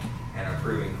equipment and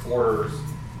improving quarters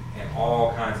and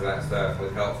all kinds of that stuff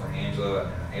with help from Angela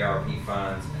and ARP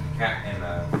funds and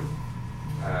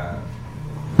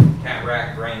Cat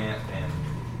Rack grant and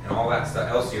all that stuff,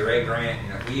 LCRA grant.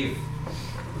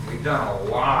 We've done a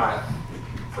lot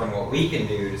from what we can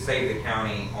do to save the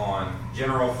county on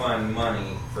general fund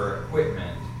money for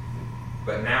equipment.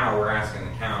 But now we're asking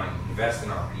the county, invest in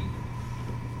our people.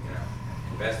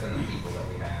 Invest in the people that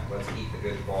we have. Let's keep the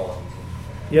good quality.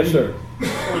 Yes, sir.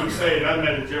 I want to say, I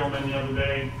met a gentleman the other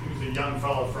day. He was a young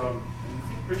fellow I'm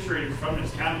pretty sure he was from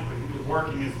this county, but he was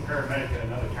working as a paramedic at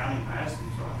another county. I asked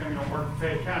him, so how come you don't work in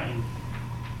Fayette County?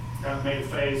 He kind of made a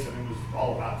face, and it was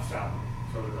all about the salary.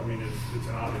 So, I mean, it's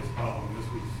an obvious problem. This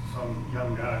was some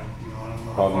young guy, I don't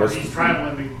know how far he's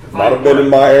traveling to might have been in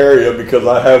my area because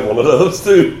I have one of those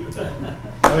too.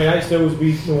 I mean, I used to always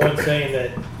be the one saying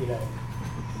that,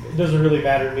 it doesn't really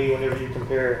matter to me whenever you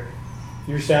compare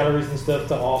your salaries and stuff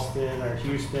to Austin or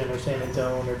Houston or San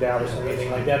Antonio or Dallas or anything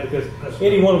like that, because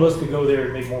any one of us could go there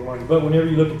and make more money. But whenever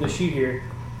you look at the sheet here,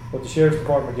 what the sheriff's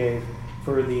department gave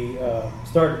for the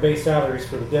start base salaries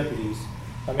for the deputies,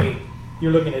 I mean,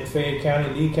 you're looking at Fayette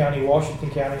County, Lee County, Washington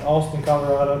County, Austin,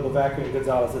 Colorado, Lavaca, and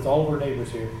Gonzales. That's all of our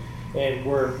neighbors here. And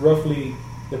we're roughly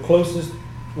the closest,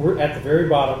 we're at the very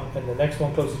bottom, and the next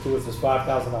one closest to us is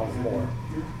 $5,000 more.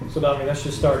 So, I mean, let's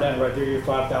just start that right there. You're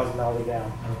 $5,000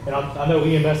 down. And I know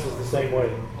EMS is the same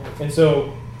way. And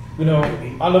so,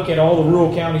 I look at all the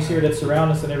rural counties here that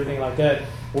surround us and everything like that.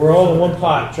 We're all in one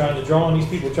pot trying to draw on these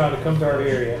people trying to come to our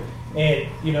area. And,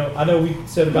 I know we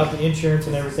said about the insurance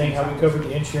and everything, how we covered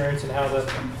the insurance and how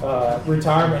the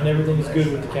retirement and everything is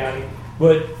good with the county.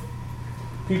 But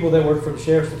people that work for the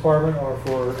sheriff's department or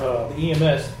for the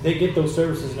EMS, they get those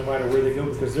services no matter where they go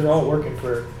because they're all working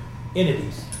for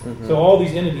entities. Mm-hmm. So all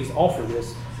these entities offer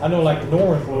this. I know like the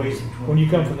NOR employees, when you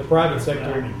come from the private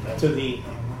sector to the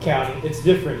county, it's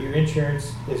different. Your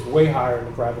insurance is way higher in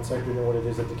the private sector than what it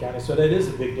is at the county. So that is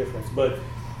a big difference. But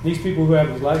these people who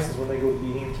have these licenses, when they go to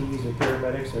be EMTs or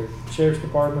paramedics or sheriff's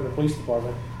department or police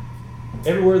department,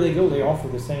 everywhere they go, they offer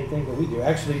the same thing that we do.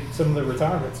 Actually, some of the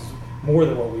retirements is more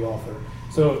than what we offer.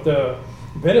 So if the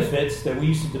benefits that we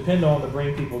used to depend on to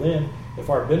bring people in, if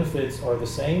our benefits are the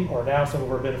same or now some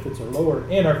of our benefits are lower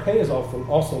and our pay is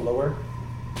also lower,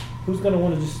 who's going to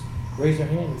want to just raise their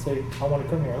hand and say, I want to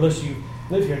come here? Unless you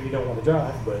live here and you don't want to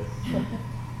drive, but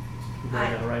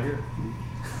right here.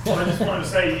 Well, I just wanted to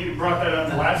say, you brought that up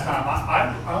the last time.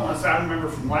 I want to say, I remember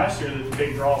from last year that the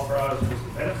big draw for us was the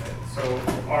benefits. So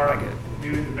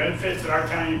do the benefits that our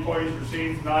county employees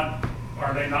receive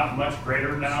are they not much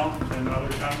greater now than other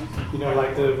counties?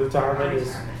 Like the retirement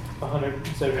is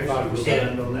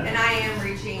 175%. And I am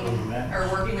reaching or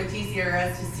working with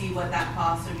TCRS to see what that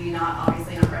cost would be,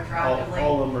 obviously not retroactively.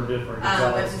 All of them are different.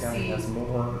 But to County see has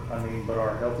more, but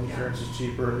our health insurance is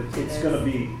cheaper. It's going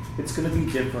to be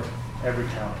different every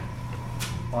county.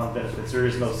 on benefits. There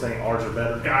is no saying ours are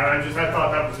better. Yeah, I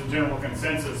thought that was the general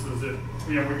consensus, was that,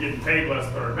 we're getting paid less,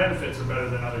 but our benefits are better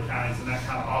than other counties, and that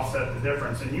kind of offset the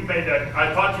difference. And you made that,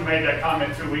 I thought you made that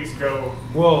comment 2 weeks ago.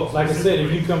 Well, like I said,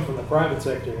 if you come from the private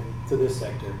sector to this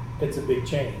sector, it's a big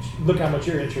change. Look how much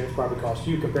your insurance probably costs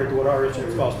you compared to what our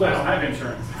insurance costs us. I don't have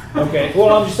insurance. Okay, well,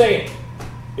 I'm just saying,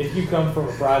 if you come from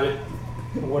a private,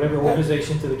 whatever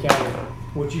organization to the county,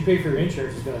 what you pay for your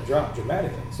insurance is going to drop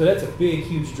dramatically. So that's a big,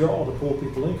 huge draw to pull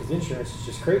people in, because insurance is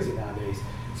just crazy nowadays.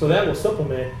 So that will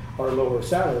supplement our lower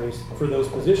salaries for those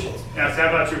positions. Yeah, so how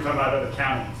about you talking about other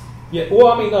counties? Yeah, well,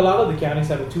 I mean, a lot of the counties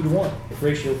have a 2-to-1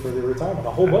 ratio for their retirement.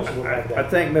 A whole bunch of them have that. I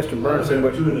think, Mr. Burnson,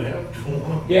 what 2.5 to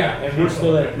 1. Yeah, and we're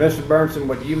still at Mr. Burnson,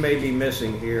 what you may be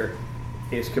missing here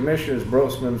is Commissioner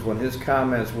Brosman's, when his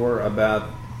comments were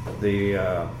about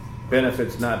the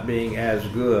benefits not being as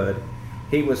good,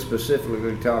 he was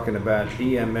specifically talking about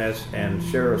EMS and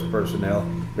sheriff's personnel,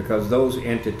 because those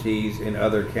entities in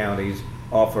other counties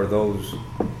offer those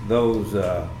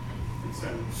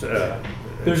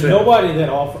there's nobody that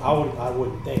offer. I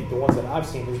would think the ones that I've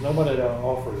seen. There's nobody that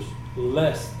offers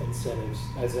less incentives,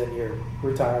 as in your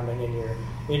retirement and your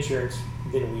insurance,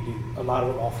 than we do. A lot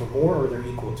of them offer more, or they're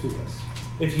equal to us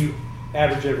if you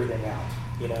average everything out.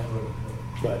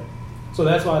 But so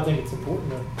that's why I think it's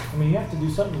important. You have to do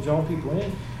something to draw people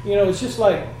in. It's just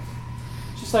like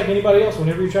anybody else.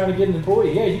 Whenever you're trying to get an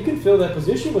employee, yeah, you can fill that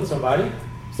position with somebody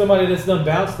that's done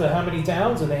bounced to how many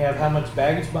towns, and they have how much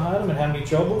baggage behind them, and how many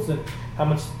troubles, and how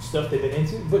much stuff they've been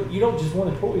into. But you don't just want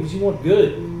employees. You want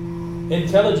good,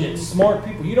 intelligent, smart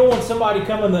people. You don't want somebody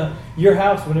coming to your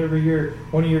house whenever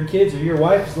one of your kids or your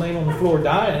wife is laying on the floor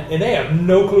dying, and they have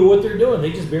no clue what they're doing.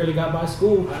 They just barely got by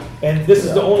school, and this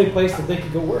is the only place that they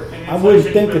could go work. I wouldn't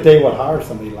think that they would hire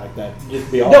somebody like that. Just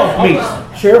be all.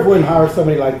 No, Sheriff wouldn't hire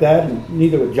somebody like that, and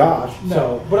neither would Josh. No,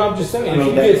 so, but I'm just saying,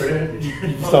 you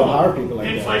just don't hire people like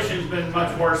that. Inflation's been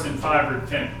much worse than 5 or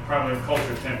 10, probably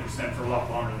closer to 10% for a lot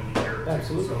longer than a year.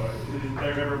 Absolutely. So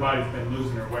everybody's been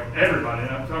losing their way. Everybody,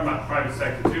 and I'm talking about the private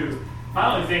sector too.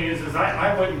 My only thing is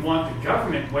I wouldn't want the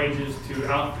government wages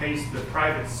to outpace the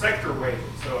private sector wages.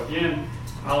 So again,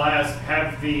 I'll ask,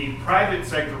 have the private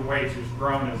sector wages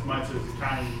grown as much as the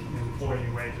county employee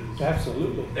wages?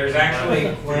 Absolutely. There's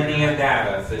actually plenty of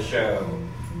data to show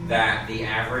that the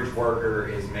average worker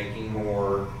is making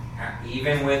more,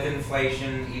 even with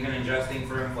inflation, even adjusting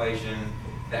for inflation.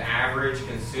 The average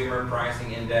consumer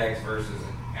pricing index versus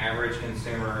average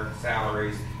consumer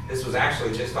salaries. This was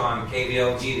actually just on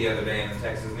KBLG the other day in the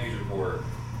Texas News Report.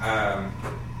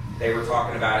 They were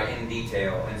talking about it in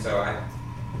detail, and so I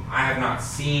have not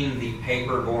seen the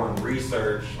paper-borne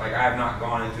research. Like, I have not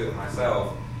gone into it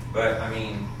myself, but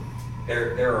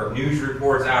there are news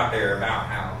reports out there about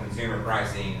how consumer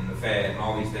pricing and the Fed and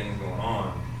all these things going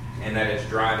on, and that it's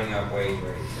driving up wage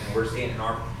rates. And we're seeing it in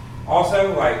our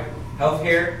also, like,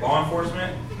 healthcare, law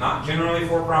enforcement, not generally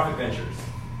for-profit ventures.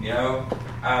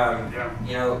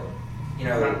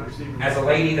 As a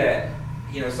lady that,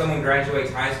 someone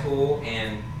graduates high school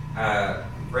and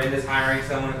Brenda's hiring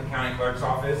someone at the county clerk's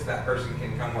office, that person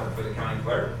can come work for the county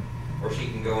clerk, or she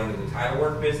can go into the title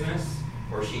work business,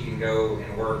 or she can go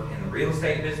and work in the real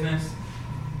estate business.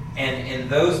 And in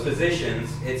those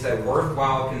positions, it's a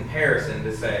worthwhile comparison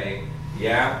to say,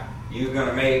 yeah, you're going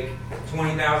to make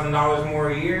 $20,000 more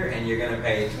a year, and you're going to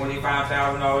pay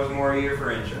 $25,000 more a year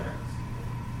for insurance.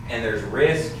 And there's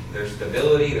risk, there's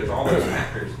stability, there's all those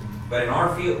factors. But in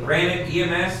our field, granted,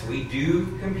 EMS, we do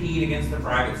compete against the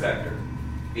private sector,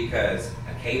 because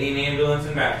Acadian Ambulance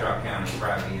in Bastrop County is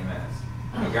private EMS.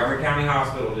 Montgomery County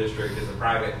Hospital District is a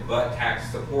private but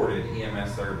tax-supported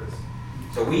EMS service.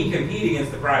 So we compete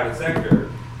against the private sector.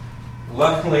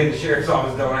 Luckily, the sheriff's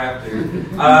office don't have to.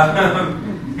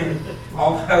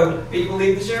 Although people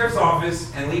leave the sheriff's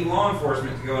office and leave law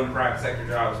enforcement to go into private sector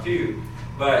jobs too.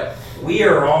 But we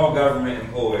are all government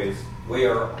employees.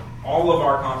 All of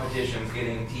our competition is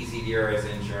getting TCDRS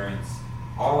insurance.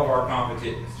 All of our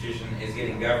competition is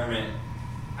getting government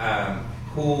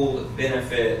pooled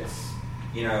benefits.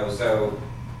 So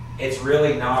it's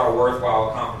really not a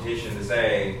worthwhile competition to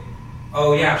say,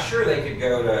 oh yeah, sure they could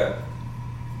go to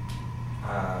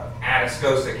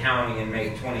Atascosa County and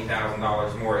make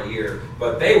 $20,000 more a year,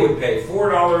 but they would pay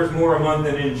 $4 more a month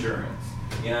in insurance.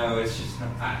 It's just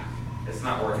it's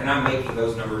not working. And I'm making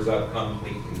those numbers up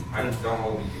completely. I just don't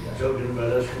hold me to that. Talking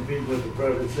about us competing with the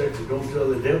private sector, don't tell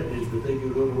the deputies, but they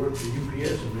can go to work for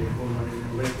UPS and make more money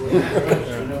than they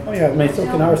make. Oh yeah, so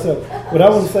can ourselves. What I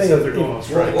want to say is,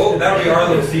 well, that'll be our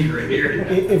little secret here.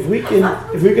 If we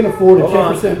can afford a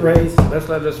 10% raise,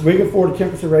 we can afford a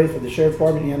 10% raise for the sheriff's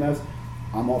department EMS.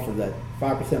 I'm all for that.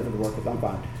 5% for the workers, I'm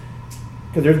fine.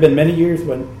 Because there's been many years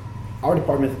when our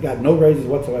department's got no raises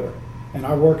whatsoever. And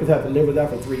our workers have to live with that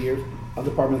for 3 years. Other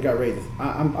departments got raises.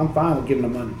 I'm fine with giving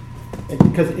them money.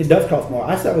 Because it does cost more.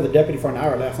 I sat with a deputy for an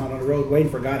hour last night on the road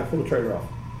waiting for a guy to pull the trailer off.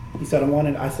 He said, I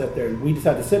wanted, I sat there, and we just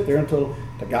had to sit there until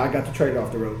the guy got the trailer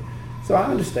off the road. So I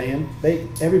understand.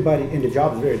 Everybody in the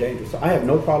job is very dangerous. So I have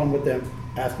no problem with them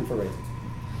asking for raises.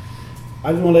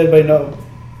 I just want to let everybody know,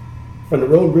 from the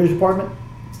road and bridge department,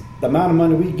 the amount of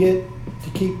money we get to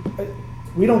keep,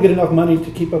 we don't get enough money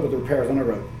to keep up with the repairs on the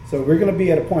road. So we're going to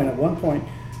be at a point, at one point,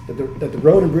 that the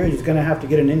road and bridge is going to have to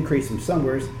get an increase from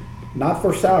somewhere, not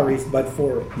for salaries, but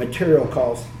for material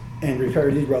costs and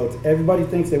repair these roads. Everybody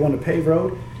thinks they want a paved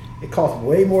road. It costs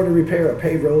way more to repair a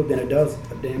paved road than it does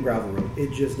a damn gravel road.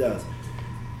 It just does.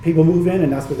 People move in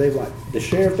and that's what they want. The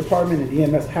sheriff department and the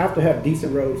EMS have to have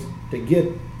decent roads to get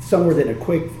somewhere that a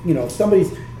quick, if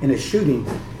somebody's in a shooting,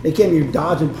 they can't be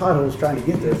dodging potholes trying to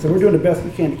get there. So we're doing the best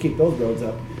we can to keep those roads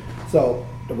up. So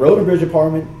the road and bridge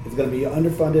department is going to be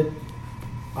underfunded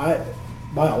by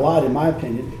a lot, in my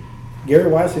opinion.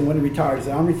 Gary Weissman, when he retired, he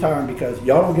said, I'm retiring because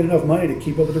y'all don't get enough money to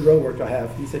keep up with the road work I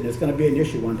have. He said, it's going to be an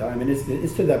issue one time, and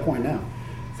it's to that point now.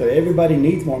 So everybody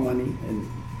needs more money, and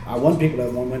I want people to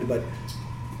have more money, but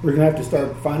we're going to have to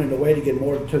start finding a way to get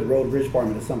more to the road and bridge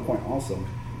department at some point also.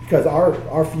 Because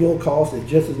our fuel cost is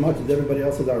just as much as everybody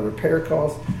else's. Our repair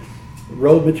costs,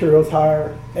 road materials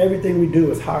higher. Everything we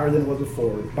do is higher than it was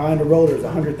before. Buying a roller is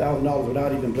 $100,000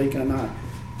 without even blinking an eye.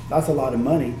 That's a lot of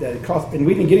money that it costs. And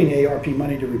we didn't get any ARP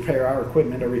money to repair our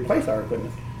equipment or replace our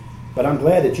equipment. But I'm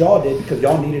glad that y'all did because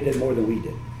y'all needed it more than we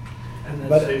did. And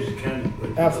that saves the county.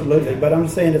 Absolutely. But I'm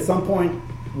just saying at some point,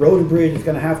 road and bridge is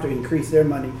going to have to increase their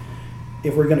money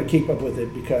if we're going to keep up with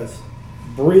it, because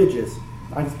bridges,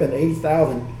 I can spend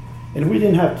 $80,000, and if we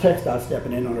didn't have TxDOT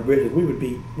stepping in on the bridges,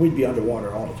 we'd be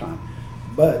underwater all the time.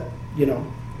 But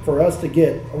for us to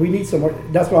we need some more.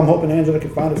 That's why I'm hoping Angela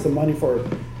can find us some money for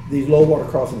these low water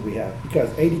crossings we have, because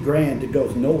 $80,000 it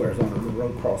goes nowhere on a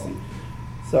road crossing.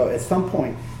 So at some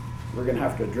point, we're going to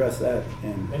have to address that.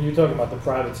 And you're talking about the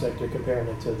private sector comparing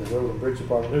it to the road and bridge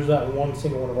department. There's not one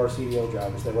single one of our CDL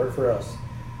drivers that work for us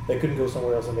that couldn't go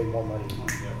somewhere else and make more money.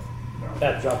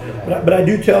 That job. But I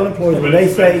do tell employees when they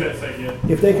say,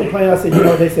 if they complain, I said,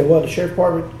 they say, well, the sheriff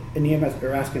department and the EMS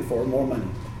are asking for more money.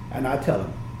 And I tell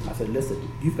them, I said,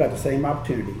 listen, you've got the same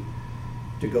opportunity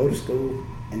to go to school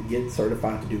and get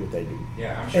certified to do what they do.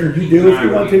 Yeah, I'm sure. And you do if you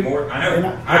want to. I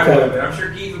know. I would, but I'm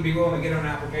sure Keith would be willing to get on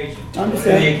an application. I'm just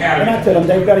saying, and I tell them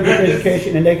they've got to get the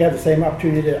education and they have the same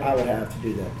opportunity that I would have to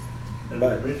do that.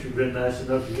 But Richard's been nice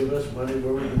enough to give us money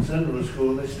where we can send them to school,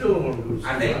 and they still don't want to go to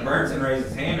school. I think Burnson raised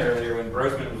his hand earlier when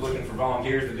Grossman was looking for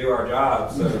volunteers to do our job.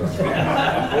 So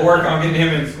we'll work on getting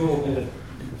him in school.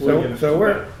 So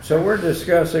we're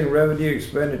discussing revenue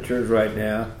expenditures right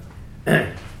now,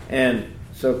 and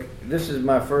so this is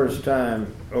my first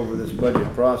time over this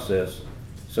budget process.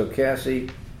 So Cassie,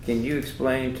 can you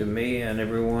explain to me and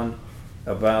everyone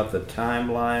about the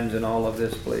timelines and all of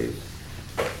this, please?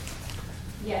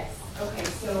 Yes. Okay,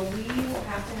 so we will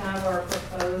have to have our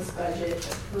proposed budget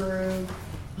approved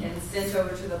and sent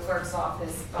over to the clerk's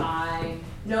office by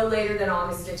no later than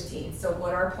August 15th. So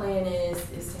what our plan is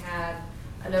to have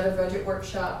another budget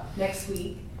workshop next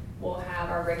week. We'll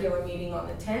have our regular meeting on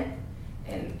the 10th,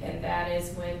 and that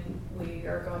is when we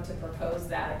are going to propose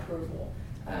that approval.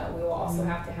 We will also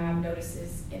have to have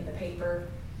notices in the paper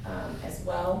as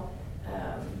well.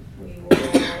 We will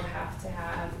have to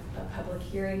have a public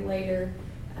hearing later.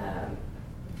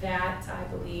 That, I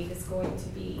believe, is going to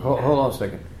be... Hold on a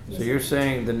second. So you're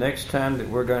saying the next time that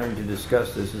we're going to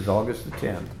discuss this is August the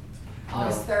 10th?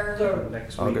 August 3rd.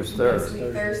 Next week. August 3rd. Next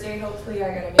week, Thursday, hopefully.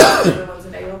 I got to make sure everyone's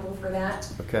available for that.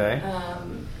 Okay.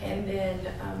 And then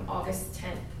August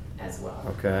 10th as well.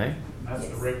 Okay. That's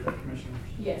the regular commissioners?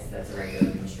 Yes, that's a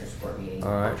regular commissioners court meeting.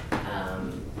 All right.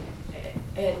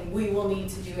 And we will need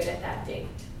to do it at that date.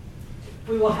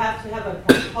 We will have to have a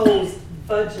proposed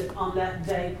budget on that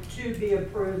day to be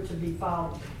approved to be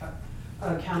filed with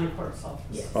the county clerk's office.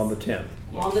 Yes. On the 10th.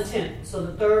 Yes. On the 10th. So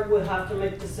the 3rd we'll have to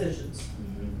make decisions.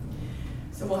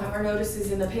 So we'll have our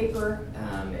notices in the paper.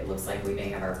 It looks like we may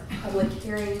have our public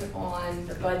hearing on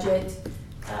the budget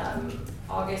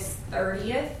August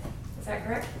 30th. Is that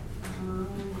correct?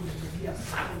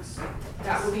 Yes.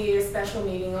 That will be a special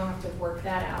meeting. I'll have to work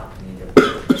that out. I need to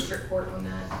work with district court on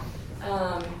that.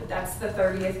 But that's the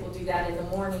 30th. We'll do that in the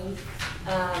morning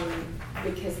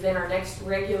because then our next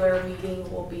regular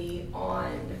meeting will be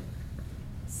on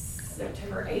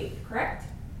September 8th, correct?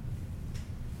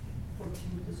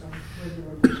 14th is our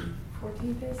regular meeting.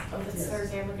 14th is? Oh, that's Yes.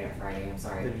 Thursday. I'm looking at Friday. I'm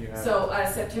sorry. Then you have- So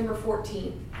September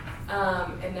 14th,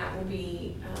 and that will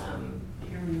be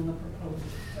hearing on the proposal.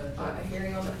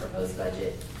 proposed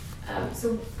budget.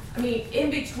 So, I mean,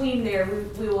 in between there,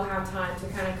 we will have time to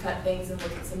kind of cut things and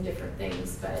look at some different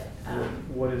things, but,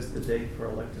 What is the date for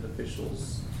elected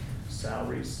officials'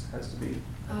 salaries has to be?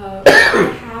 I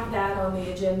have that on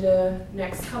the agenda,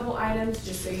 next couple items,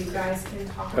 just so you guys can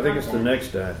talk about I think it's the that.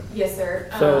 next item. Yes, sir.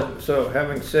 So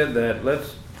having said that,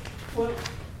 let's, What,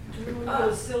 do you want to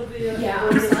go Sylvia? Yeah,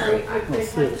 I'm sorry. They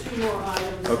had 2 more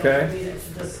items that Okay. we needed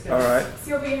to discuss. all right.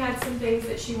 Sylvia had some things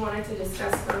that she wanted to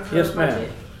discuss from her Yes, ma'am.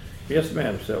 budget. Yes,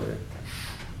 ma'am, Sylvia.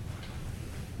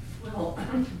 Well,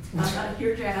 I'm not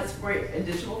here to ask for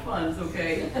additional funds,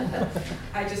 okay?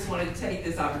 I just wanted to take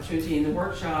this opportunity in the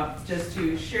workshop just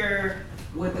to share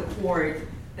with the court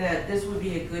that this would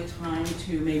be a good time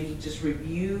to maybe just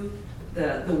review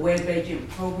the web agent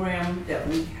program that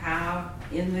we have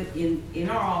in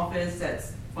our office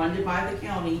that's funded by the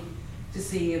county, to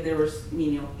see if there was,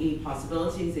 any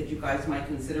possibilities that you guys might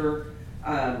consider,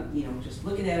 just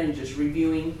looking at it and just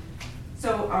reviewing.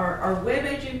 So our web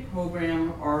agent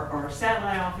program are our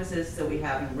satellite offices that we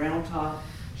have in Round Top,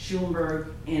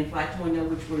 Schulenburg, and Flatonia,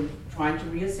 which we're trying to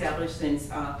reestablish since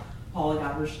Paula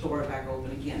got her store back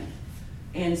open again.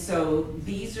 And so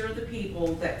these are the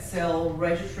people that sell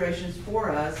registrations for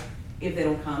us if they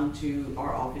don't come to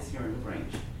our office here in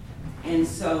LaGrange. And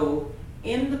so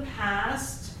in the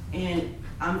past, and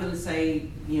I'm gonna say,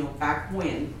 back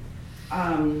when,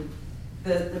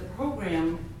 the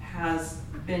program has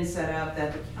been set up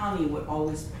that the county would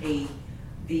always pay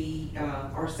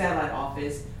our satellite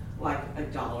office like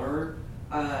 $1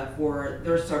 for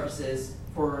their services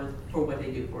for what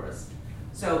they do for us.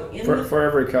 So For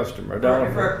every customer,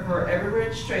 $1. for every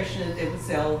registration that they would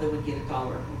sell, they would get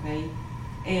 $1, okay?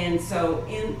 And so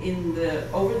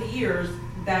over the years,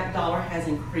 that dollar has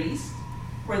increased,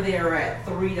 where they are at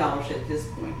 $3 at this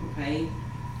point, okay?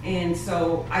 And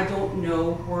so I don't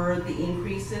know where the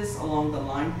increases along the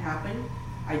line happen.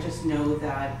 I just know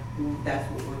that that's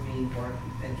what we're paying for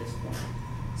at this point.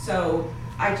 So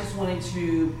I just wanted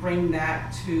to bring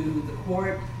that to the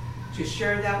court, to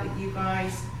share that with you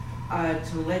guys,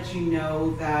 to let you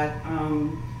know that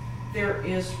there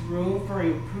is room for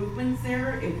improvements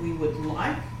there if we would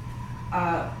like.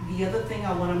 The other thing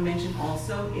I want to mention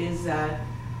also is that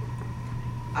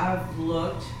I've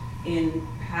looked in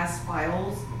past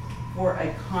files for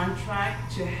a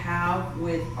contract to have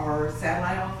with our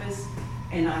satellite office,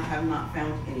 and I have not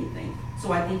found anything.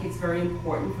 So I think it's very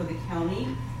important for the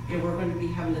county, if we're going to be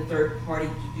having a third party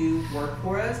to do work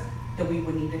for us, that we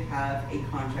would need to have a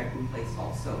contract in place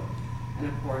also. And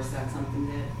of course, that's something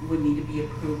that would need to be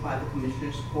approved by the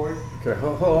Commissioner's Court. Okay,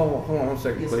 hold on 1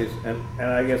 second, Yes, please. And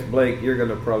I guess, Blake, you're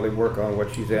gonna probably work on what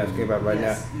she's asking about right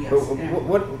Yes, now. yes, But yeah.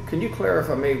 what, can you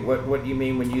clarify me what you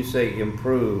mean when you say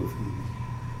improve?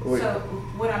 So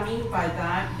what I mean by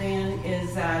that then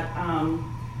is that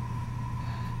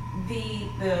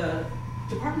the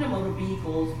Department of Motor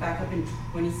Vehicles back up in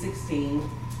 2016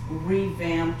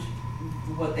 revamped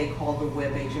what they call the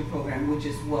web agent program, which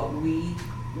is what we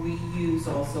use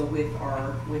also with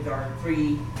our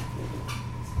 3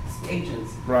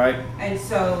 agents. Right. And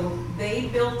so they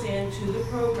built into the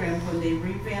program when they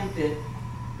revamped it,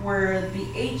 where the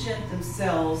agent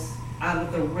themselves, out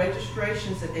of the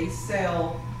registrations that they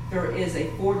sell, there is a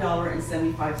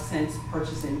 $4.75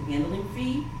 purchase and handling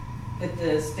fee that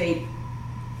the state,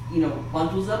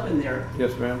 bundles up in there.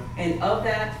 Yes, ma'am. And of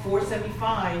that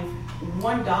 $4.75,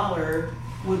 $1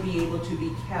 would be able to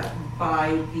be kept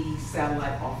by the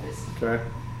satellite office. Okay.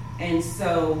 And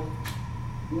so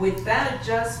with that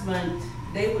adjustment,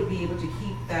 they would be able to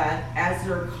keep that as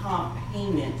their comp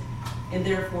payment, and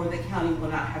therefore the county will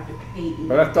not have to pay any.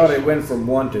 But I thought it went from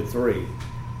 1 to 3.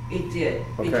 It did,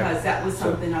 Okay. because that was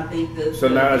something I think So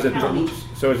now is it, county,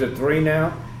 so is it 3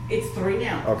 now? it's 3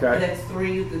 now. Okay. And that's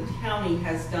 3 the county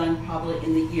has done probably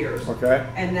in the years. Okay.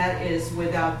 And that is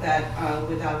without that,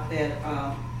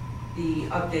 the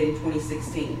update in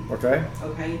 2016. Okay.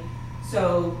 Okay,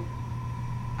 so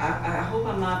I hope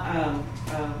I'm not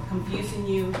confusing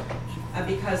you,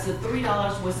 because the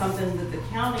 $3 was something that the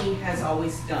county has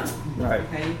always done. Right.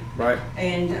 Okay? Right.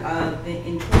 And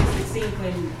in 2016,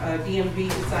 when DMV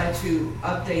decided to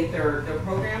update their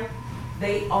program,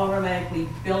 they automatically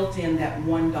built in that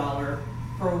 $1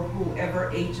 for whoever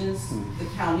agents the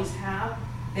counties have.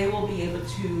 They will be able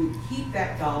to keep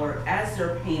that dollar as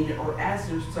their payment or as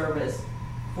their service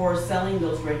for selling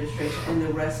those registrations, and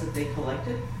the rest that they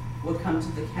collected will come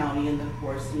to the county, and of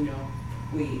course,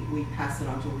 we pass it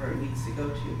on to where it needs to go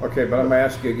to. Okay, but I'm gonna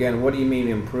ask you again, what do you mean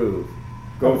improve?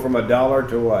 Go from $1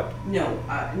 to what? No,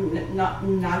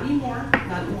 not anymore,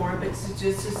 but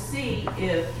just to see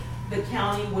if the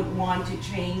county would want to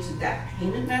change that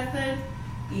payment method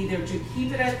either to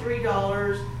keep it at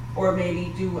 $3 or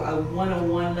maybe do a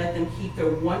 101, let them keep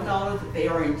their $1 that they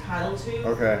are entitled to.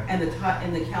 Okay. And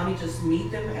the county just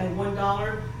meet them at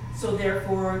 $1. So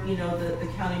therefore, you know, the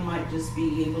county might just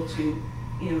be able to,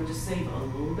 you know, just save a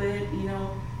little bit, you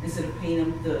know, instead of paying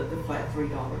them the flat $3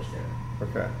 there.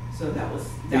 Okay. So that was.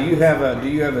 Do you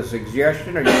have a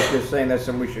suggestion, or are you just saying that's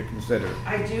something we should consider?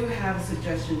 I do have a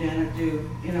suggestion, Dan. I do,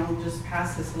 you know, just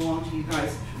pass this along to you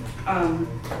guys.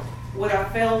 What I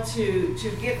failed to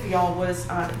get for y'all was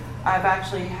I've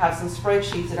actually have some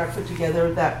spreadsheets that I put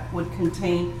together that would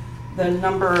contain the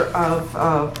number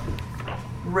of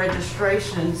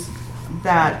registrations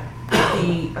that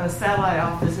the satellite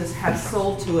offices have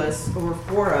sold to us or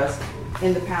for us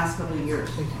in the past couple of years.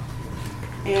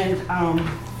 And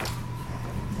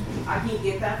I can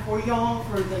get that for y'all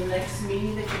for the next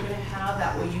meeting that you're going to have.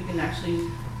 That way you can actually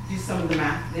do some of the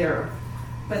math there.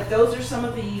 But those are some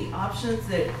of the options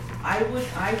that I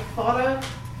thought of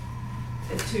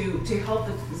to help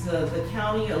the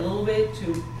county a little bit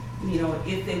to, you know,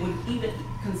 if they would even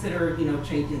consider, you know,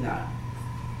 changing that.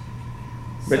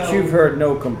 But So, you've heard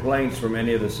no complaints from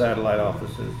any of the satellite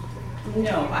offices?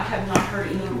 No, I have not heard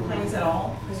any complaints at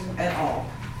all,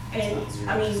 And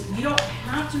I mean, you don't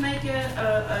have to make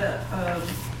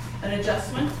an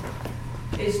adjustment.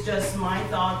 It's just my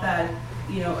thought that,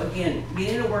 you know, again,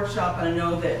 being in a workshop, and I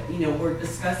know that, you know, we're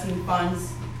discussing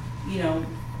funds, you know,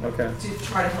 Okay. to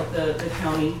try to help the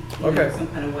county, you Okay. know, some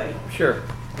kind of way. Sure.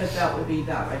 But that would be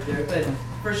that right there. But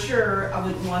for sure, I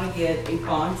would want to get a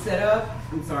bond set up.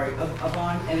 I'm sorry, a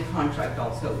bond and a contract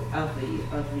also of the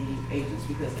agents,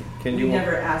 because Can we you-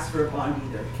 never asked for a bond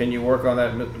either. Can you work on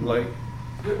that, Mr. Blake?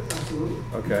 Absolutely.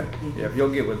 Okay. Yeah, if you'll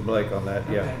get with Blake on that,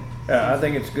 yeah. Okay. I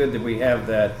think it's good that we have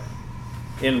that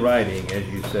in writing, as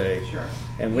you say. Sure.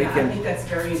 And we Yeah, I can. think that's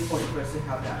very important for us to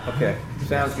have that. Okay,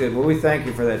 sounds good. Well, we thank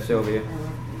you for that, Sylvia.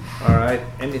 All right,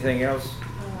 anything else?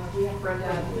 We have Brenda,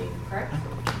 I believe, correct?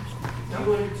 You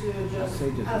wanted to just.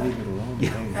 Say just leave it alone.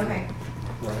 Yeah. Okay.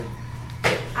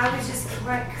 I was just,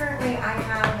 currently I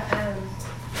have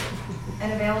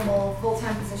an available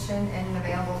full-time position and an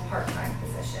available part-time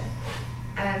position.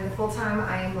 The full-time,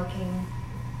 I am looking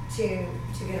to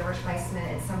get a replacement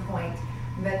at some point.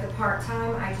 But the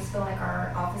part-time, I just feel like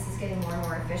our office is getting more and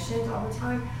more efficient all the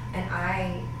time. And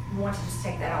I want to just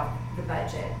take that off the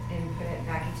budget and put it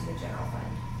back into the general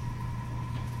fund.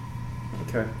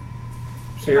 Okay.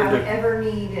 If I would ever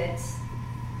need it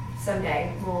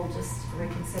someday, we'll just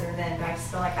reconsider then, but I just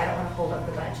feel like I don't want to hold up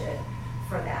the budget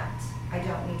for that. I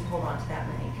don't need to hold on to that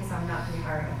money because I'm not going to be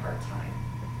hiring a part-time.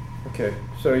 Okay,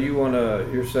 so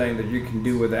you're saying that you can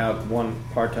do without one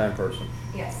part-time person?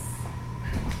 Yes.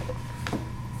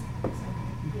 I'm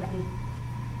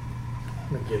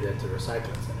gonna give that to the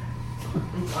recycling center.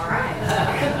 All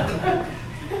right.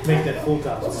 Make that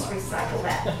full-time We'll just spot. recycle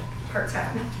that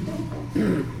part-time.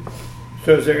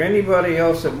 So is there anybody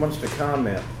else that wants to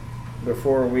comment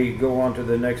before we go on to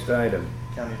the next item?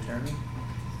 County attorney?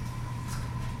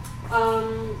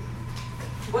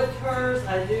 With hers,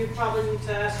 I do probably need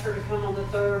to ask her to come on the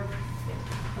 3rd,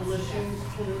 unless you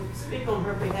can speak on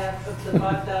her behalf of the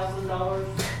 $5,000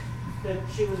 that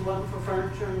she was wanting for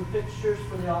furniture and fixtures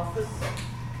for the office.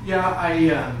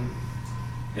 Yeah,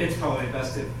 it's probably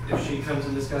best if she comes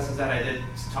and discusses that. I did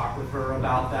talk with her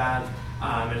about that.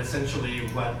 And essentially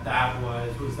what that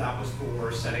was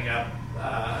for setting up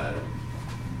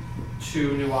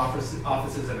 2 new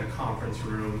offices and a conference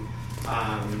room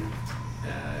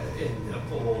in the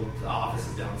old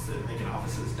offices downstairs, making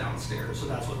offices downstairs. So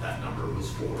that's what that number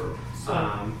was for.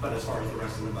 But as far as the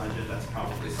rest of the budget, that's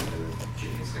probably something that she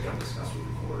needs to come discuss with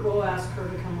the court. We'll ask her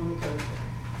to come on the 3rd.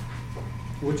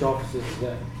 Which offices is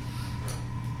that?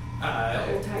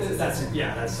 That's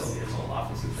Sylvia's old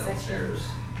offices downstairs.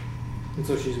 And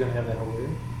so she's gonna have that over there?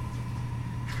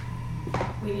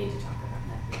 We need to talk about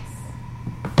that,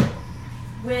 yes.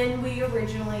 When we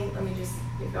originally, let me just,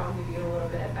 if I'll give you a little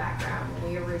bit of background,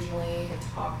 when we originally had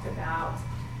talked about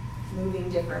moving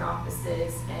different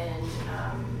offices and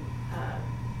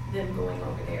them going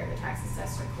over there, the tax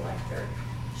assessor collector,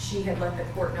 she had let the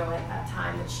court know at that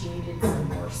time that she needed some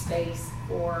more space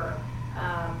for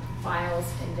files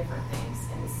and different things,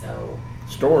 and so.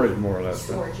 Storage, more or less.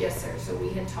 Storage, yes, sir. So we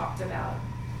had talked about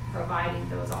providing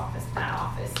that office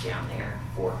down there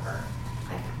for her.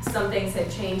 Some things have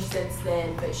changed since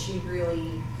then, but she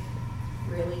really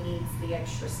needs the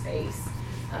extra space.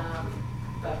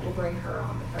 But we'll bring her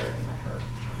on the 3rd and let her.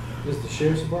 Does the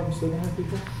sheriff's department still have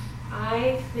people?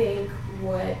 I think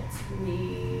what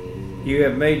we. You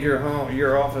have made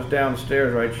your office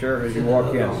downstairs, right, Sheriff, as you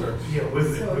walk in? Yeah, we've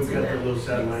So it's got in the that- little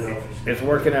satellite office. It's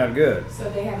working out good. So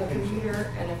they have a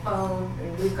computer and a phone,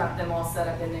 and we've got them all set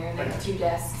up in there, and they have 2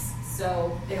 desks,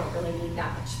 so they don't really need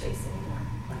that much space anymore.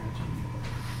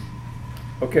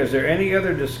 Okay, is there any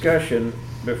other discussion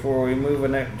before we move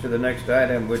to the next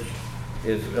item, which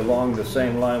is along the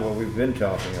same line what we've been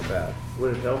talking about?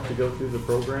 Would it help to go through the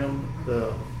program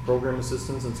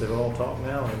assistance, since they've all talked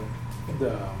now, and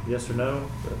yes or no?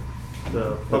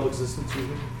 The public assistance, excuse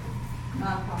me?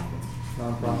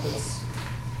 Nonprofits.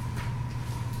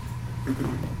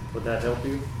 Would that help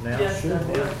you now? Yes, that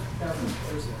would. Yeah. That would.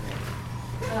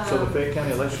 So the Fayette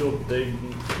County Electoral, they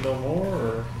know more,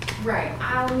 or? Right,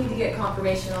 I'll need to get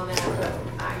confirmation on that, but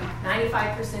I'm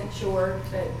 95% sure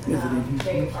that they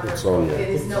are, It's on it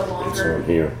is no longer. It's on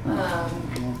here.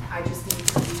 I just need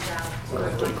to reach out to my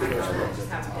contact on that, just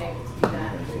haven't been able to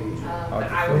do that.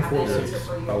 But I will have that answer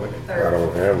for you the I 3rd.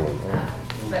 don't have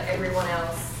one. But everyone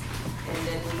else, and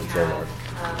then we have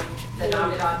the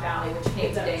Navidad Valley, which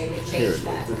came today, they changed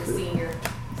that to the senior.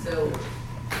 So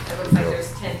it looks like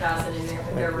there's 10,000 in there,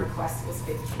 but their request was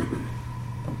 15.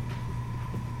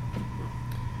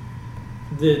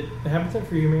 Did Habitat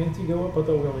for Humanity go up? I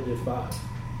thought we only did 5.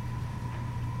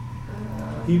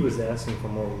 He was asking for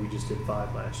more, we just did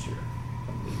 5 last year.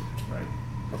 Right.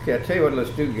 Okay, I tell you what let's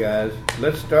do, guys.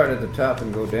 Let's start at the top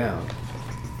and go down.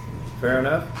 Fair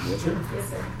enough? Yes, sir.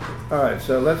 All right,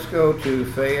 so let's go to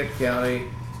Fayette County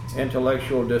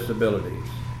Intellectual Disabilities.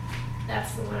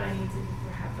 That's the one I need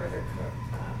to have further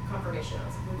confirmation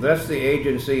on. That's the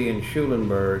agency in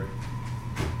Schulenburg.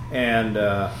 And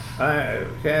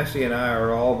Cassie and I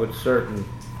are all but certain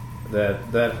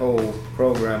that that whole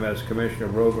program, as Commissioner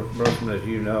Grossman, as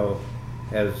you know,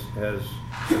 has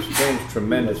changed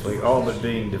tremendously, all but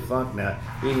being defunct now.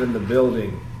 Even the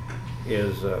building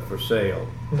is for sale.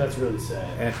 And that's really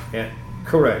sad. And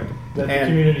correct. That the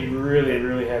community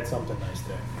really had something nice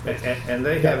there. And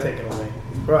they got have taken away.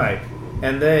 Right.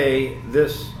 And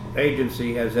this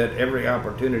agency has had every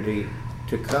opportunity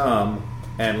to come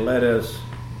and let us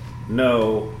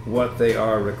know what they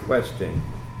are requesting.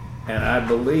 And I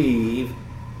believe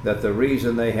that the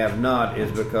reason they have not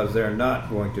is because they're not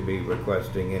going to be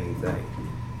requesting anything.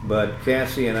 But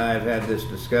Cassie and I have had this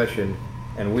discussion,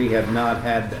 and we have not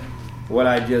had what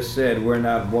I just said. We're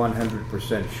not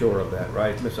 100% sure of that,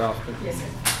 right, Miss Austin? Yes,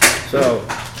 sir.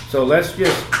 So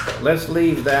let's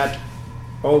leave that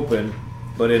open,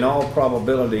 but in all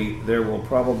probability, there will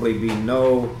probably be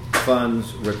no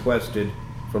funds requested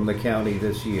from the county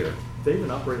this year. They even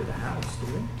operated a house,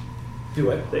 didn't they? Do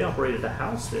what? They operated a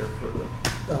house there for the.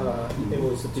 It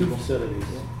was 2 facilities.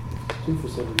 2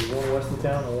 facilities, one west of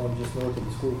town and one just north of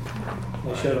the school.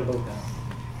 They shut them both down.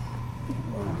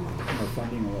 I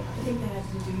think that has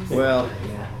to do with. Well,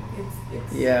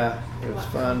 yeah, it's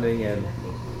funding and,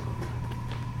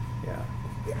 yeah.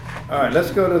 All right,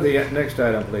 let's go to the next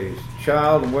item, please.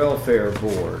 Child Welfare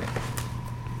Board.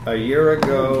 A year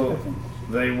ago,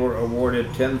 they were awarded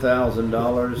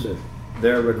 $10,000.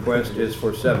 Their request is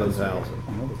for $7,000.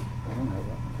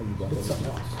 It's something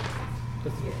else. I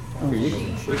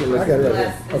got it right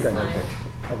here. Okay.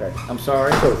 Okay. I'm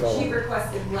sorry? She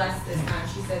requested less this time.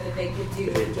 She said that they could do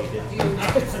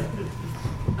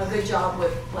a good job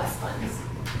with less funds.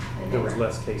 And they There was were-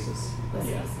 less cases. Less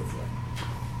Yeah. cases,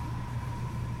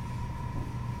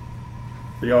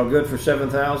 yeah. Are y'all good for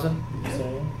 $7,000?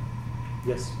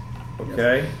 Yes.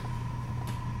 Okay.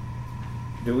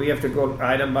 Do we have to go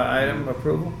item by item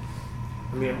approval?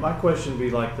 I mean, my question would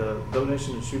be like the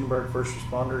donation to Schulenburg first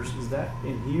responders, is that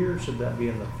in here or should that be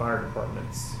in the fire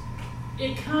departments?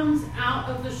 It comes out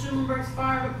of the Schulenburg's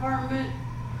fire department,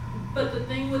 but the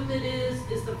thing with it is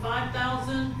the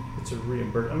 5,000. It's a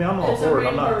reimbursement. I mean, I'm all It's a for it.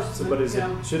 I'm not, reimbursement, but is it,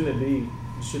 yeah. should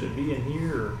it be in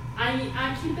here or?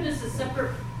 I keep it as a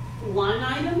separate line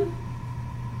item,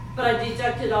 but I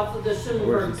deduct it off of the Where's he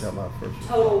Schulenburg's talking about first?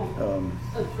 total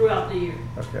throughout the year.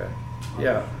 Okay.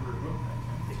 Yeah.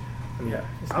 Yeah.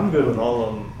 I'm good with all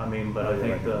of them. I mean, but I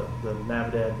think the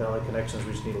Navidad Valley connections,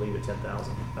 we just need to leave at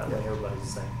 10,000. That way everybody's the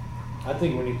same. I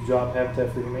think we need to drop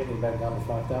Habitat for Humanity back down to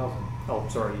 5,000. Oh,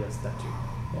 sorry, yes, that too.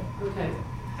 Yeah. Okay.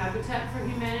 Habitat for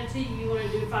Humanity, you want to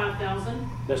do 5,000?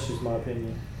 That's just my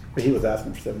opinion. But he was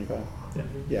asking for 75. Yeah.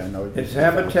 Yeah, no. Is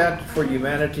Habitat for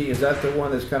Humanity, is that the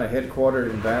one that's kind of headquartered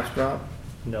in Bastrop?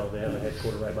 No, they have a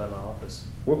headquarter right by my office.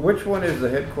 Which one is the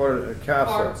headquarter?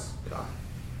 CASA? Arts.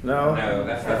 No? No,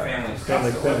 that's the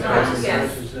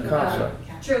Yes. CASA.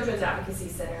 Children's Advocacy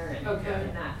Center and, Okay.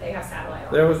 and that, they have satellite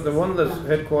offices. There was the one that's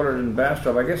headquartered in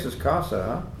Bastrop, I guess it's CASA,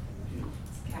 huh?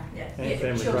 Yeah, And yeah,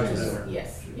 Family children's, Crisis Center.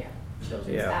 yes, yeah.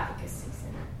 Children's Yeah. Advocacy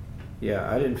Center. Yeah,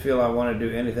 I didn't feel I wanted to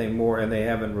do anything more, and they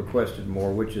haven't requested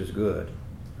more, which is good.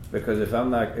 Because if I'm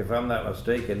not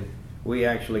mistaken, we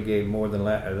actually gave more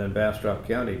than Bastrop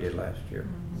County did last year.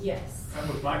 Yes. That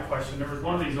was my question. There was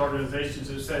one of these organizations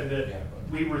who said that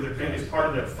we were the biggest part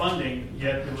of their funding,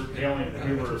 yet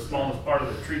we were the smallest part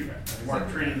of their treatment. We weren't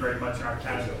treating very much in our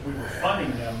county, but we were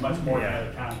funding them much more than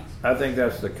other counties. I think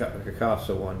that's the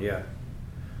CASA one, yeah.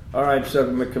 All right, so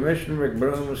Commissioner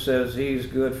McBroom says he's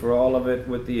good for all of it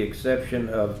with the exception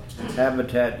of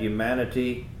Habitat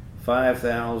Humanity,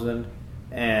 5,000,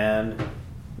 and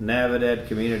Navidad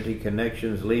Community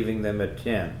Connections, leaving them at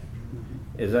 10.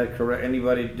 Is that correct?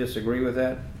 Anybody disagree with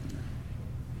that?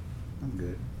 I'm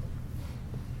good.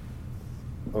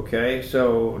 Okay,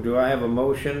 so do I have a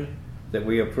motion that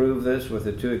we approve this with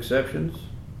the 2 exceptions?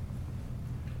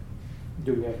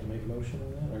 Do we have to make a motion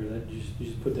on that, or that you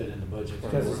just put that in the budget?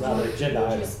 Because it's not an agenda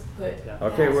item. Just put. Yeah.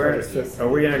 Okay, are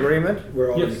we in agreement?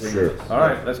 We're all in Yes. agreement. All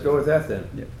right, let's go with that then.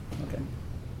 Yep, okay.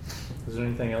 Is there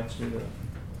anything else you need to?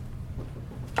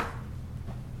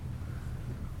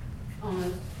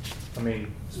 I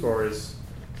mean, as far as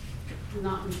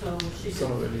Not until she.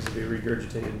 some of it needs to be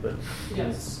regurgitated, but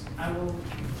Yes, I will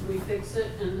refix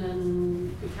it, and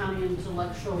then the county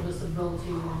intellectual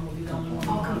disability one will be done in one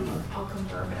month. I'll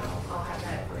confirm it. I'll have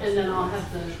that. And then I'll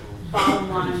have the bottom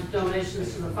line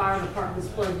donations to the fire departments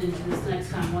plugged into this next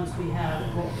time, once we have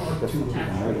what our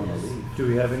tax rate is. do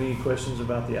we have any questions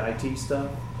about the IT stuff?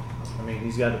 I mean,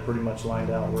 he's got it pretty much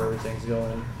lined out where everything's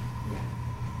going.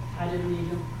 I didn't need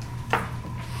them.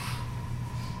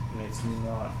 I mean, it's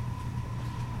not,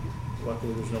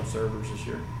 luckily there's no servers this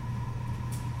year.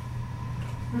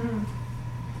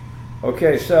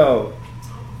 Okay, so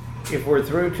if we're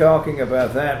through talking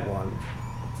about that one,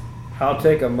 I'll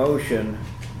take a motion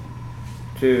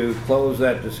to close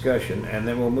that discussion, and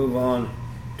then we'll move on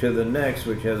to the next,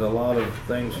 which has a lot of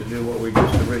things to do what we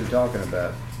just have been talking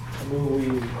about. I move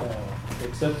we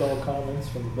accept all comments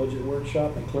from the budget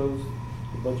workshop and close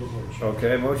the budget workshop.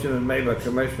 Okay, motion is made by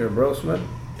Commissioner Brosman,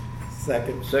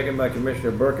 second by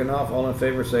Commissioner Birkenhoff. All in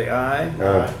favor say aye.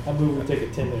 I move we take a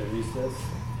 10-minute recess.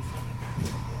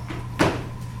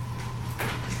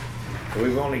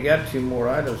 We've only got 2 more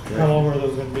items. How long are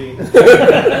those going to be?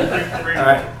 All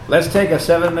right, let's take a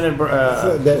 7-minute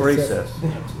recess.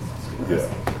 Yeah.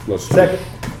 Let's Second.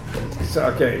 So,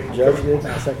 okay. Judge did,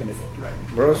 I seconded it.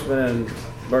 Brosman and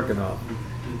Birkenhoff.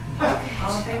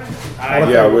 All in favor?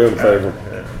 Yeah, we're in favor.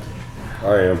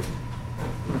 I am.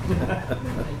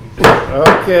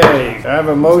 Okay, I have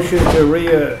a motion to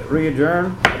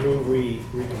re-adjourn. I move we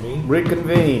reconvene.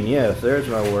 Reconvene, yes, there's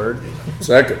my word.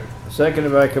 Second.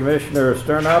 Seconded by Commissioner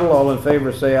Sternadel. All in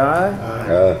favor say aye.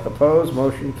 Aye. Opposed,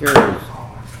 motion carries.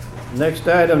 Next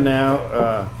item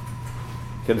now,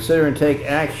 consider and take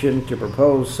action to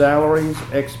propose salaries,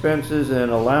 expenses,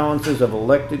 and allowances of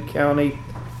elected county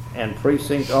and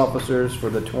precinct officers for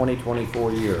the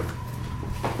 2024 year.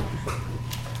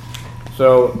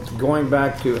 So going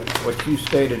back to what you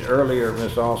stated earlier,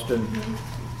 Ms. Austin,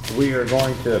 we are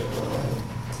going to,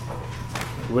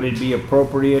 would it be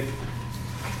appropriate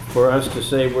for us to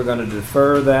say we're going to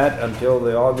defer that until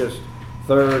the August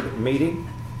 3rd meeting?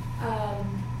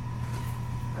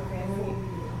 Okay.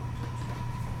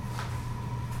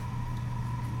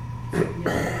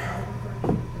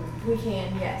 We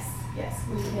can, yes,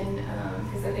 we can,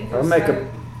 because I think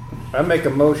I make a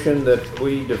motion that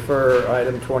we defer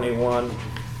item 21,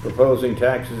 proposing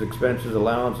taxes, expenses,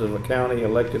 allowances of county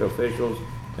elected officials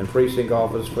and precinct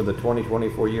office for the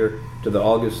 2024 year to the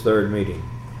August 3rd meeting.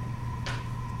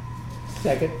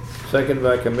 Second. Second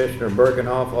by Commissioner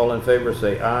Birkenhoff. All in favor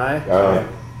say aye. Aye.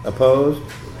 Opposed?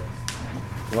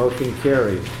 Motion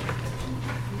carries.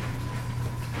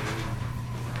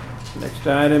 Next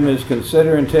item is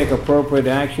consider and take appropriate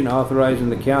action authorizing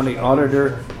the county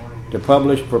auditor to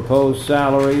publish proposed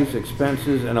salaries,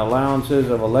 expenses, and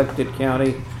allowances of elected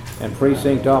county and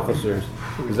precinct officers.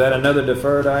 Is that another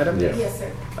deferred item? Yes. Yes,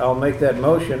 sir. I'll make that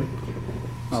motion.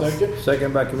 Second.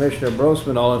 Second by Commissioner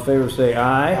Brosman. All in favor say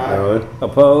aye. Aye.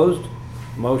 Opposed?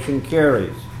 Motion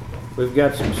carries. We've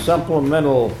got some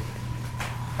supplemental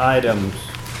items.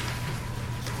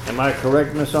 Am I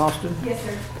correct, Miss Austin? Yes,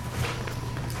 sir.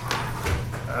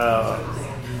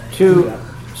 2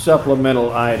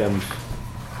 supplemental items.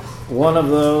 One of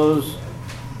those,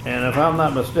 and if I'm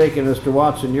not mistaken, Mr.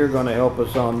 Watson, you're going to help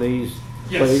us on these,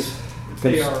 Yes, please.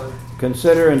 they are.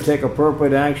 Consider and take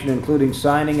appropriate action, including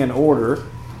signing an order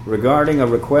regarding a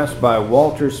request by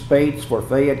Walter Spates for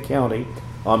Fayette County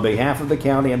on behalf of the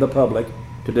county and the public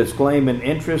to disclaim an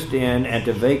interest in and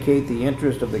to vacate the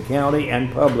interest of the county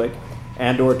and public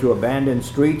and or to abandon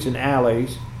streets and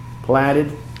alleys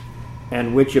platted,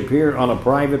 and which appear on a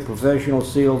private professional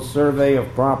sealed survey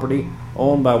of property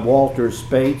owned by Walter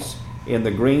Spates in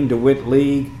the Green DeWitt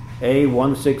League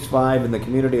A165 in the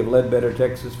community of Ledbetter,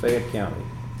 Texas, Fayette County.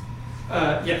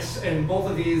 Yes, and both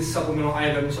of these supplemental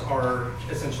items are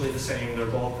essentially the same. They're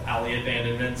both alley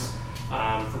abandonments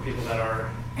for people that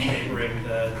are neighboring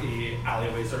the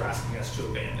alleyways they're asking us to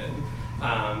abandon.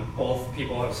 Both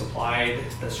people have supplied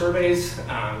the surveys,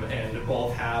 and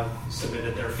both have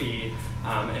submitted their fee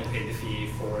and paid the fee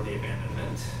for the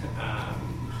abandonment.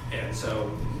 And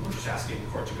so we're just asking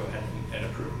the court to go ahead and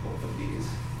approve both of these.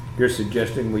 You're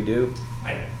suggesting we do?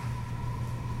 I am.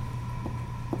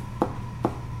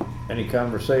 Any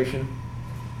conversation?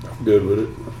 Good with it.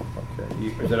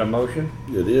 Okay. Is that a motion?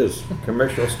 It is.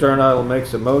 Commissioner Sternadel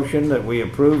makes a motion that we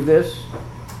approve this.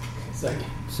 Second.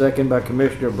 Second by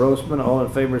Commissioner Brosman. All in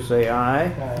favor say aye.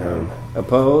 Aye.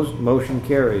 Opposed? Motion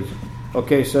carries.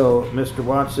 Okay, so Mr.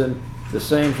 Watson, the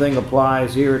same thing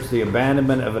applies here. It's the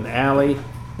abandonment of an alley.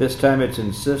 This time it's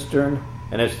in Cistern,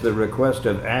 and it's the request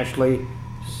of Ashley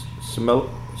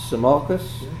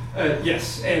Simulkas.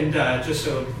 Yes, and just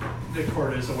so the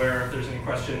court is aware, if there's any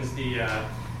questions, the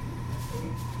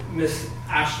Miss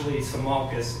Ashley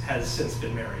Simulkas has since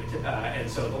been married, and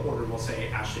so the order will say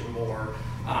Ashley Moore,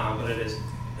 but it is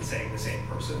saying the same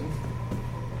person.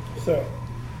 So,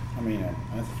 I mean,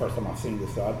 that's the first time I've seen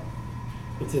this. So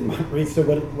it's in my read. So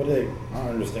what do they? I don't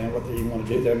understand what they even want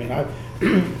to do there. I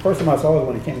mean, first time I saw it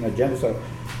when it came in the agenda. So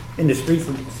in the streets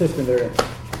system there,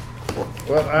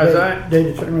 well, they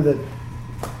determined that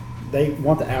they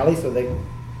want the alley, so they.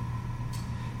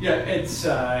 Yeah, it's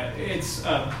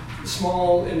a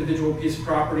small individual piece of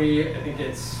property. I think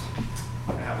it's.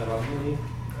 I have it on the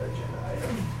agenda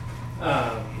item.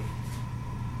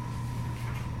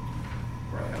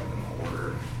 Where I have it in the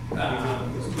order.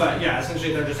 But yeah,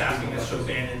 essentially they're just asking us to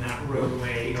abandon that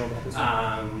roadway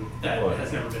that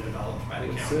has never been developed by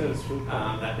the county.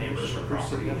 That neighbors for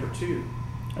property. Number 2.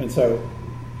 And so,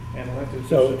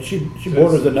 So she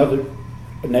borders a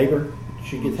neighbor.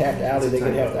 She gets half the alley. They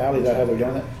get half the alley. Is that how they're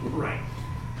doing it? Right.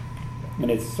 And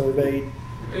it's surveyed.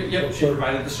 Yep, she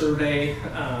provided the survey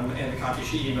and the copy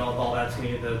she emailed all that to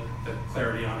me. The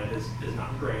clarity on it is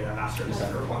not great. I've asked her to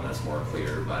send her one that's more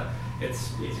clear, but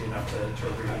it's easy enough to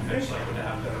read and finish, like to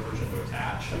have a better version to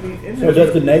attach. So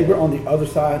does the neighbor on the other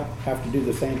side have to do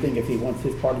the same thing if he wants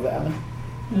his part of the alley?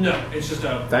 No, it's just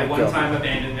a one-time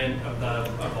abandonment of the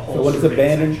whole. So when it's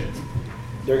abandoned,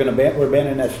 we're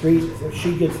abandoning that street. So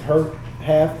she gets her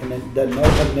half, and then the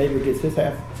other neighbor gets his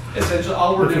half. Essentially,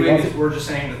 all we're doing is we're just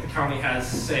saying that the county has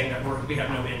saying that we have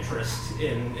no interest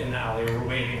in the alley, or we're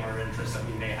waiving our interest that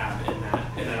we may have in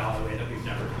that alleyway that we've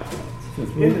never developed.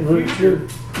 Since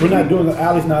we're not doing the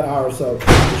alley's not ours, so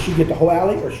does she get the whole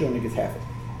alley, or she only gets half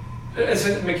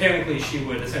it? Mechanically, she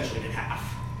would essentially get half.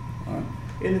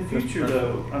 In the future,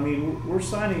 though, I mean, we're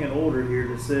signing an order here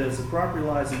that says the property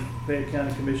lies in Fayette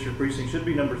County Commissioner Precinct should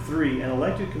be number 3, and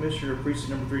elected Commissioner of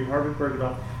Precinct number 3, Harvey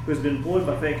Pergodoff, who has been employed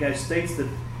by Fayette County, states that,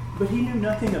 but he knew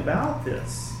nothing about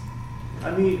this.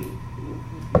 I mean,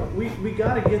 we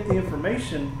got to get the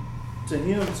information to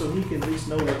him so he can at least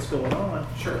know what's going on.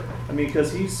 Sure. I mean,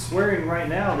 because he's swearing right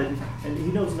now that, and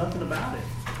he knows nothing about it.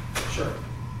 Sure.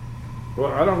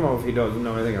 Well, I don't know if he doesn't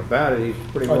know anything about it.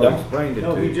 He's pretty well explained it to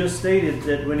No, he you. just stated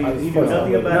that when he knew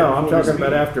nothing about it. No, I'm talking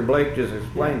about after Blake just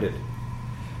explained it.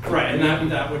 Right,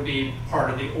 and that would be part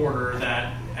of the order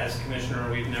that, as commissioner,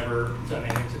 we've never done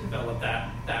anything to develop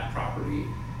that property.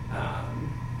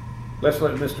 Let's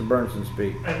let Mr. Burnson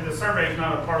speak. And the survey is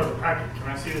not a part of the packet. Can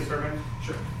I see the survey?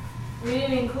 Sure. We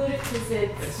didn't include it because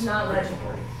it's not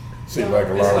legible. Seems like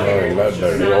a lot of money left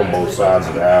there. They're on both sides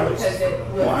of the alleys.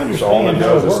 Well, I understand So all it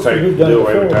does is do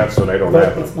away with that so they don't but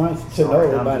have it's to. nice to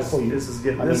know about it before you. This is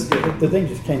getting. I mean, the thing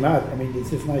just came out. I mean, it's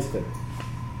just nice to,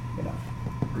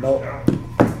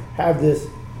 have this.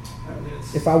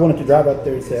 If I wanted to drive up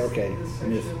there and say, okay,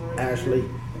 Miss Ashley,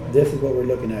 this is what we're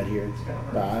looking at here.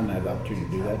 But I don't have the opportunity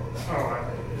to do that.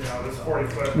 This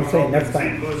 40-foot. I'm saying next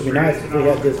time, it'd be nice if we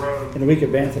had this in a week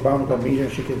advance. If I want to go meet her,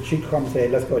 she could come and say,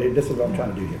 let's go here. This is what I'm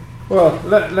trying to do here. Well,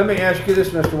 let me ask you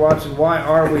this, Mr. Watson. Why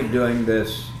are we doing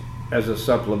this as a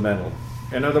supplemental?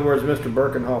 In other words, Mr.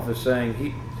 Birkenhoff is saying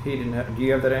he didn't have, do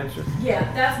you have that answer?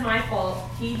 Yeah, that's my fault.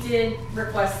 He did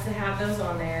request to have those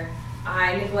on there.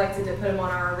 I neglected to put them on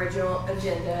our original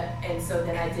agenda, and so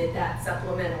then I did that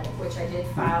supplemental, which I did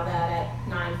file that at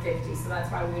 9:50. So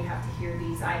that's why we would have to hear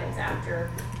these items after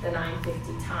the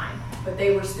 9:50 time. But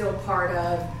they were still part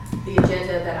of the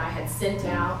agenda that I had sent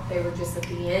out. They were just at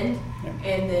the end,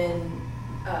 and then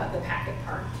the packet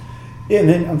part. Yeah, and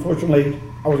then unfortunately,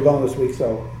 I was gone this week,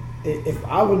 so if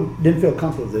I didn't feel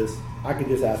comfortable with this, I could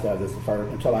just ask to have this deferred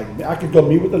until I could go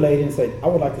meet with the lady and say, I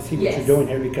would like to see what Yes. you're doing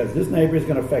here because this neighbor is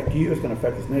going to affect you, it's going to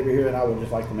affect this neighbor here, and I would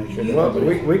just like to make sure. Well, that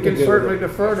we can good certainly with it.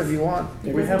 defer it if you want.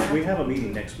 We have a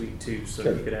meeting next week too, so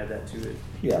Sure. you could add that to it.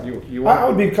 Yeah, You I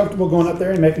want, would be comfortable going up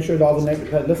there and making sure that all the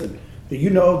neighbors had, listen, do you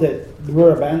know that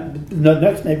we're abandoned, the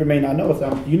next neighbor may not know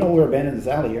us, you know we're abandoning this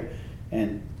alley here,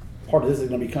 and part of this is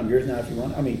going to become yours now if you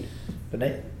want, I mean,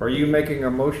 are you making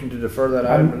a motion to defer that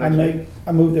item? to next week?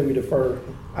 I move that we defer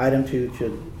item 2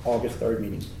 to August 3rd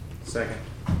meeting. Second.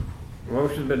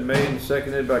 Motion's been made and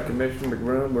seconded by Commissioner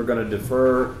McBroom. We're going to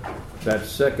defer that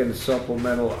second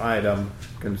supplemental item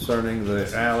concerning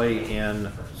the alley in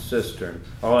Cistern.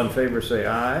 All in favor say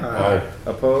aye. Aye.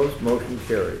 Opposed? Motion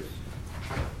carries.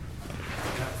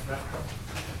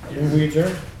 We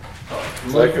adjourn?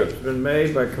 Motion's been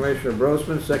made by Commissioner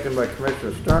Brosman, seconded by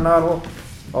Commissioner Sternadel.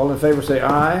 All in favor say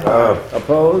aye. Aye.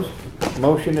 Opposed?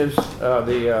 Motion is,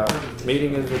 the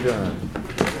meeting is adjourned.